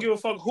 Bro. I don't give a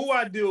fuck who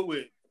I deal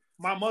with.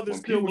 My mother's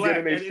still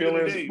black. When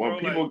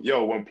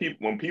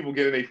people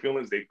get in their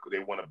feelings, they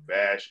want to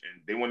bash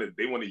and they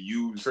want to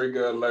use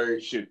trigger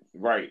alert shit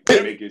right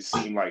to make it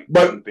seem like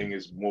something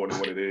is more than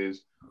what it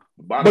is.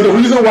 But the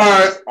reason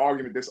why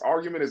this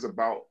argument is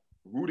about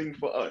rooting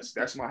for us.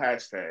 That's my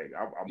hashtag.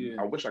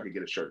 I wish I could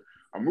get a shirt.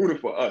 I'm rooting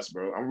for us,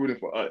 bro. I'm rooting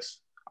for us.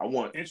 I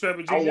want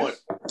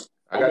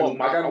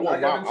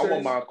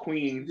my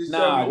queen.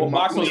 Nah,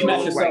 my queen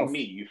look like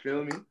me. You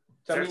feel me?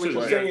 Tell me what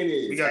you're saying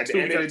is.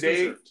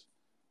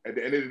 At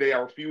the end of the day, I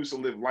refuse to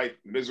live life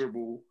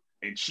miserable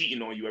and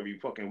cheating on you every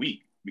fucking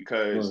week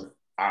because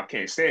I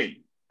can't stand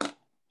you.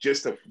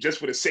 Just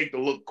for the sake to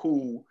look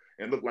cool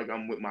and look like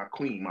I'm with my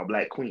queen, my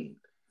black queen.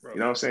 Bro. You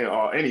know what I'm saying?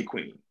 Or any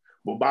queen.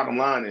 But bottom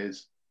line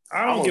is,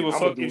 I don't give a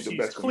fuck if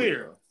she's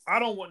clear. I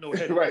don't want no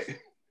head. Right.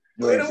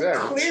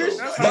 Exactly.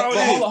 Hold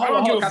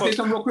on. Can I say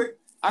something real quick?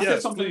 I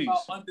said something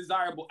about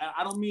undesirable. And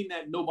I don't mean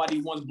that nobody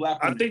wants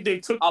black women. I think they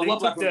took that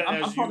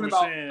as you were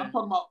saying. I'm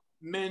talking about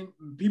men,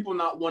 people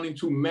not wanting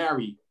to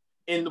marry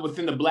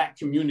within the black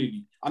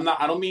community.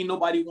 I don't mean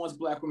nobody wants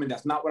black women.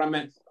 That's not what I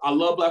meant. I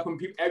love black women.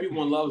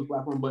 Everyone loves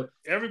black women, but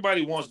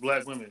everybody wants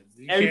black women.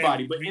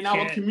 Everybody, but in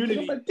our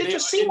community, did you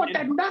see what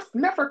that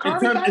Neferkari guy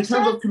said? In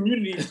terms of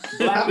community,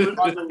 black women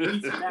are the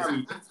least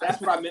married. That's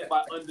what I meant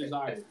by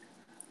undesired.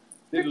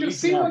 Did you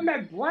see when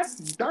that black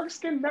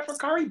dark-skinned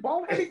Neferkari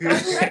bald-headed guy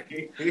said?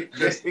 I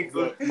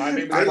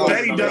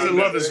bet he doesn't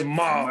love his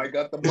mom. I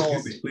got the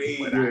balls.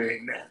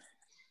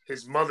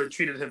 His mother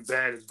treated him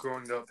bad as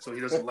growing up, so he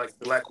doesn't like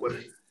black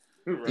women.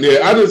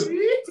 Yeah,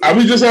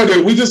 we just had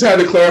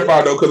to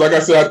clarify though, because like I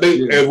said, I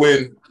think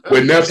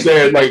when Neff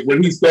said, like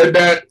when he said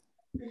that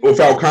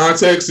without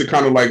context, it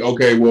kind of like,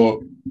 okay,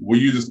 well, were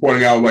you just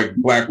pointing out like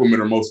black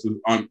women are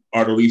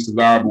the least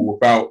desirable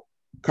without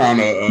kind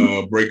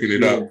of breaking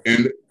it up?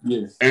 And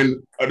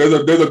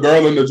there's a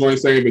girl in the joint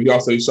saying, but y'all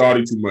say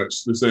shawty too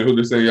much. They're saying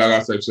y'all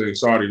gotta say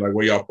shawty, like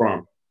where y'all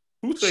from?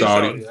 Who said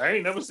shawty? I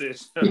ain't never said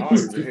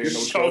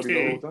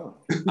shawty.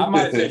 I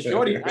might have said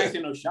shorty. I ain't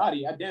said no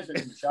shawty. I dance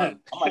with shawty.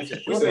 I might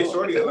have said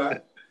shorty a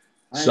lot.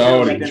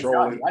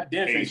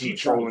 Shawty. She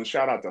trolling.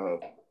 Shout out to her.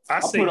 I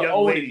say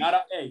young lady. Not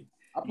a A.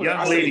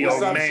 Young lady or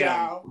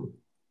ma'am.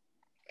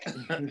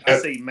 I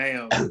say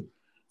ma'am.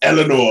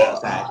 Eleanor.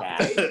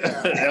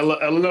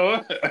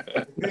 Eleanor?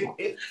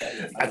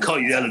 I call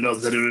you Eleanor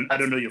because I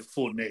don't know your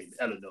full name.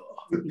 Eleanor.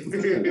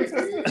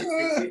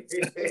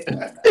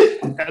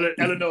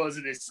 Eleanor is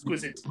an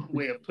exquisite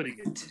way of putting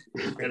it.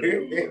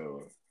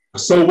 Eleanor.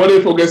 So what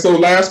if, okay, so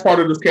last part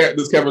of this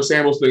Kevin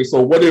Samuels thing,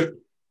 so what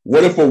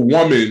if a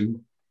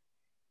woman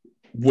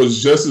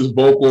was just as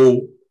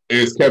vocal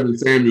as Kevin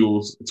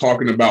Samuels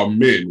talking about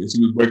men, and she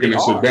was breaking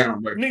that shit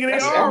down? Like, nigga,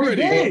 they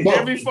already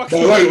every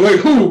fucking like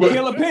who?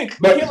 Michaela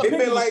Pink. Michaela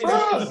Pink is like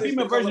the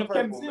female version of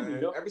Kevin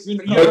Samuels. You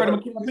heard of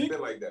Michaela Pink?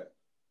 Like that.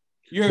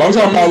 I'm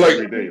talking about like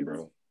every day,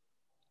 bro.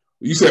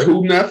 You said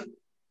who, Neff?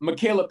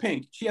 Michaela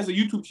Pink. She has a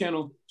YouTube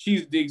channel.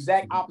 She's the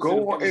exact opposite.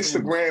 Go on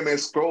Instagram and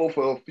scroll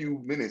for a few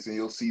minutes, and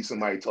you'll see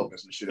somebody talking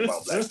some shit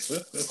about black.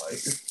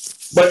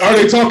 But are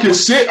they talking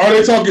shit? Are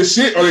they talking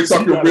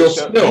real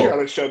stuff?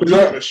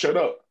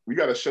 We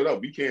gotta shut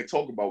up. We can't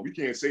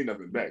say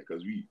nothing back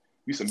because we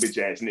some bitch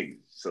ass niggas.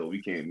 So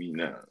we can't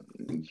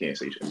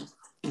say shit.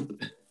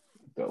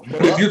 So.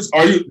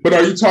 Are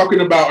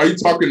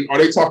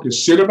they talking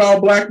shit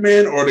about black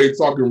men, or are they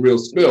talking real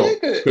spill?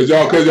 Because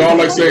y'all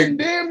like saying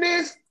damn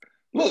this.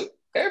 Look,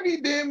 every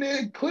damn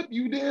near clip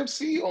you damn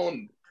see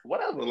on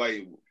whatever,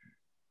 like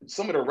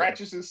some of the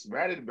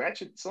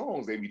ratchet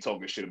songs they be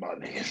talking shit about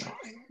niggas.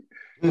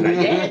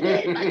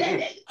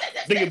 I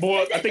think it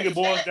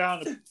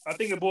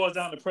boils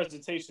down to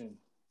presentation.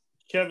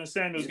 Kevin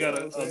Samuels got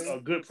a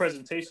good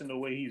presentation the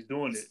way he's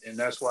doing it, and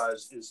that's why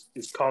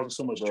it's causing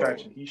so much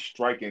traction. He's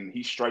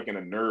striking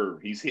a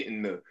nerve. He's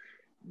hitting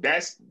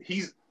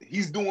he's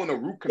doing a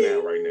root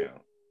canal right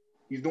now.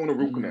 He's doing a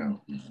root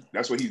canal.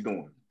 That's what he's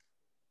doing.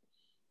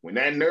 When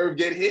that nerve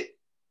get hit.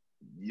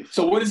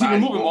 So what is he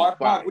removing, Mark?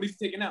 What is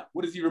he taking out?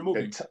 What is he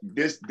removing?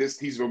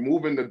 He's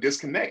removing the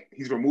disconnect.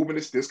 He's removing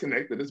this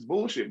disconnect of this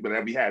bullshit. But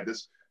then we had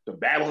the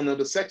battling of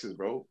the sexes,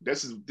 bro.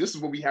 This is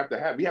what we have to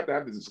have. We have to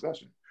have this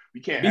discussion. We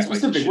can't be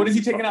specific. Like, what is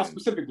he taking out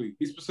specifically?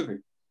 Be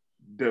specific.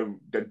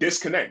 The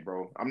disconnect,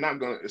 bro. I'm not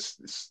gonna.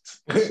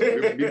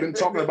 We've been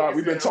talking about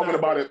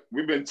it.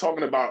 We've been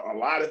talking about a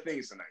lot of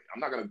things tonight. I'm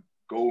not gonna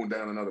go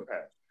down another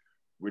path.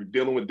 We're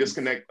dealing with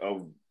disconnect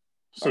of.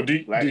 So do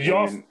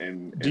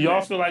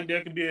y'all feel like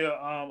there could be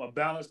a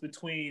balance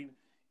between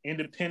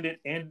independent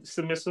and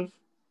submissive?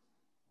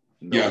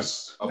 No.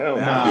 Yes. Hell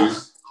no.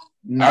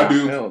 I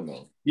do. Hell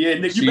no. Yeah,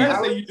 Nick, you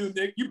better say you do,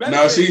 Nick. You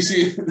better say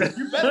it.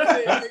 You better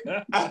say it,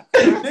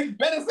 Nick. Nick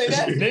better say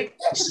that. Nick,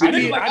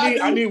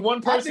 I need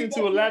one person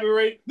to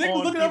elaborate Nick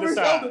on either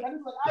side.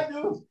 I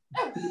do.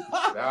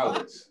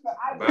 Balance.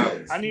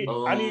 I need.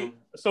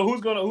 So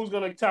who's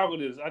gonna tackle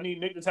this? I need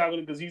Nick to tackle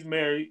it because he's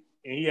married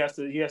and he has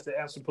to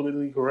answer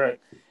politically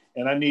correct,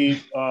 and I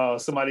need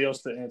somebody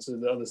else to answer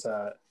the other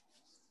side.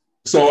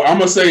 So I'm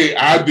gonna say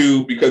I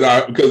do because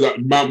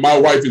my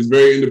wife is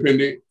very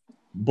independent.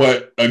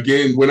 But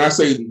again, when I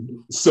say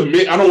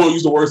submit, I don't want to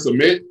use the word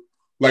submit.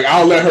 Like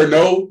I'll let her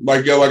know.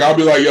 Like I'll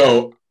be like,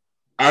 yo,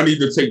 I need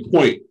to take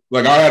point.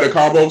 Like I had a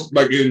convo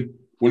like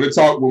when we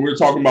were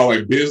talking about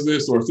like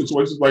business or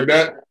situations like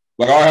that.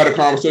 Like I had a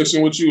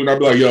conversation with you, and I'll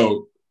be like,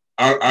 yo,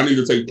 I need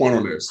to take point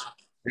on this.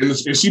 And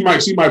she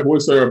might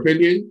voice her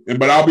opinion,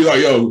 but I'll be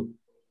like, yo,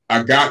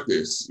 I got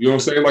this. You know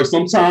what I'm saying? Like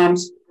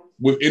sometimes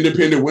with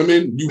independent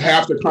women, you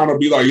have to kind of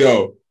be like,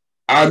 yo,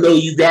 I know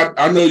you can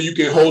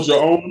hold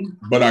your own,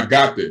 but I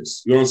got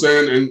this. You know what I'm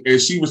saying?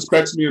 And she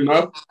respects me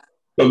enough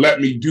to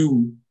let me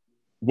do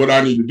what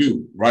I need to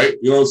do, right?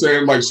 You know what I'm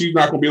saying? Like she's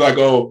not gonna be like,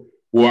 oh,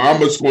 well, I'm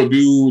just gonna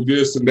do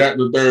this and that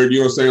and the third.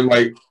 You know what I'm saying?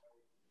 Like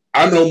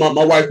I know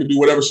my wife can do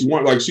whatever she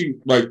wants.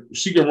 Like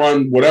she can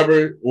run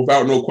whatever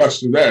without no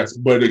questions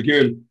asked. But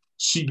again,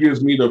 she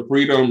gives me the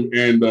freedom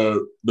and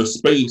the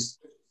space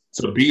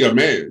to be a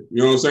man.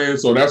 You know what I'm saying?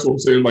 So that's what I'm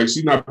saying. Like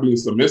she's not being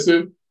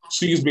submissive.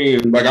 She's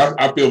being like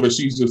I feel that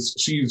she's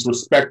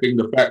respecting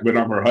the fact that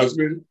I'm her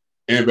husband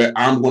and that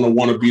I'm gonna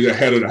want to be the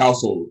head of the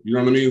household. You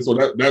know what I mean? So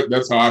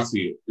that's how I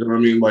see it. You know what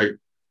I mean? Like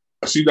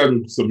she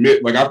doesn't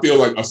submit. Like I feel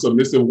like a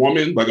submissive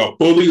woman,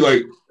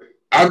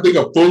 I think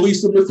a fully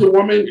submissive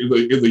woman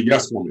is a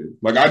yes woman.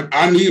 Like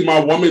I need my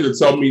woman to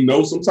tell me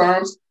no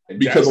sometimes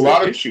because a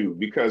lot of issue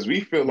because we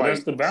feel like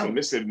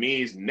submissive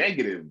means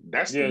negative.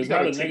 We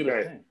gotta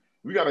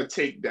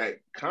take that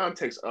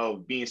context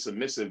of being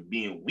submissive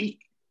being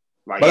weak.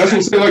 Like, but that's what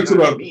I'm saying, like to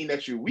the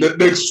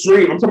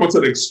extreme. I'm talking about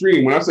to the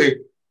extreme. When I say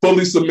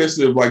fully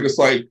submissive, like it's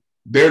like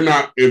they're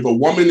not. If a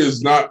woman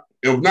is not,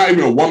 if not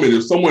even a woman,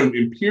 if someone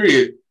in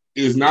period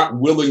is not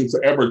willing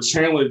to ever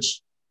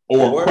challenge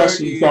or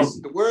question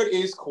something, the word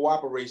is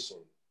cooperation.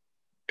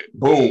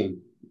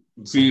 Boom.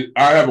 See,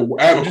 I have a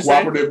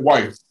cooperative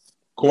wife.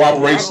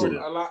 Cooperation.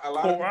 A lot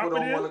of people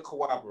don't want to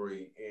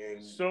cooperate,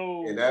 and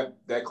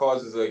that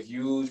causes a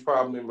huge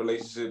problem in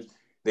relationships.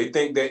 They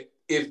think that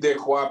if they're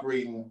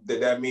cooperating,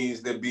 that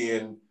means they're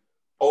being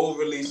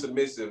overly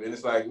submissive. And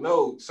it's like,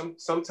 no,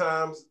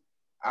 sometimes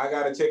I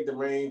got to take the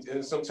reins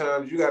and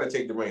sometimes you got to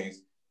take the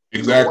reins.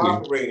 Exactly.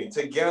 Cooperating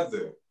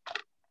together.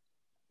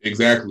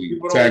 Exactly.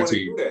 People don't want to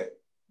do that.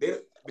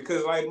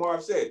 Because like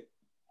Marv said,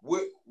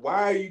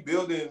 why are you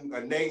building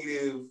a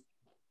negative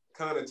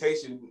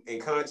connotation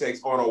and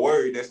context on a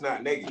word that's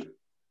not negative?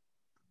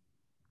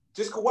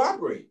 Just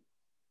cooperate.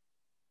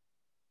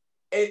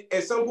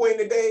 At some point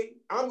in the day,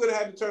 I'm going to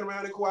have to turn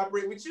around and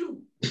cooperate with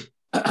you.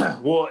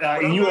 Well,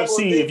 in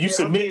UFC, if you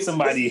submit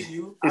somebody,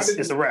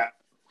 it's a wrap.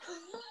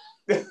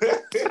 People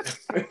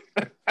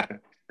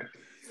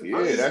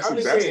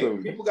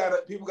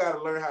got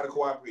to learn how to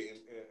cooperate,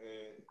 and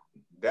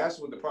that's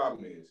what the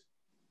problem is.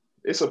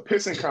 It's a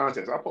pissing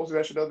contest. I posted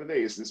that shit the other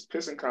day. It's this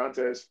pissing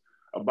contest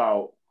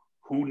about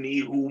who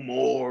need who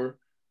more.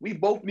 We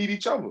both need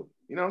each other.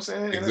 You know what I'm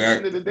saying? Exactly. And at the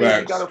end of the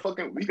day, we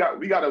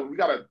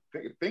gotta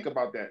think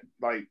about that.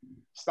 Like,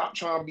 stop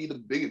trying to be the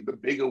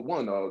bigger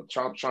one,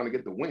 trying to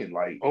get the win.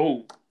 Like,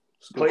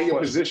 play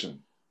your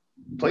position.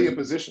 Play your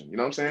position. You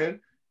know what I'm saying?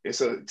 It's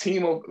a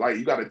team of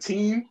you got a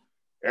team.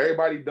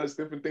 Everybody does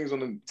different things on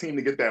the team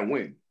to get that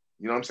win.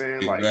 You know what I'm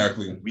saying?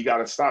 Exactly. Like, we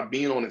gotta stop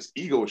being on this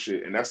ego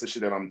shit, and that's the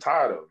shit that I'm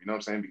tired of. You know what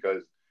I'm saying?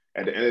 Because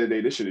at the end of the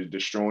day, this shit is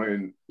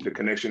destroying the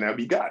connection that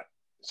we got.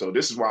 So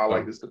this is why I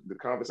like the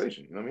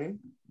conversation. You know what I mean?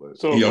 But,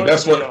 so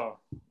that's what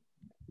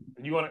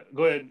you want to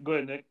go ahead,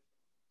 Nick.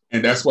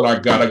 And that's what I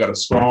got. I got a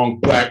strong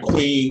black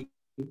queen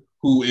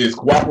who is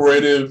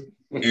cooperative,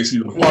 and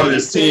she's a part of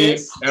this team.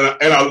 And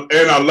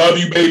I love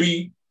you,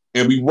 baby.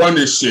 and we run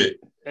this shit.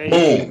 Hey.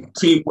 Boom,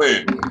 team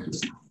win.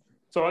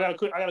 So I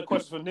got a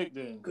question for Nick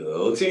then.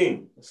 Good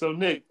team. So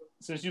Nick,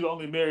 since you're the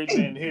only married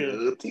man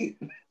here,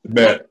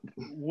 Bet.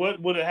 what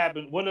would have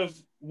happened?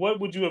 What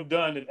would you have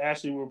done if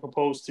Ashley were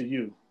proposed to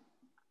you?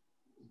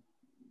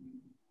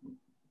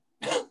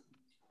 I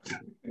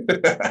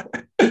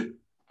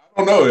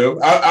don't know.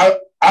 I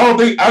don't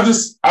think. I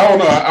don't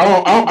know.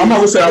 I'm not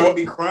gonna say I would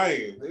be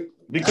crying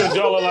because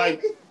y'all are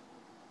like.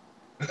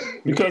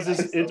 Because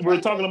it's we're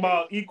talking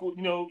about equal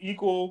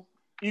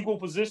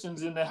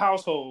positions in the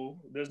household.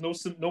 There's no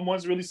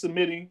one's really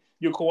submitting.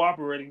 You're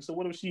cooperating. So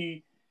what if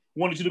she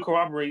wanted you to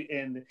cooperate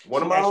and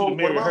one of my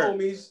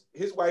homies,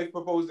 his wife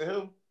proposed to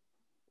him.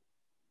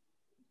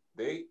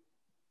 They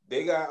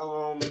got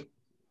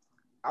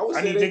I would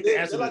say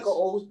they're like an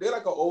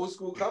old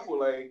school couple.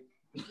 Like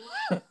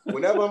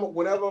whenever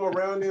I'm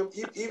around them,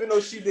 even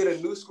though she did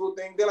a new school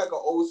thing, they're like an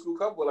old school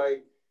couple.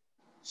 Like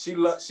she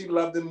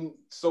loved him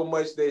so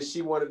much that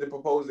she wanted to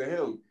propose to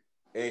him,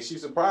 and she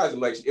surprised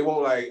him. Like it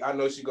won't like I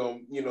know she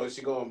gonna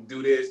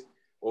do this,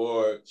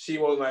 or she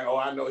won't like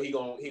I know he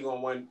gonna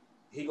want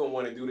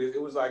to do this.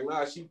 It was like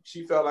nah, she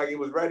felt like it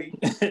was ready,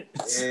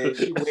 and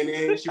she went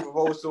in. She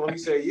proposed to him. He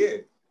said yeah.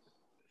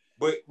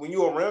 But when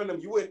you're around them,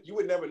 you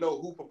would never know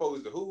who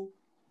proposed to who.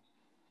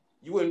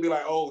 You wouldn't be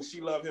like, oh, she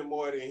loved him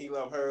more than he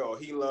loved her, or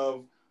he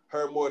loved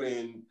her more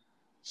than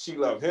she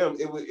loved him.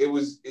 It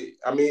was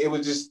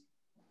just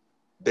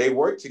they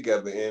worked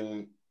together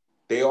and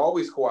they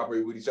always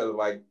cooperate with each other.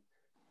 Like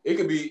it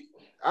could be,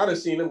 I done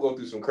seen them go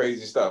through some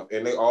crazy stuff,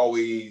 and they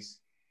always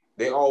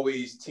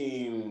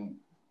team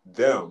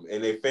them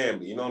and their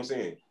family. You know what I'm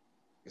saying?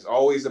 It's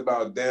always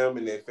about them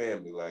and their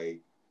family.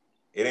 Like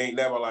it ain't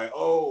never like,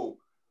 oh,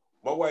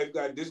 my wife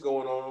got this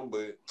going on,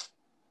 but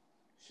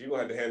she gonna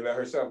have to handle that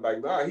herself.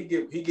 Like, nah, he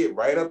get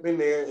right up in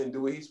there and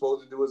do what he's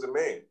supposed to do as a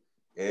man.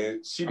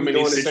 And she be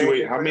doing the same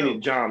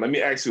thing. John, let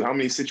me ask you, how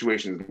many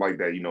situations like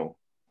that you know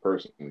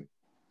personally?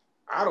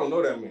 I don't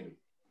know that many.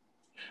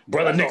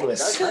 Brother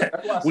Nicholas,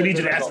 we need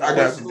you to answer the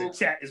question in the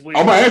chat.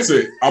 I'm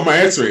gonna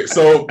answer it.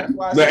 So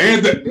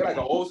they're like an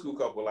old school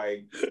couple.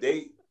 Like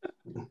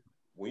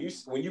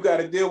when you got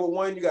to deal with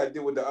one, you got to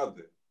deal with the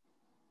other.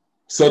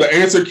 So to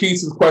answer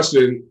Keith's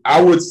question,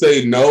 I would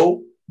say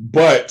no,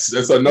 but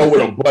it's a no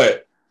with a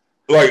but.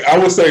 Like I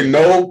would say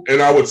no,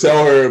 and I would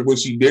tell her when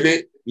she did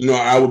it.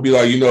 I would be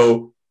like,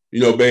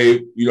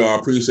 babe, I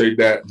appreciate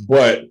that,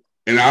 but,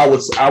 and I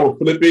would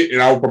flip it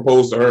and I would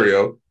propose to her,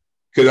 yo,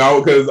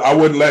 because I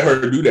wouldn't let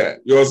her do that.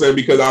 You know what I'm saying?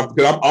 Because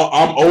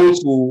I'm old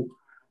school.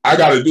 I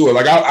got to do it.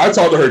 Like I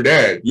talked to her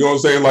dad. You know what I'm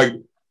saying? Like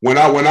when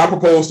I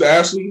proposed to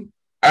Ashley,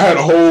 I had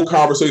a whole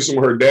conversation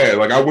with her dad.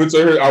 Like I went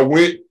to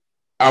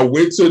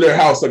their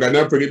house. Like I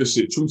never forget this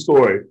shit. True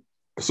story.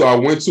 So I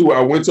went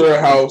to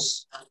her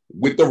house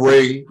with the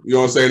ring. You know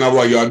what I'm saying? I was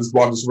like, yo, I just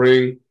bought this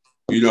ring.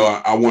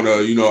 I want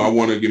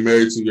to get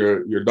married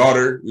to your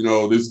daughter.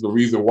 This is the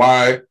reason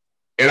why.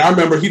 And I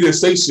remember he didn't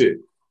say shit.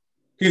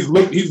 He's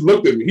looked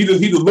at me. He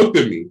just looked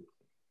at me.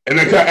 And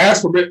then I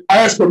asked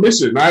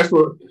permission. I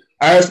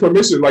asked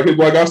permission. Like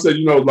I said,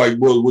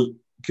 well,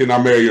 can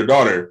I marry your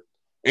daughter?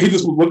 And he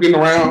just was looking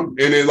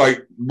around. And then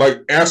like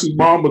Ashley's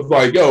mom was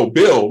like, yo,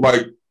 Bill,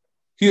 like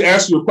he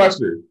asked you a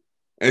question.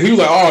 And he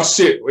was like, oh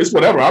shit, it's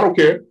whatever. I don't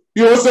care.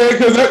 You know what I'm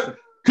saying?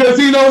 Because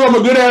he knows I'm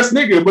a good ass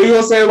nigga, but you know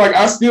what I'm saying? Like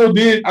I still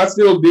did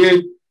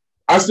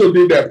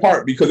that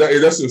part because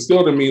that's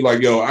instilled in me.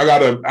 Like, yo, I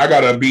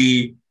gotta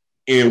be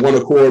in one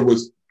accord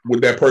with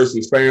that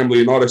person's family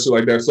and all that shit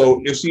like that.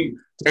 So if she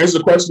answers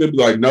the question, it'd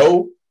be like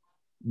no,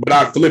 but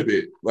I'd flip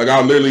it. Like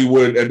I literally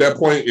would at that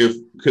point if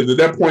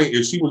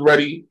she was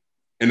ready,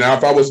 and now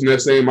if I was in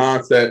that same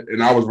mindset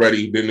and I was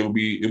ready, then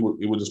it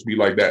would just be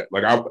like that.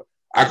 Like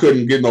I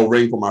couldn't get no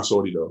ring for my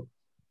shorty though.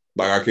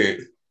 Like I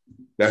can't.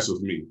 That's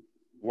just me.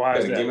 Why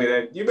is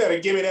that? You better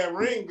give me that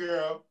ring,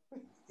 girl.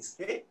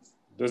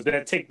 Does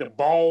that take the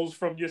balls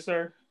from you,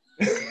 sir?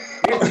 I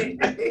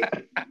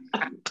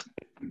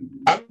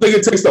don't think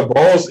it takes the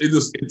balls. It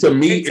just to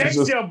me. It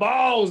takes your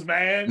balls,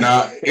 man.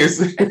 Nah, it's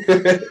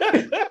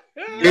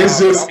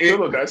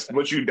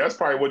That's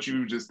probably what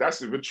you just.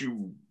 That's what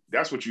you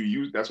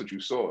use. That's what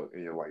you saw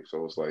in your life.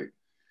 So it's like,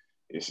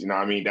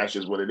 that's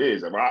just what it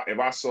is. If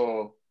I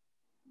saw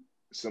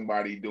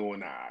somebody doing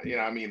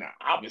the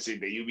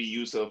opposite, that you'd be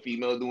used to a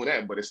female doing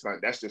that, but it's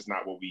not. That's just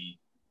not what we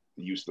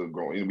used to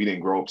growing. We didn't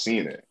grow up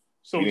seeing that.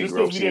 So just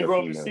because we didn't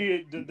grow up to see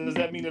it, does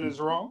that mean that it's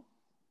wrong?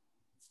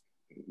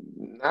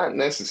 Not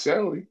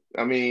necessarily.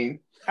 But you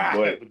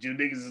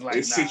niggas is like,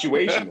 it's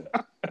situational.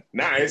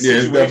 It's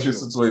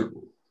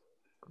situational.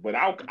 But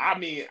I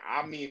mean,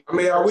 are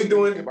we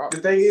doing? The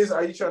thing is,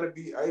 are you trying to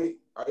be? Do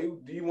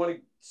you want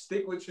to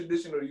stick with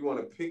tradition, or do you want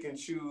to pick and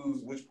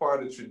choose which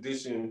part of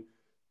tradition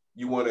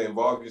you want to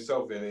involve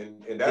yourself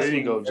in? And that's there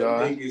you go,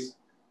 John.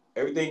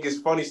 Everything is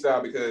funny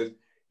style because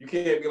you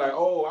can't be like,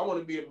 oh, I want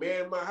to be a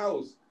man in my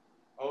house,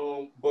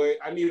 but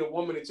I need a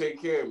woman to take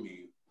care of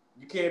me.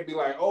 You can't be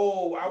like,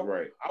 oh, I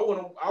want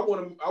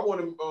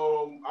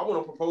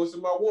to propose to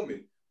my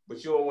woman,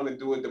 but you don't want to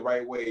do it the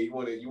right way. You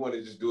want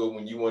to just do it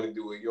when you want to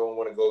do it. You don't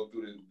want to go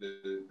through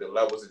the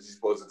levels that you're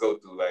supposed to go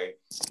through. Like,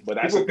 but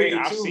that's the thing.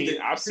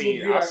 I've seen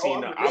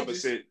the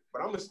opposite.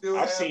 But I'm gonna still.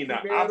 I've seen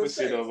the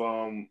opposite of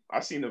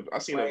I've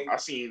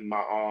seen my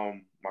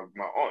aunt.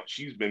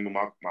 She's been with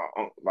my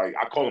uncle. Like,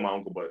 I call him my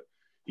uncle, but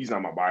he's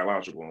not my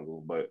biological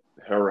uncle. But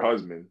her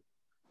husband.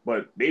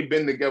 But they've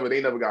been together.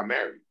 They never got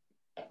married.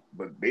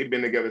 But they've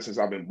been together since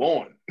I've been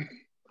born.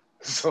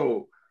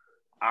 So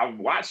I've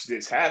watched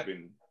this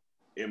happen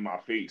in my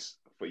face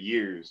for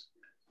years.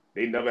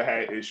 They never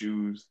had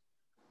issues.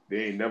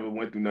 They ain't never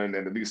went through nothing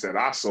that, at least that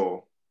I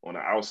saw on the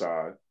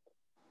outside.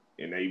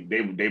 And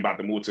they about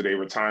to move to their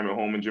retirement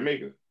home in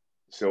Jamaica.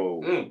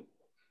 So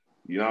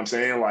you know what I'm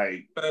saying?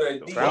 Like,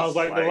 sounds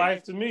like the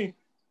life to me.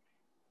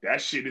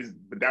 That shit is,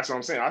 but that's what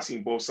I'm saying. I've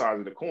seen both sides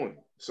of the coin.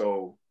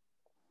 So,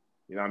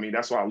 you know what I mean?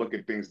 That's why I look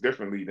at things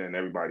differently than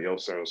everybody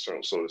else, so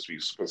to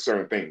speak, for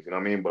certain things. You know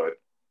what I mean? But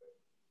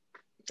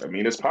I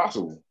mean, it's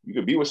possible. You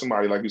could be with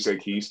somebody, like you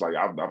said, Keith. Like,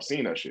 I've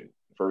seen that shit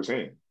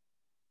firsthand.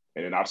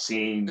 And then I've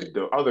seen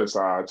the other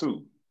side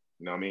too.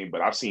 You know what I mean?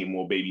 But I've seen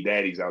more baby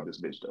daddies out this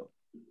bitch though.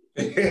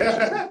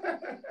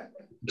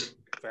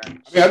 I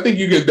mean, I think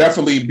you can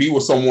definitely be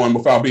with someone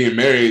without being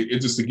married.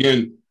 It's just,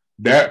 again,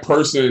 that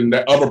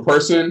other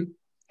person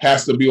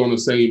has to be on the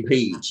same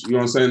page. You know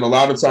what I'm saying? A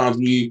lot of times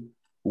we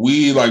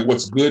like,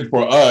 what's good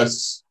for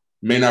us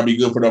may not be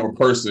good for the other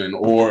person,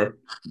 or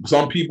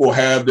some people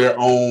have their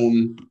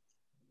own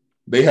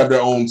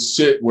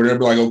shit where they're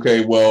like,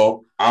 okay,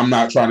 well, I'm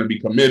not trying to be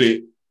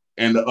committed.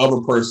 And the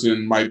other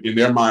person might, in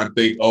their mind,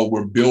 think, oh,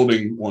 we're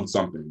building on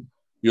something.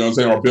 You know what I'm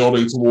saying? Or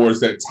building towards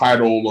that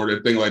title or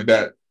that thing like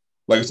that.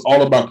 Like, it's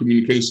all about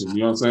communication. You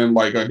know what I'm saying?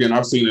 Like, again,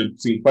 I've seen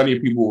plenty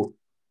of people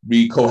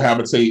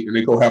cohabitate, and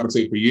they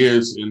cohabitate for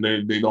years, and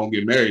they don't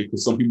get married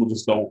because some people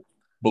just don't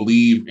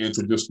believe in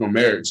traditional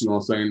marriage. You know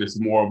what I'm saying? It's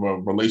more of a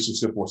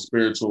relationship or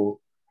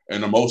spiritual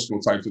and emotional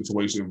type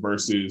situation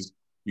versus,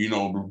 you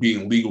know,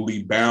 being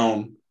legally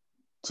bound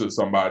to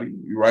somebody,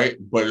 right?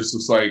 But it's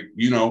just like,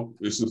 you know,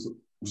 it's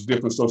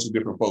different strokes for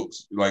different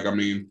folks. Like, I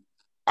mean,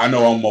 I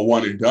know I'm a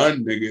one and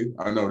done nigga.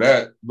 I know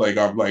that. Like,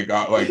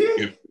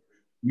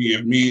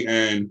 if me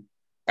and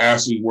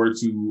Ashley were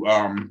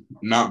to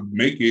not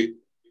make it,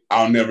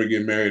 I'll never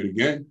get married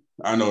again.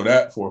 I know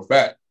that for a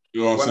fact.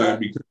 You know what I'm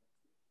saying?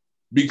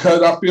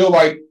 Because I feel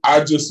like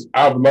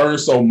I've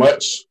learned so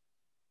much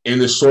in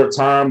this short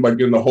time, like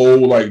in the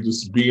whole, like,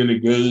 just being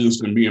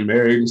engaged and being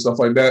married and stuff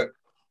like that.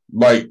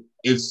 Like,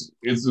 it's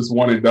just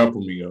one and done for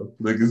me, yo.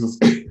 Like, it's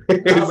just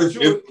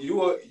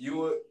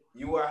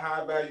you a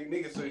high value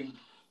nigga, so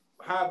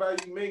high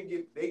value men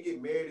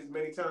get married as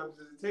many times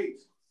as it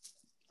takes.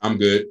 I'm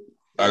good.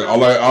 They're not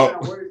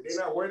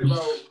worried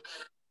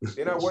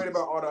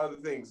about all the other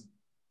things.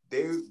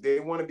 They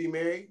want to be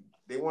married.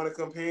 They want a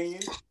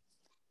companion.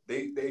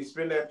 They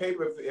spend that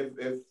paper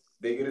if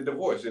they get a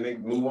divorce and they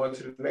move on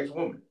to the next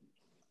woman.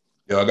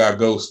 Yeah, I got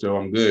ghosts, though.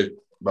 I'm good.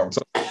 But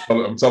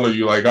I'm telling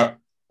you, like,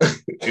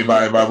 if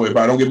I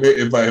don't get married,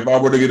 if I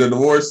were to get a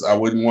divorce, I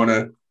wouldn't want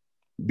to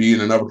be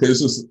in another.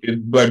 Because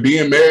like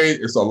being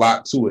married, it's a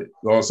lot to it.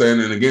 You know what I'm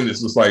saying? And again,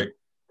 it's just like,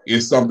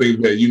 it's something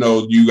that, you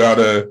know, you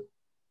gotta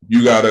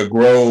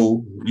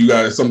grow.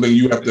 Something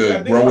you have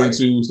to grow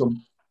into.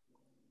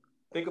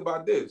 Think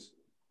about this: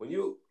 when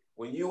you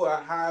are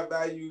a high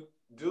value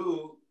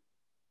dude,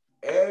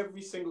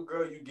 every single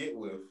girl you get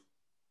with,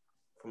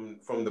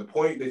 from the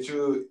point that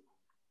you're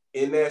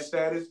in that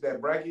status, that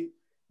bracket,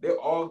 they're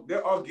all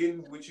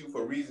getting with you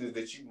for reasons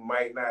that you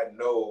might not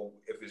know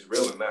if it's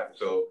real or not.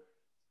 So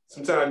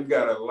sometimes you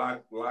gotta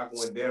lock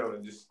one down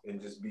and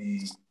just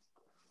be,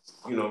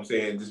 you know what I'm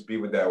saying, just be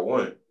with that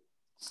one,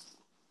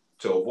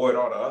 to avoid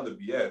all the other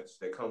BS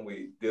that come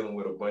with dealing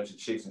with a bunch of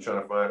chicks and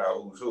trying to find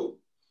out who's who.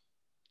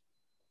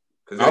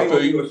 Because there ain't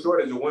gonna be a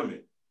shortage of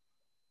women.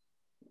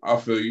 I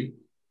feel you.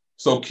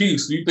 So,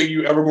 Keith, do you think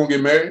you ever gonna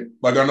get married?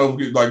 Like, I know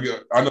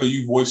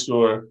you voiced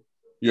your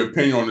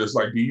opinion on this.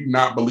 Like, do you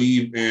not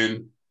believe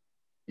in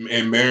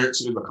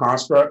marriage as a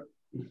construct?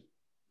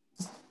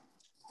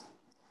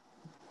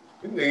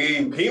 They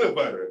eating peanut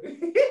butter.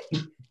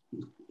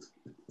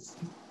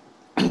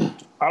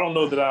 I don't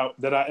know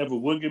that I ever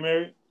would get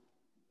married,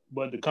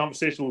 but the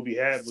conversation will be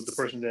had with the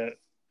person that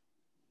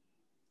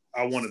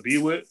I want to be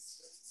with.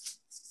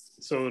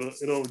 So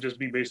it'll just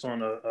be based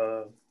on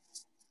a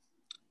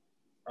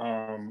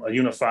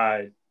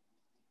unified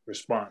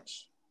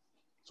response.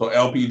 So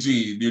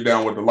LPG, you're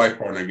down with the life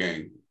partner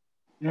game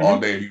all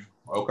day.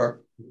 Okay.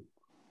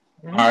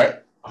 Mm-hmm. All right.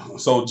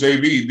 So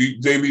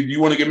JV, do you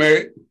want to get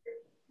married?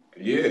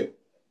 Yeah.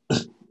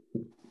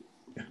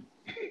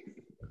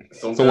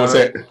 Someone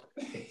said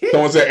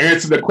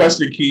answer the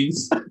question,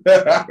 Keys.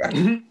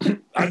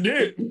 I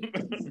did.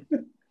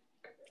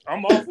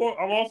 I'm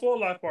all for a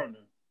life partner.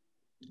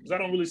 Because I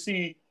don't really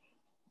see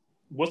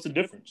what's the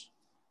difference.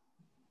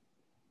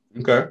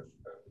 Okay.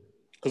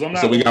 Because I'm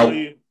not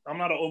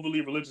an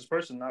overly religious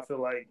person. I feel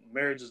like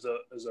marriage is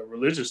a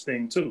religious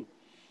thing too.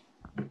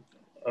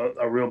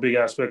 A real big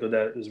aspect of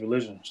that is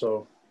religion.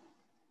 So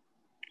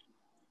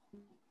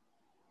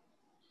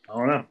I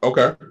don't know.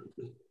 Okay.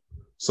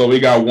 So we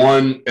got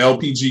one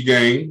LPG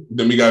gang.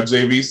 Then we got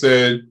JV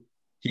said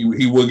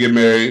he will get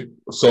married.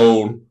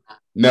 So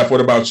Neff,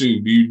 what about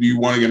you? Do you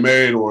want to get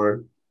married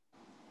or?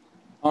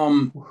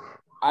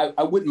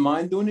 I wouldn't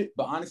mind doing it,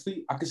 but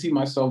honestly, I could see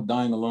myself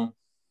dying alone.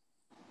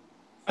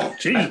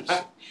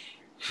 Jeez.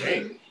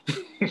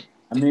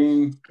 I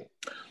mean,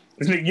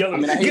 this nigga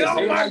yelling, get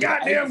off my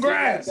goddamn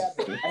grass.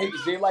 I hate to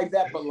say it like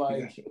that, but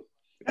like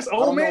that's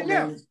old man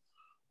now.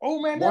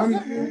 Old man.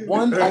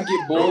 One, I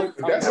get bored.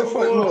 That's so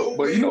funny. Look,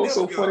 but you know what's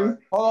so funny?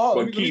 Hold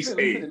on. Let me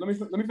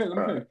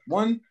finish.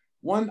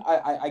 One,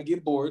 I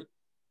get bored.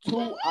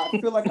 Two, I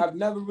feel like I've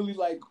never really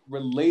like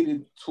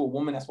related to a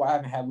woman. That's why I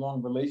haven't had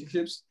long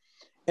relationships.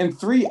 And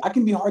three, I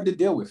can be hard to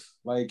deal with.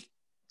 Like,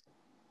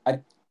 I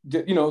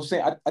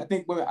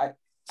think women.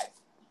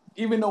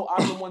 Even though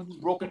I'm the one who's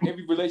broken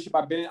every relationship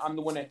I've been in, I'm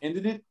the one that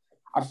ended it.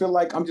 I feel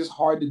like I'm just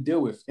hard to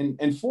deal with.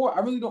 And four,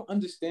 I really don't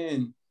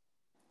understand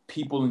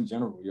people in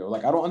general, yo.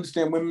 Like, I don't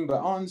understand women, but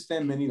I don't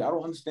understand men either. I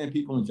don't understand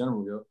people in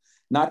general, yo.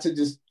 Not to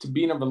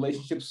be in a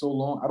relationship so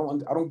long.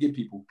 I don't get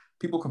people.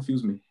 People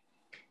confuse me.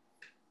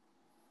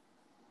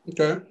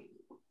 Okay.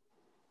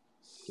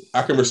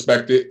 I can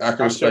respect it. I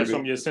share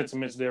some of your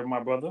sentiments there,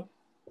 my brother.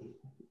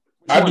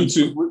 I do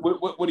too.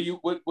 What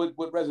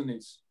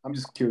resonates? I'm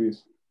just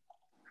curious.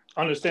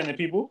 Understanding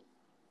people.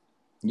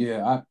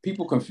 Yeah,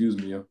 people confuse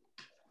me, yo.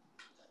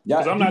 Yeah,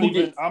 I'm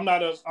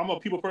a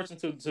people person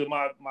to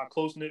my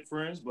close knit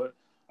friends, but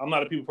I'm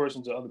not a people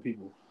person to other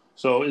people.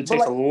 So it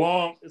takes a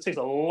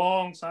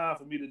long time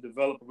for me to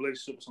develop a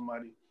relationship with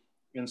somebody.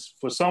 And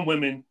for some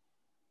women,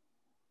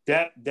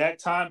 that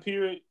time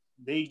period,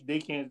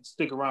 they can't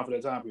stick around for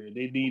that time period.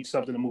 They need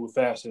something to move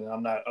faster,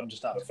 and I'm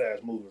just not a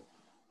fast mover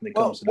when it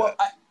comes to that.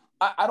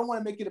 I don't want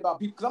to make it about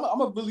people because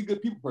I'm a really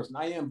good people person.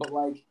 I am, but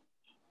like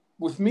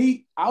with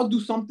me, I'll do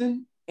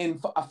something and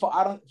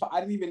I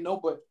didn't even know,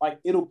 but like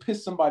it'll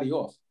piss somebody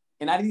off,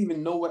 and I didn't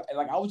even know what.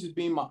 Like I was just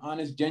being my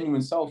honest,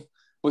 genuine self,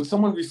 but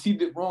someone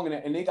received it wrong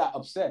and they got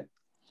upset.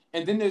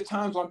 And then there's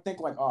times where I'm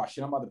thinking like, oh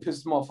shit, I'm about to piss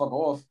this motherfucker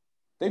off.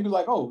 They'd be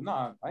like, oh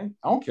nah, I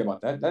don't care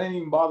about that. That didn't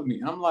even bother me.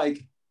 And I'm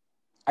like,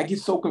 I get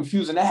so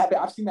confused, and that happened.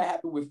 I've seen that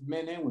happen with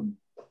men and women,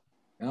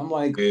 and I'm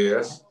like, yeah,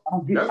 that's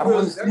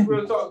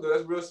real talk though.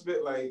 That's real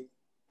spit. Like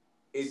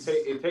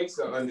it takes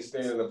an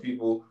understanding of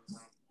people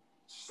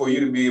for you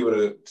to be able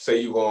to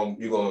say you're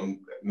gonna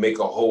make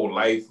a whole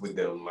life with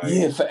them. Like,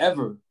 yeah,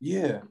 forever.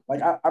 Yeah,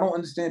 like I don't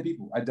understand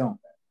people. I don't.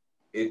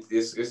 It's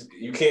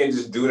you can't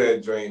just do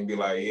that joint and be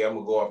like, yeah, I'm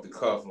gonna go off the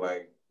cuff.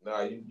 Like,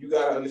 nah, you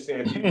gotta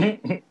understand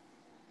people.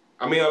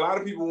 I mean, a lot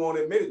of people won't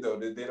admit it though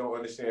that they don't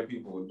understand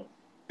people.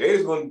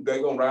 They're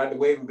gonna ride the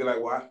wave and be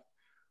like, well,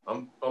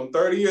 I'm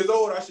 30 years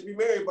old. I should be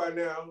married by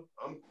now.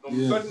 I'm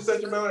such and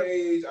such amount of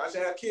age. I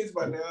should have kids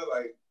by now.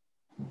 Like,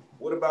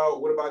 what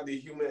about the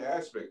human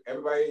aspect?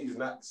 Everybody is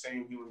not the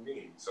same human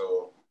being.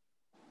 So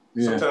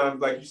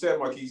sometimes, like you said,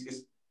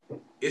 Marquise,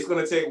 it's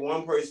gonna take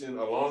one person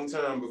a long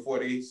time before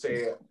they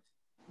say,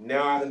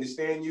 now I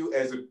understand you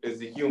as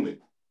a human.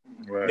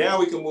 Right. Now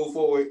we can move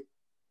forward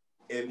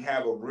and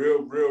have a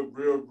real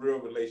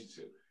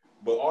relationship.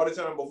 But all the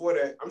time before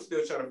that, I'm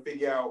still trying to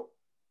figure out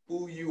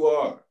who you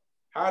are.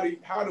 How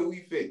do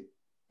we fit?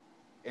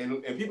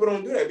 And people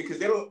don't do that because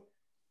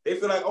they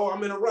feel like, oh,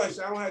 I'm in a rush.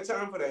 I don't have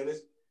time for that. And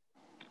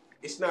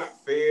it's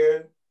not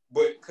fair.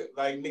 But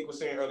like Nick was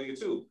saying earlier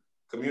too,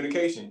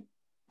 communication.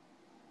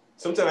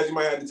 Sometimes you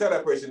might have to tell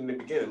that person in the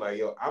beginning, like,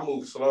 yo, I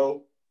move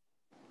slow.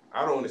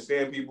 I don't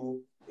understand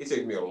people. It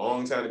takes me a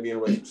long time to be in a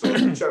relationship. So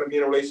if you're trying to be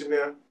in a relationship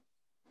now,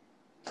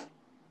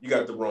 you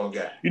got the wrong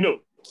guy.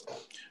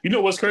 You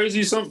know what's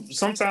crazy?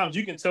 Sometimes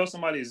you can tell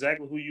somebody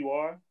exactly who you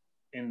are,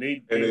 and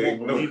they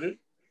won't believe it.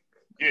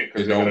 Yeah,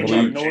 because they don't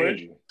believe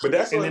it. But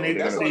that's and then they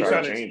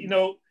try to, you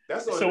know.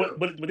 That's so.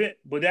 But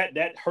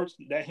that hurts.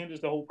 That hinders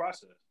the whole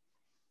process.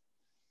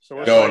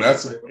 So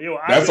that's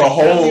a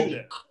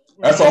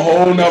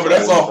whole nother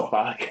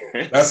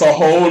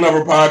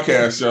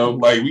podcast, yo.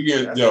 Like we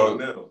get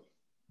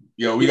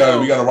we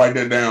gotta write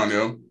that down,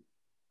 yo.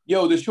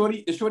 Yo, the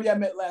shorty I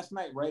met last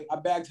night, right? I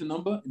bagged her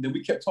number, and then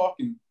we kept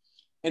talking.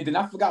 And then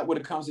I forgot where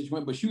the conversation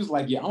went, but she was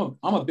like, yeah,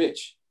 I'm a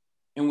bitch.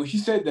 And when she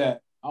said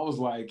that, I was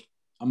like,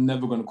 I'm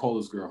never going to call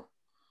this girl.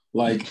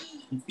 Like,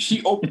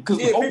 because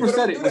Oprah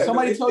said it. When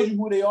somebody tells you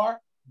who they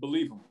are,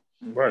 believe them.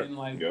 Right. And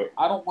like,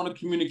 I don't want to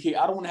communicate.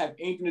 I don't want to have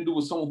anything to do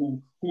with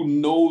someone who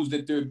knows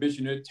that they're a bitch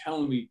and they're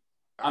telling me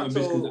I'm a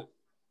bitch.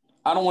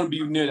 I don't want to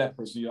be near that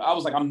person. I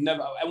was like, I'm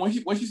never. And when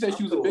she said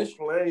she was a bitch,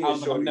 I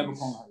was like, I'm never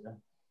calling her.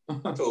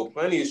 I told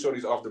plenty of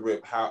shorties off the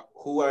rip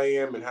who I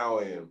am and how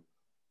I am.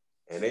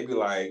 And they be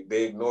like,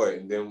 they ignore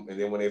it. And then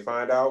when they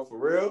find out for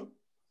real,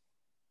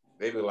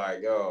 they be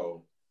like,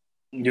 yo.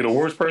 You're the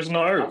worst person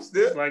on earth.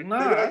 Still, like,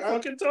 nah, I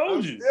fucking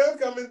told you. Still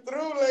coming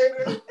through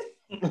later.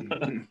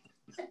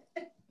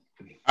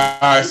 All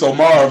right, so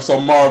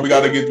Marv, we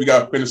gotta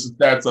finish the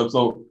stats up.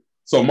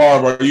 So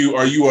Marv, are you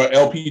a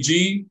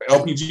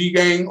LPG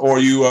gang, or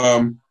you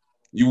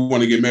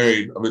want to get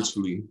married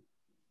eventually?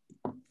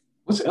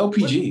 What's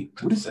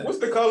LPG? What is that? What's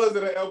the colors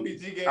of the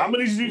LPG game? How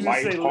many did you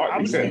just say?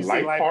 You said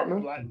life partner?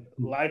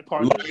 Life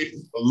partner.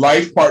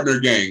 Life partner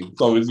game.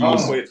 So it's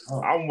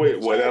I'm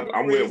with whatever.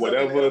 I'm with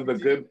whatever the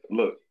good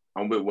look.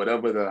 I'm with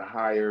whatever the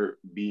higher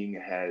being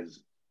has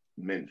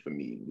meant for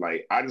me.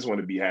 Like I just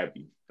want to be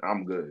happy.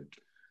 I'm good.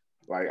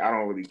 Like I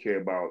don't really care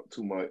about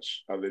too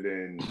much other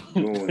than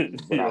doing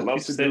what I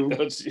love to do.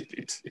 Keep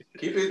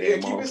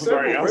it simple.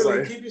 Right,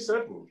 really, keep it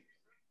simple.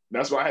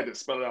 That's why I had to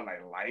spell it out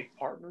like life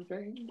partner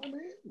thing, my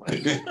man.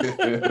 Like,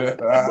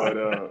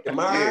 but in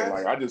my eyes,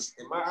 like I just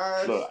in my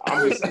eyes, look,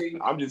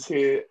 I'm just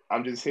here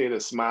to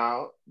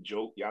smile,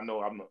 joke. Y'all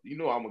know I'm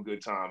a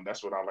good time.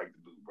 That's what I like to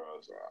do, bro.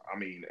 So, I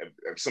mean,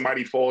 if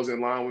somebody falls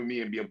in line with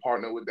me and be a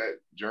partner with that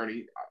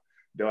journey,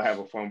 they'll have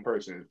a fun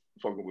person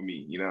fucking with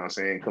me. You know what I'm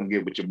saying? Come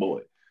get with your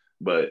boy.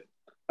 But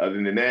other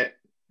than that,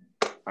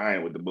 I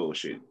ain't with the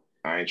bullshit.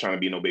 I ain't trying to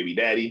be no baby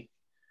daddy.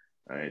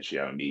 I ain't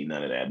trying to be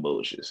none of that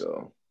bullshit.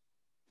 So.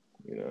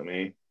 You know what I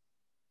mean?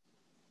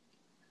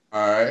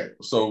 All right.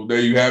 So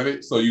there you have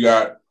it. So you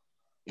got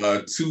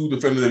 2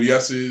 definitive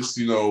yeses.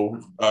 You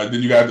know,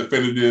 then you got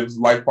definitive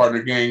life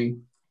partner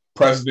gang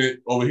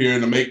president over here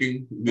in the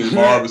making. Then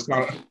Marv is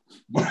kind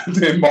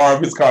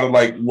of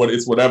like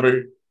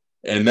whatever.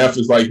 And Neff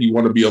is like he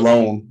want to be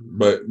alone.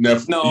 But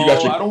Neff, no, I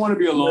don't want to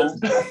be alone.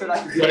 I said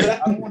I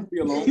don't want to be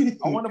alone.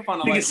 I want to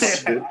find a life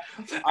partner.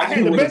 I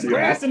had the best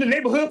grass in the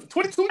neighborhood for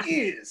 22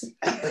 years.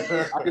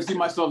 I can see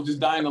myself just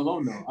dying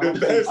alone though. I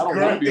don't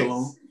want to be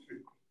alone.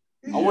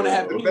 I want to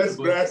have the best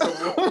grass. I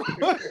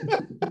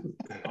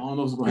don't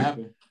know what's gonna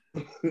happen.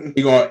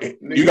 You got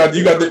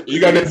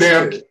that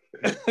damn.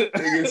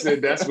 Nigga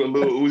said that's what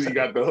Lil Uzi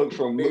got the hook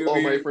from.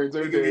 All my friends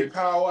are there.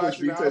 Power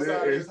washing outside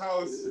of his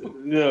house.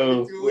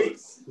 No. 2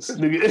 weeks.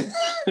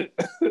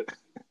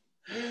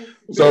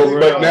 So,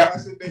 but now,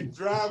 they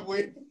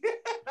driveway.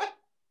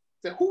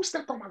 Said, who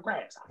stepped on my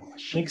grass?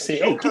 Nigga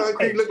said, "Hey,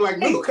 concrete look like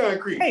new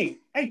concrete." Hey,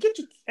 get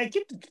the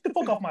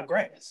fuck off my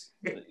grass.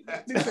 Who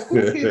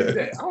is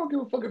that? I don't give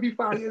a fuck if he's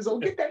 5 years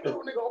old. Get that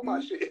little nigga off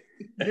my shit.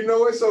 You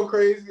know what's so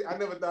crazy? I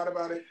never thought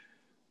about it,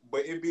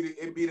 but it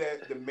be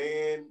that the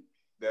man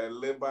that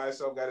lived by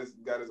himself, got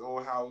his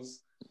own house,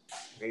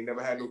 ain't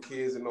never had no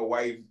kids and no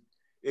wife.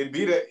 It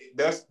be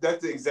that's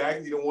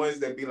exactly the ones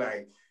that be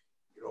like,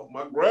 get off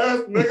my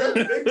grass,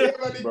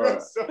 nigga.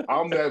 Grass.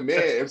 I'm that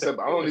man, except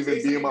I don't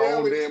even be in my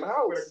own damn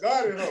house. With a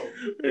garden home.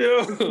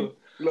 Yo,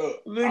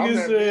 look,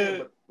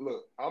 nigga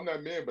I'm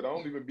that man, but I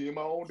don't even be in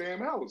my own damn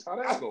house. How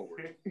that's gonna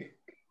work?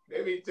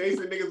 They be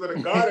chasing niggas with a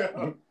garden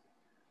home.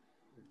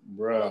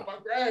 Bruh. Get off my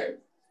grass.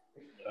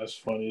 That's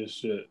funny as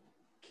shit.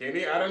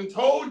 Kenny, I done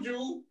told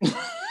you.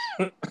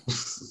 I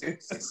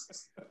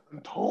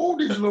told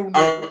these little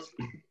niggas.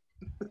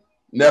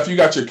 Neff, you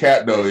got your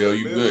cat though, yo.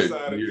 You good?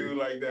 Dude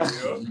like that,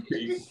 yo.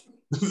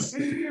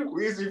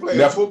 We used to be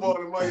playing football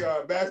in my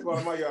yard, basketball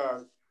in my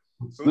yard.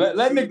 So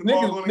let Nick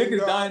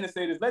is dying to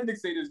say this. Let Nick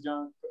say this,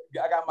 John.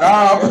 I got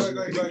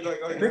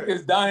my. Nick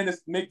is dying to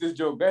make this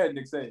joke. Go ahead,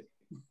 Nick. Say it.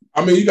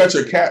 I mean, you got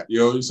your cat,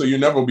 yo. So you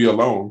never be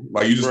alone.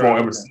 Like you just won't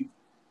ever see.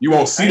 You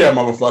won't see that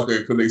motherfucker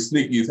because they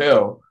sneaky as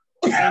hell.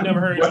 I ain't never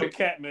heard of a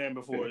cat man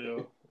before,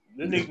 yo.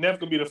 This nigga Neff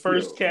could be the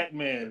first cat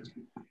man.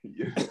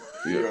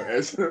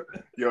 As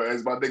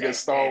my nigga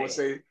Star would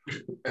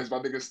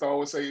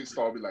say,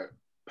 Star be like,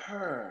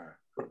 purr.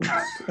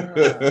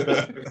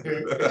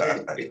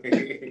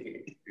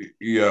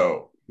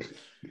 Yo,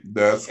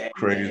 that's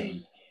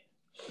crazy.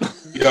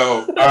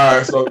 Yo, all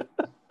right, so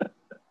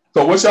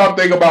what y'all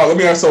think about? Let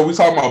me ask. So we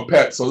talking about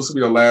pets. So this will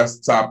be the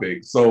last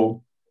topic.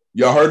 So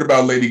y'all heard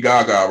about Lady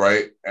Gaga,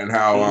 right? And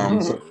how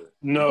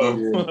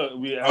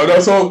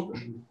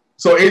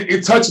So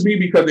it touched me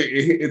because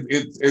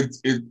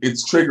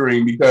it's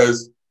triggering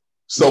because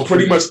so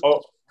pretty much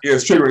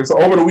it's triggering. So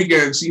over the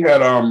weekend she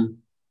had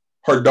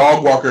her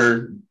dog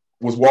walker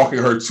was walking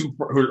her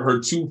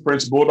two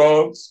French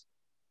bulldogs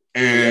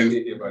and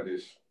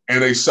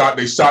they shot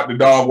the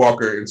dog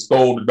walker and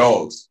stole the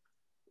dogs.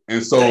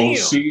 And so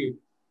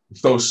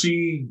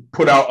she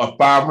put out a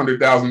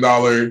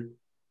 $500,000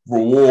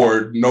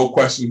 reward, no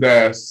questions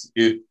asked.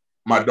 If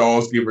my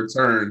dogs get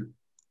returned,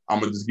 I'm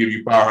gonna just give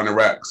you 500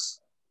 racks.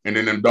 And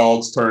then them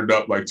dogs turned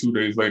up like 2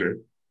 days later.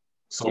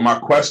 So my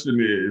question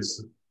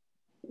is,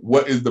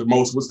 what's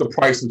the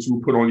price that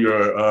you put on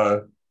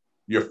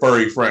your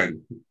furry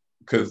friend?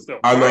 Because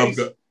I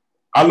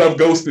love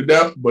Ghost to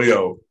death, but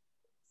yo,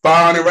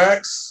 500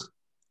 racks.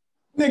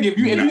 Nigga, if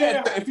you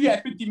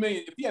had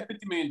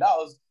 $50 million,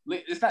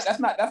 that's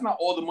not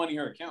all the money in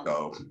her account.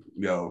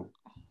 Yo,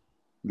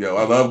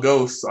 I love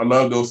Ghost. I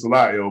love Ghost a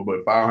lot, yo.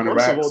 But 500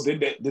 racks. First of all,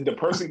 did the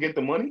person get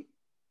the money?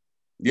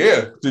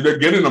 Yeah, so they're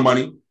getting the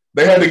money.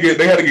 They had to get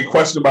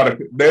questioned by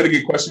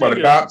the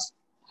cops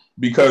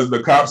because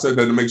the cops said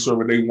that to make sure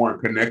that they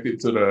weren't connected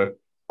to the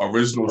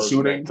original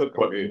shooting.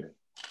 But they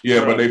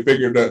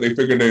figured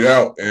it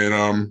out,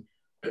 and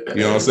you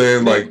know what I'm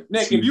saying? Like,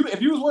 Nick,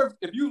 if you was worth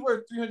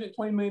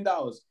 $320 million,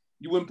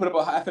 you wouldn't put up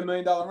a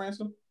 $500,000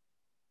 ransom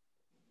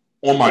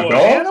on my dog?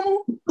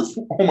 Animal?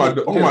 on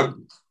my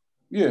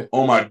Yeah.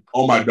 On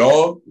my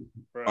dog.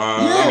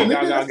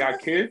 I got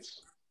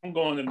kids. I'm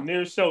going to the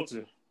nearest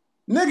shelter.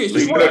 Nigga,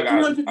 she's worth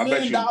 $300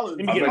 million. Let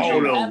me get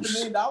all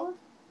those. $500 million?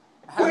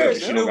 Where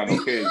she don't got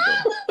no kids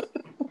though.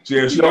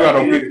 Yeah, she don't got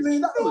no kids.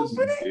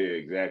 Yeah,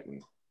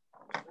 exactly.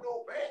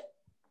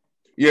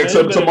 Yeah,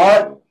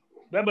 tomorrow.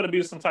 That better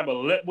be some type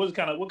of what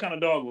kind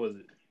of dog was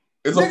it?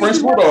 It's a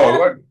French bulldog.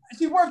 Like,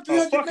 she worth $300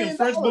 million. Fucking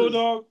French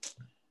bulldog.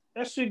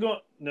 That shit going.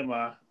 Never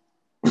mind.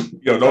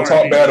 Yo, don't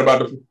talk bad about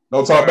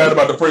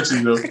the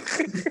Frenchies, though.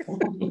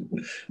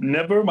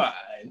 Never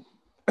mind.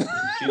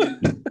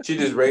 She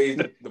just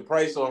raised the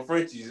price on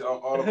Frenchies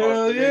all across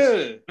Hell the yeah.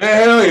 nation.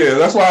 Man, hell yeah.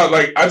 That's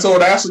why, I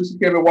told Ashley she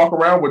can't even walk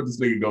around with this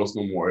nigga Ghost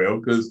no more, yo,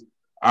 because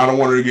I don't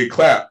want her to get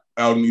clapped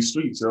out in these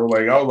streets, yo.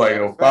 I was like,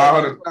 yo,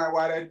 500. That's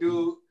why that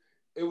dude.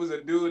 It was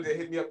a dude that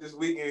hit me up this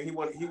weekend. He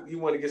wanted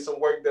to get some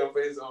work done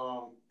for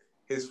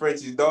his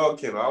Frenchie's dog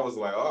kennel. I was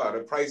like, oh, the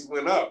price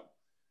went up.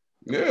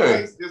 The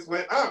price just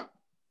went up.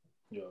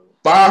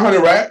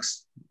 500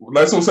 racks.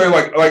 That's what I'm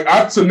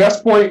saying. To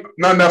Neff's point,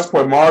 not Neff's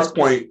point, Mars'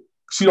 point.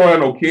 She don't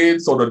have no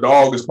kids, so the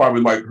dog is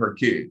probably like her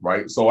kid,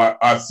 right? So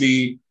I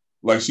see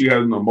she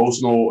has an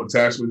emotional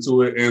attachment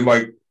to it, and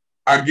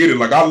I get it.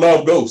 I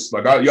love Ghost.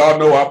 Y'all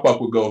know I fuck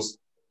with Ghost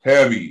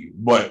heavy,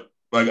 but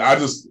I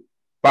just.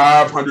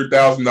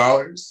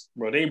 $500,000.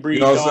 Bro, they breed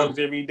dogs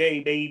every day,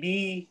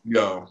 baby.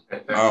 Yo,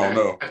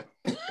 I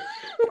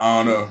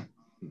don't know.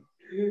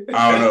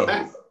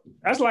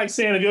 That's like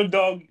saying if your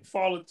dog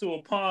fall into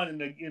a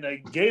pond and a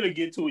gator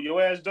get to it,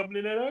 your ass jumping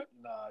in there.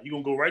 Nah, you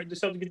gonna go right to the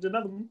shelter to get to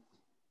another one.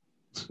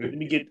 Let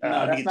me get.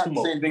 That's not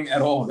the same thing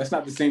at all. That's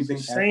not the same thing.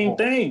 Same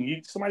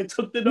thing. Somebody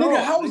took the dog.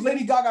 Nigga, how is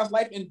Lady Gaga's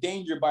life in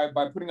danger by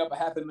putting up a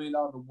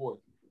 $500,000 reward?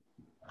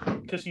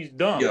 Because she's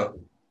dumb.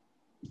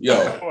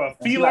 Yo, or a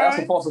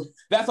feline?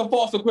 That's a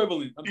false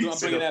equivalent. I'm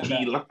bringing that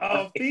back.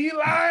 A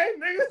feline,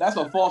 nigga? That's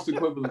a false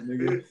equivalent,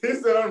 nigga. He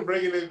said I'm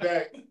bringing it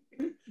back.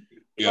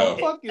 A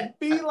fucking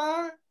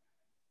feline?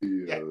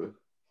 Yo,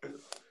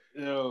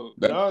 y'all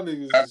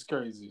niggas is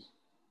crazy.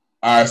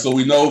 All right, so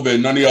we know that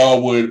none of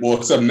y'all would, well,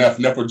 except Neff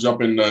would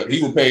jump in.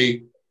 He would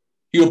pay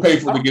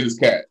to get his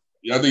cat.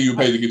 I think you would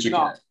pay to get your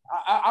cat.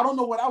 I don't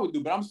know what I would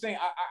do, but I'm saying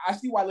I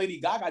see why Lady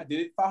Gaga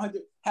did it.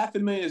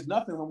 $500,000 is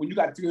nothing. When you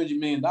got $300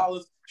 million,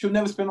 she'll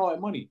never spend all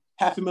that money.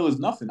 $500,000 is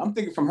nothing. I'm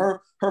thinking from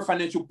her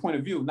financial point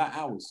of view, not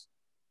ours.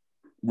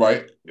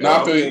 Right.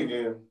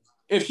 Yeah,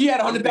 if she had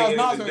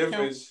 $100,000 in her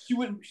account, she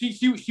wouldn't.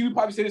 She would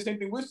probably say the same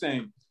thing we're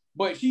saying.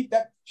 But she's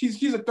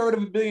a third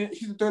of a billion.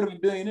 She's a third of a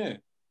billionaire.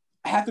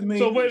 $500,000.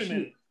 So wait a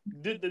minute.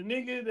 Did the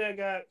nigga that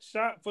got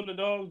shot for the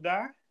dog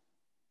die?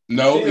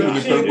 No,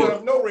 she didn't put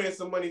up no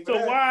ransom money for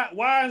that. So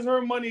why is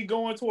her money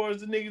going towards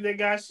the nigga that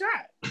got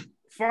shot?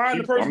 Find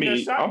the person that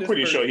shot. I'm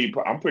pretty sure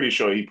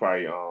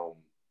probably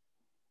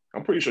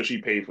I'm pretty sure she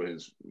paid for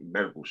his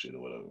medical shit or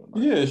whatever.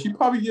 Yeah, she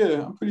probably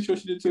I'm pretty sure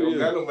she did too. You don't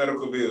got no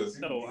medical bills.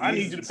 No, I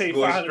need you to pay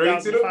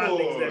 $500,000 to find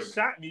niggas that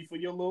shot me for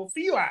your little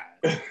feline.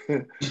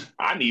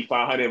 I need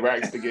 500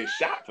 racks to get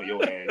shot for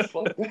your ass.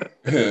 I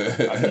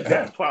need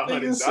that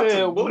 500. Nigga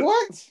said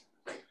what?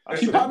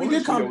 She probably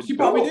did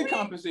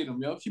compensate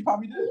him, yo. She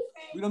probably did.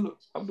 We don't know.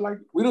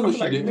 We don't know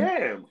she did.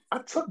 Damn, I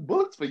took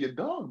bullets for your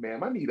dog,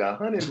 man. I need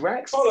 100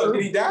 racks. Hold on,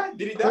 did he die?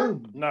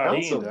 Nah,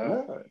 he ain't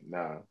died.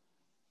 Nah.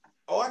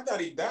 Oh, I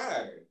thought he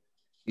died.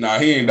 Nah,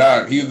 he ain't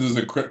died. He was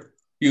in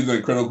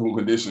critical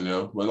condition,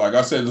 yo. But like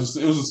I said, it was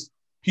just,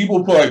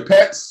 people put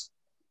pets.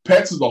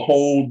 Pets is a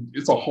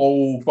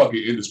whole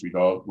fucking industry,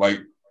 dog. Like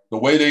the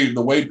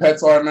way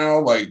pets are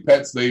now,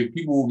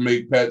 people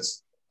make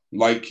pets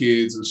like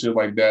kids and shit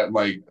like that.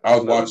 Like I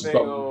was watching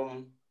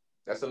something.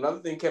 That's another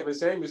thing Kevin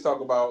Samuels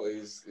talk about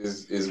is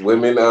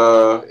women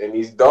and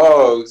these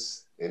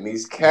dogs and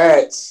these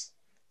cats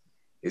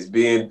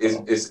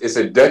it's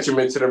a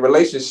detriment to the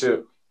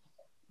relationship.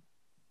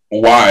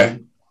 Why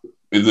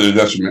is it a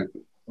detriment?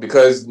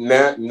 Because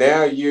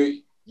now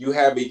you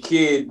have a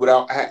kid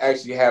without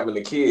actually having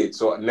a kid.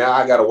 So now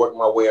I got to work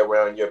my way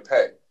around your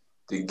pet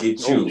to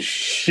get you. Oh,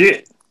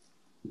 shit.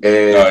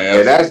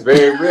 And that's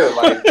very real.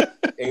 Like,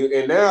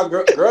 and now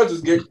girls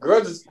is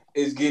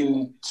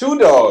getting 2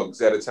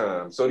 dogs at a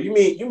time. So you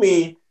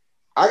mean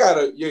I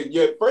gotta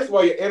first of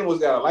all, your animals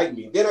gotta like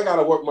me. Then I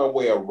gotta work my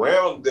way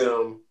around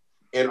them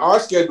in our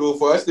schedule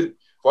for us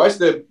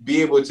to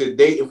be able to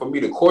date and for me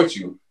to court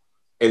you.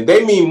 And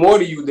they mean more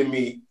to you than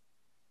me.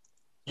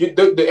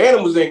 The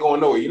animals ain't going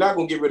nowhere. You're not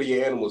gonna get rid of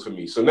your animals for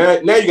me. So now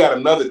you got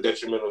another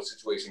detrimental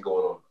situation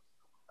going on.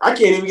 I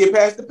can't even get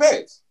past the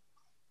pets.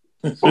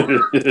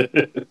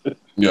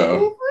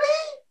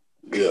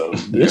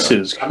 This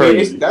is crazy. I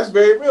mean, that's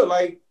very real.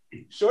 Like,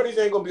 shorties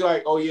ain't gonna be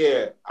like, "Oh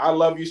yeah, I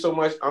love you so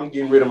much, I'm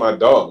getting rid of my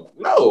dog."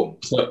 No.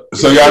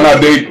 So y'all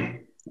not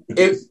dating?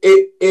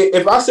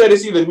 If I said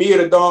it's either me or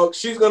the dog,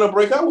 she's gonna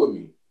break up with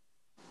me.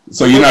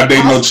 So you're not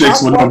dating no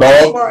chicks with a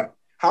dog?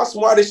 How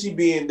smart is she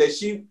being that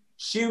she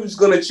was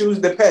gonna choose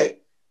the pet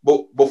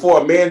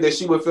before a man that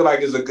she would feel like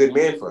is a good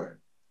man for her?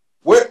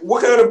 What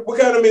kind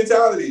of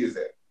mentality is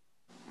that?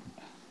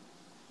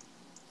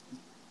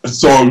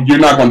 So you're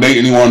not gonna date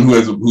anyone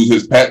who's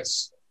his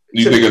pets?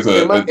 You think it's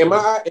in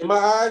my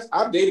eyes?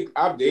 I've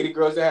dated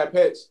girls that have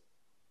pets,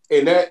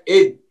 and that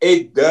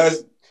it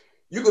does.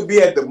 You could be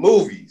at the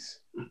movies,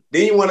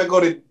 then you want to go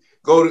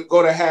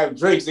to have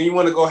drinks, then you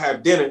want to go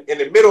have dinner. In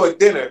the middle of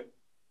dinner,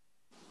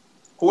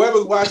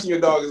 whoever's watching your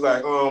dog is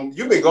like,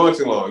 you've been gone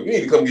too long. You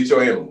need to come get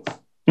your animals.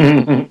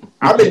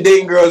 I've been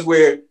dating girls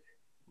where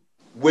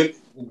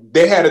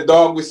they had a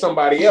dog with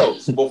somebody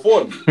else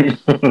before me,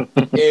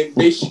 and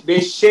they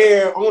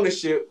share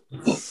ownership.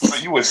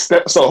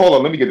 So hold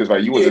on, let me get this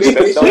right. You was a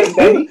step doggy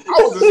daddy?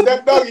 I was a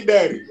step doggy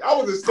daddy. I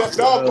was a step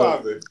dog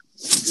father.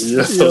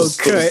 Yo,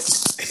 cut.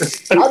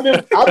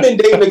 I've been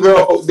dating a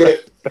girl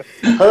that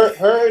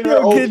her and her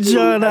old get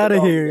John out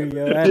of here,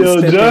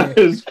 yo. John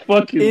is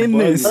fucking in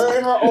this. Her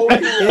and her old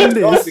in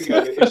this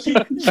together. And she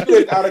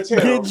lived out of town.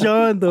 Get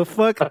John the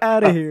fuck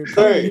out of here.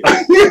 Hey.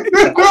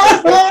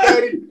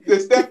 The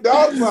step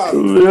dog father.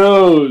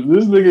 Yo,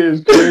 this nigga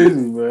is crazy,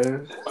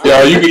 man.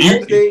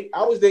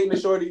 I was dating a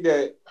shorty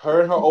that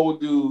her and her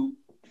old dude.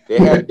 They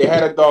had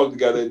a dog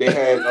together. They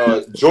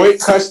had joint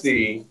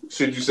custody,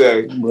 should you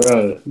say?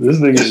 Bruh, this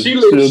nigga. She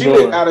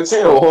lived out of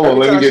town. Oh, hold on,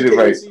 let me get it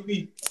right.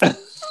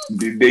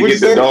 Did they get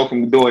the dog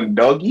from doing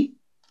doggy?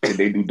 Did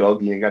they do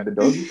doggy and got the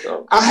doggy?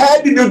 Oh. I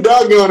had to do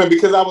doggy on it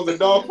because I was a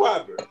dog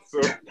father. So.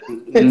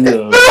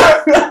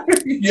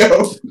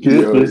 Yo,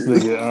 get this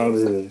nigga out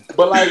of here.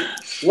 But like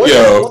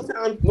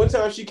one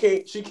time she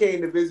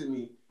came to visit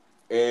me,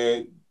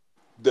 and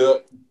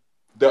the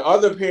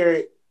other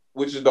parent,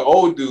 which is the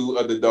old dude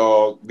of the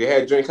dog, they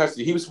had joint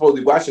custody. He was supposed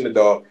to be watching the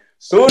dog.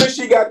 Soon as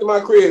she got to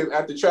my crib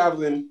after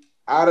traveling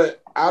out of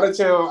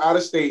town, out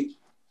of state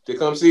to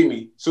come see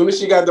me, soon as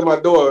she got to my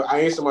door,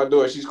 I answered my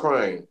door. She's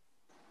crying,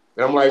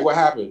 and I'm like, "What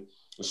happened?"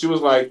 And she was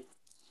like,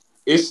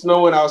 "It's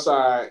snowing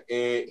outside,"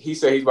 and he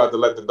said he's about to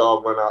let the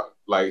dog run out.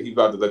 Like he's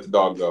about to let the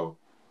dog go.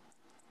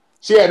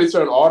 She had to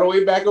turn all the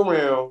way back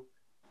around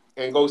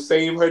and go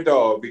save her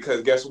dog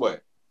because guess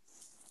what?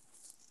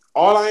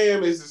 All I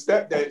am is a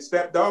step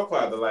dog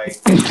father. Like,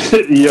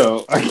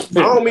 yo, I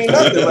don't mean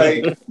nothing.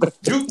 Like,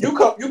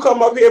 you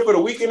come up here for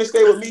the weekend and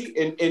stay with me,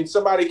 and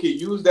somebody can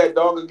use that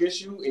dog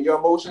against you and your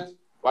emotions.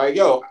 Like,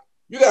 yo,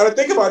 you got to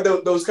think about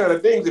those kind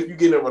of things if you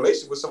get in a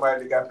relationship with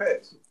somebody that got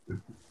pets.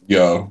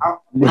 Yo,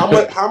 how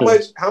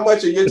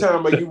much of your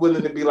time are you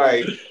willing to be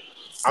like,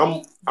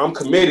 I'm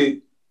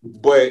committed,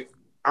 but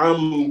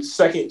I'm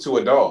second to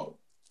a dog?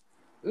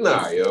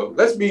 Nah, yo,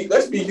 let's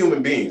be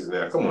human beings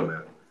now. Come on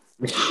now.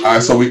 All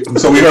right, so we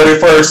heard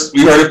it first.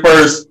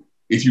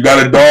 If you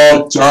got a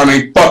dog, John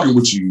ain't fucking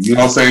with you. You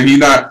know what I'm saying? He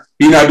not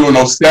doing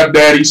no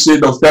stepdaddy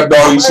shit, no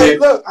stepdoggy shit.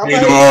 Look, He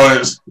ain't doing all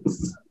this.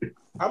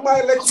 I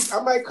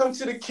might come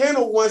to the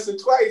kennel once or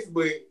twice,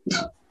 but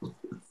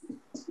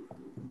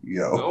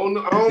yo, I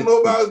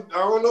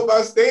don't know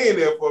about staying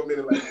there for a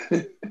minute like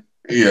that.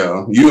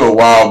 Yeah, you a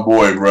wild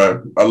boy,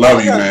 bro. I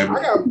love you, man.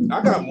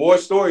 I got more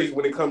stories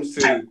when it comes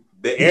to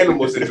the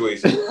animal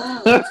situation.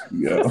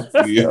 Yo.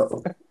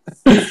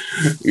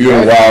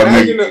 You're a wild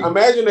nigga.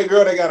 Imagine a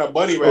girl that got a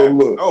bunny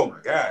rabbit. Oh my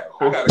god.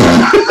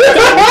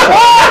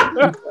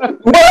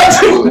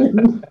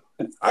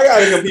 I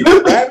gotta compete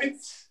with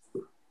rabbits.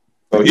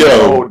 So he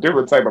got a whole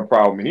different type of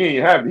problem. He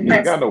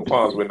ain't got no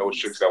problems with no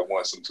chicks that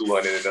want some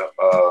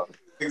 $200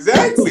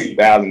 exactly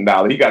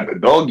 $1,000. He got the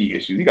doggy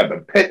issue. He got the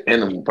pet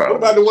animal problem.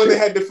 What about the one that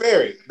had the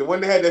ferret? The one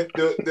that had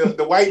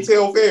the white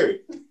tail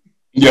ferret?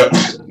 Yo,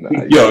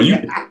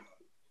 you.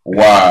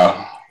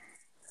 Wow.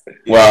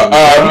 Wow.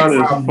 That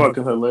is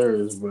fucking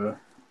hilarious, bro.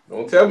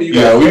 Don't tell me you.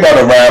 Yeah, we about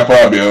to wrap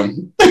up, yo.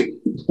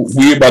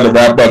 We about to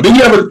wrap up. Did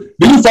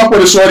you fuck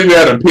with a shorty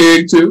that had a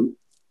pig too?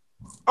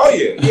 Oh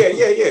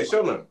yeah.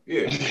 Sure enough.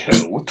 Yeah.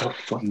 What the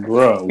fuck,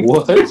 bro?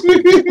 What?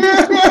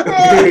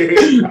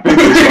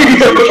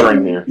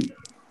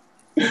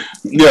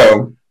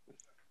 Yo.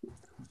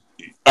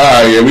 All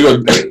right, yeah, we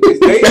gonna.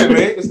 It's nature,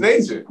 man. It's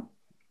nature.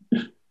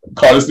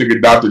 Call this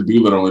nigga Dr.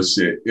 Doolittle and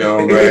shit.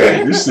 Yo,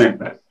 man,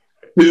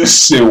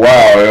 this shit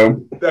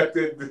wild, yo.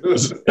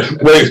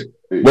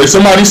 Wait.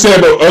 Somebody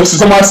said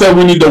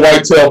we need the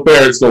whitetail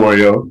ferret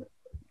story, yo.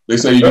 They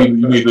say you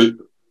need to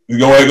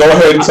go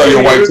ahead and tell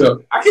your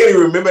whitetail. I can't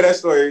even remember that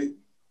story.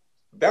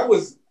 I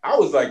was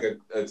like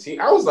a teen.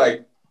 I was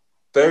like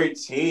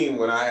 13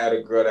 when I had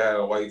a girl that had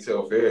a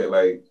whitetail ferret.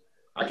 Like,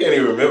 I can't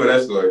even remember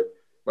that story.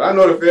 But I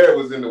know the ferret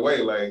was in the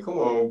way. Like, come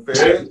on,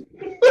 ferret.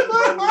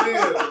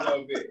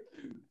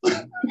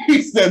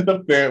 He said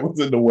the ferret was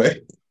in the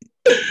way.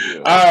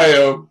 All right,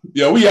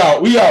 yo, we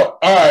out.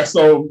 All right,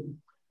 so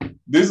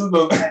this is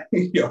the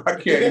yo. I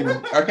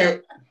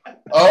can't.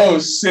 Oh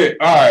shit!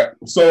 All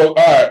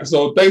right,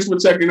 so thanks for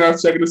checking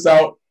us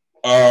out.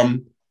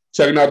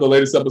 Checking out the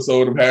latest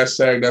episode of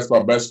Hashtag That's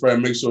My Best Friend.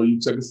 Make sure you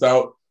check us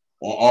out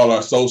on all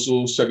our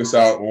socials. Check us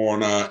out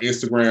on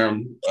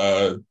Instagram,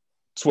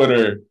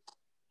 Twitter,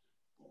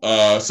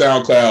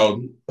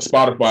 SoundCloud,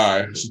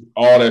 Spotify,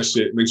 all that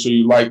shit. Make sure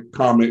you like,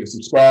 comment, and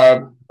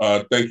subscribe.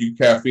 Thank you,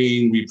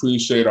 Caffeine. We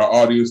appreciate our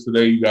audience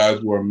today. You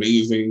guys were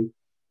amazing.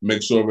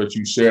 Make sure that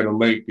you share the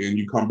link and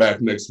you come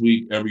back next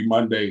week. Every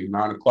Monday,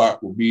 9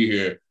 o'clock, we'll be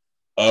here.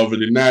 Other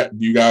than that,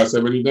 do you guys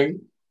have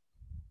anything?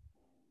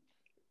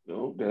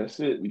 No, that's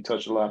it. We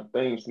touched a lot of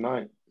things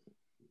tonight.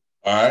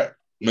 All right.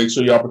 Make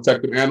sure y'all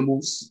protect the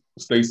animals.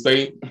 Stay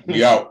safe.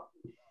 We out.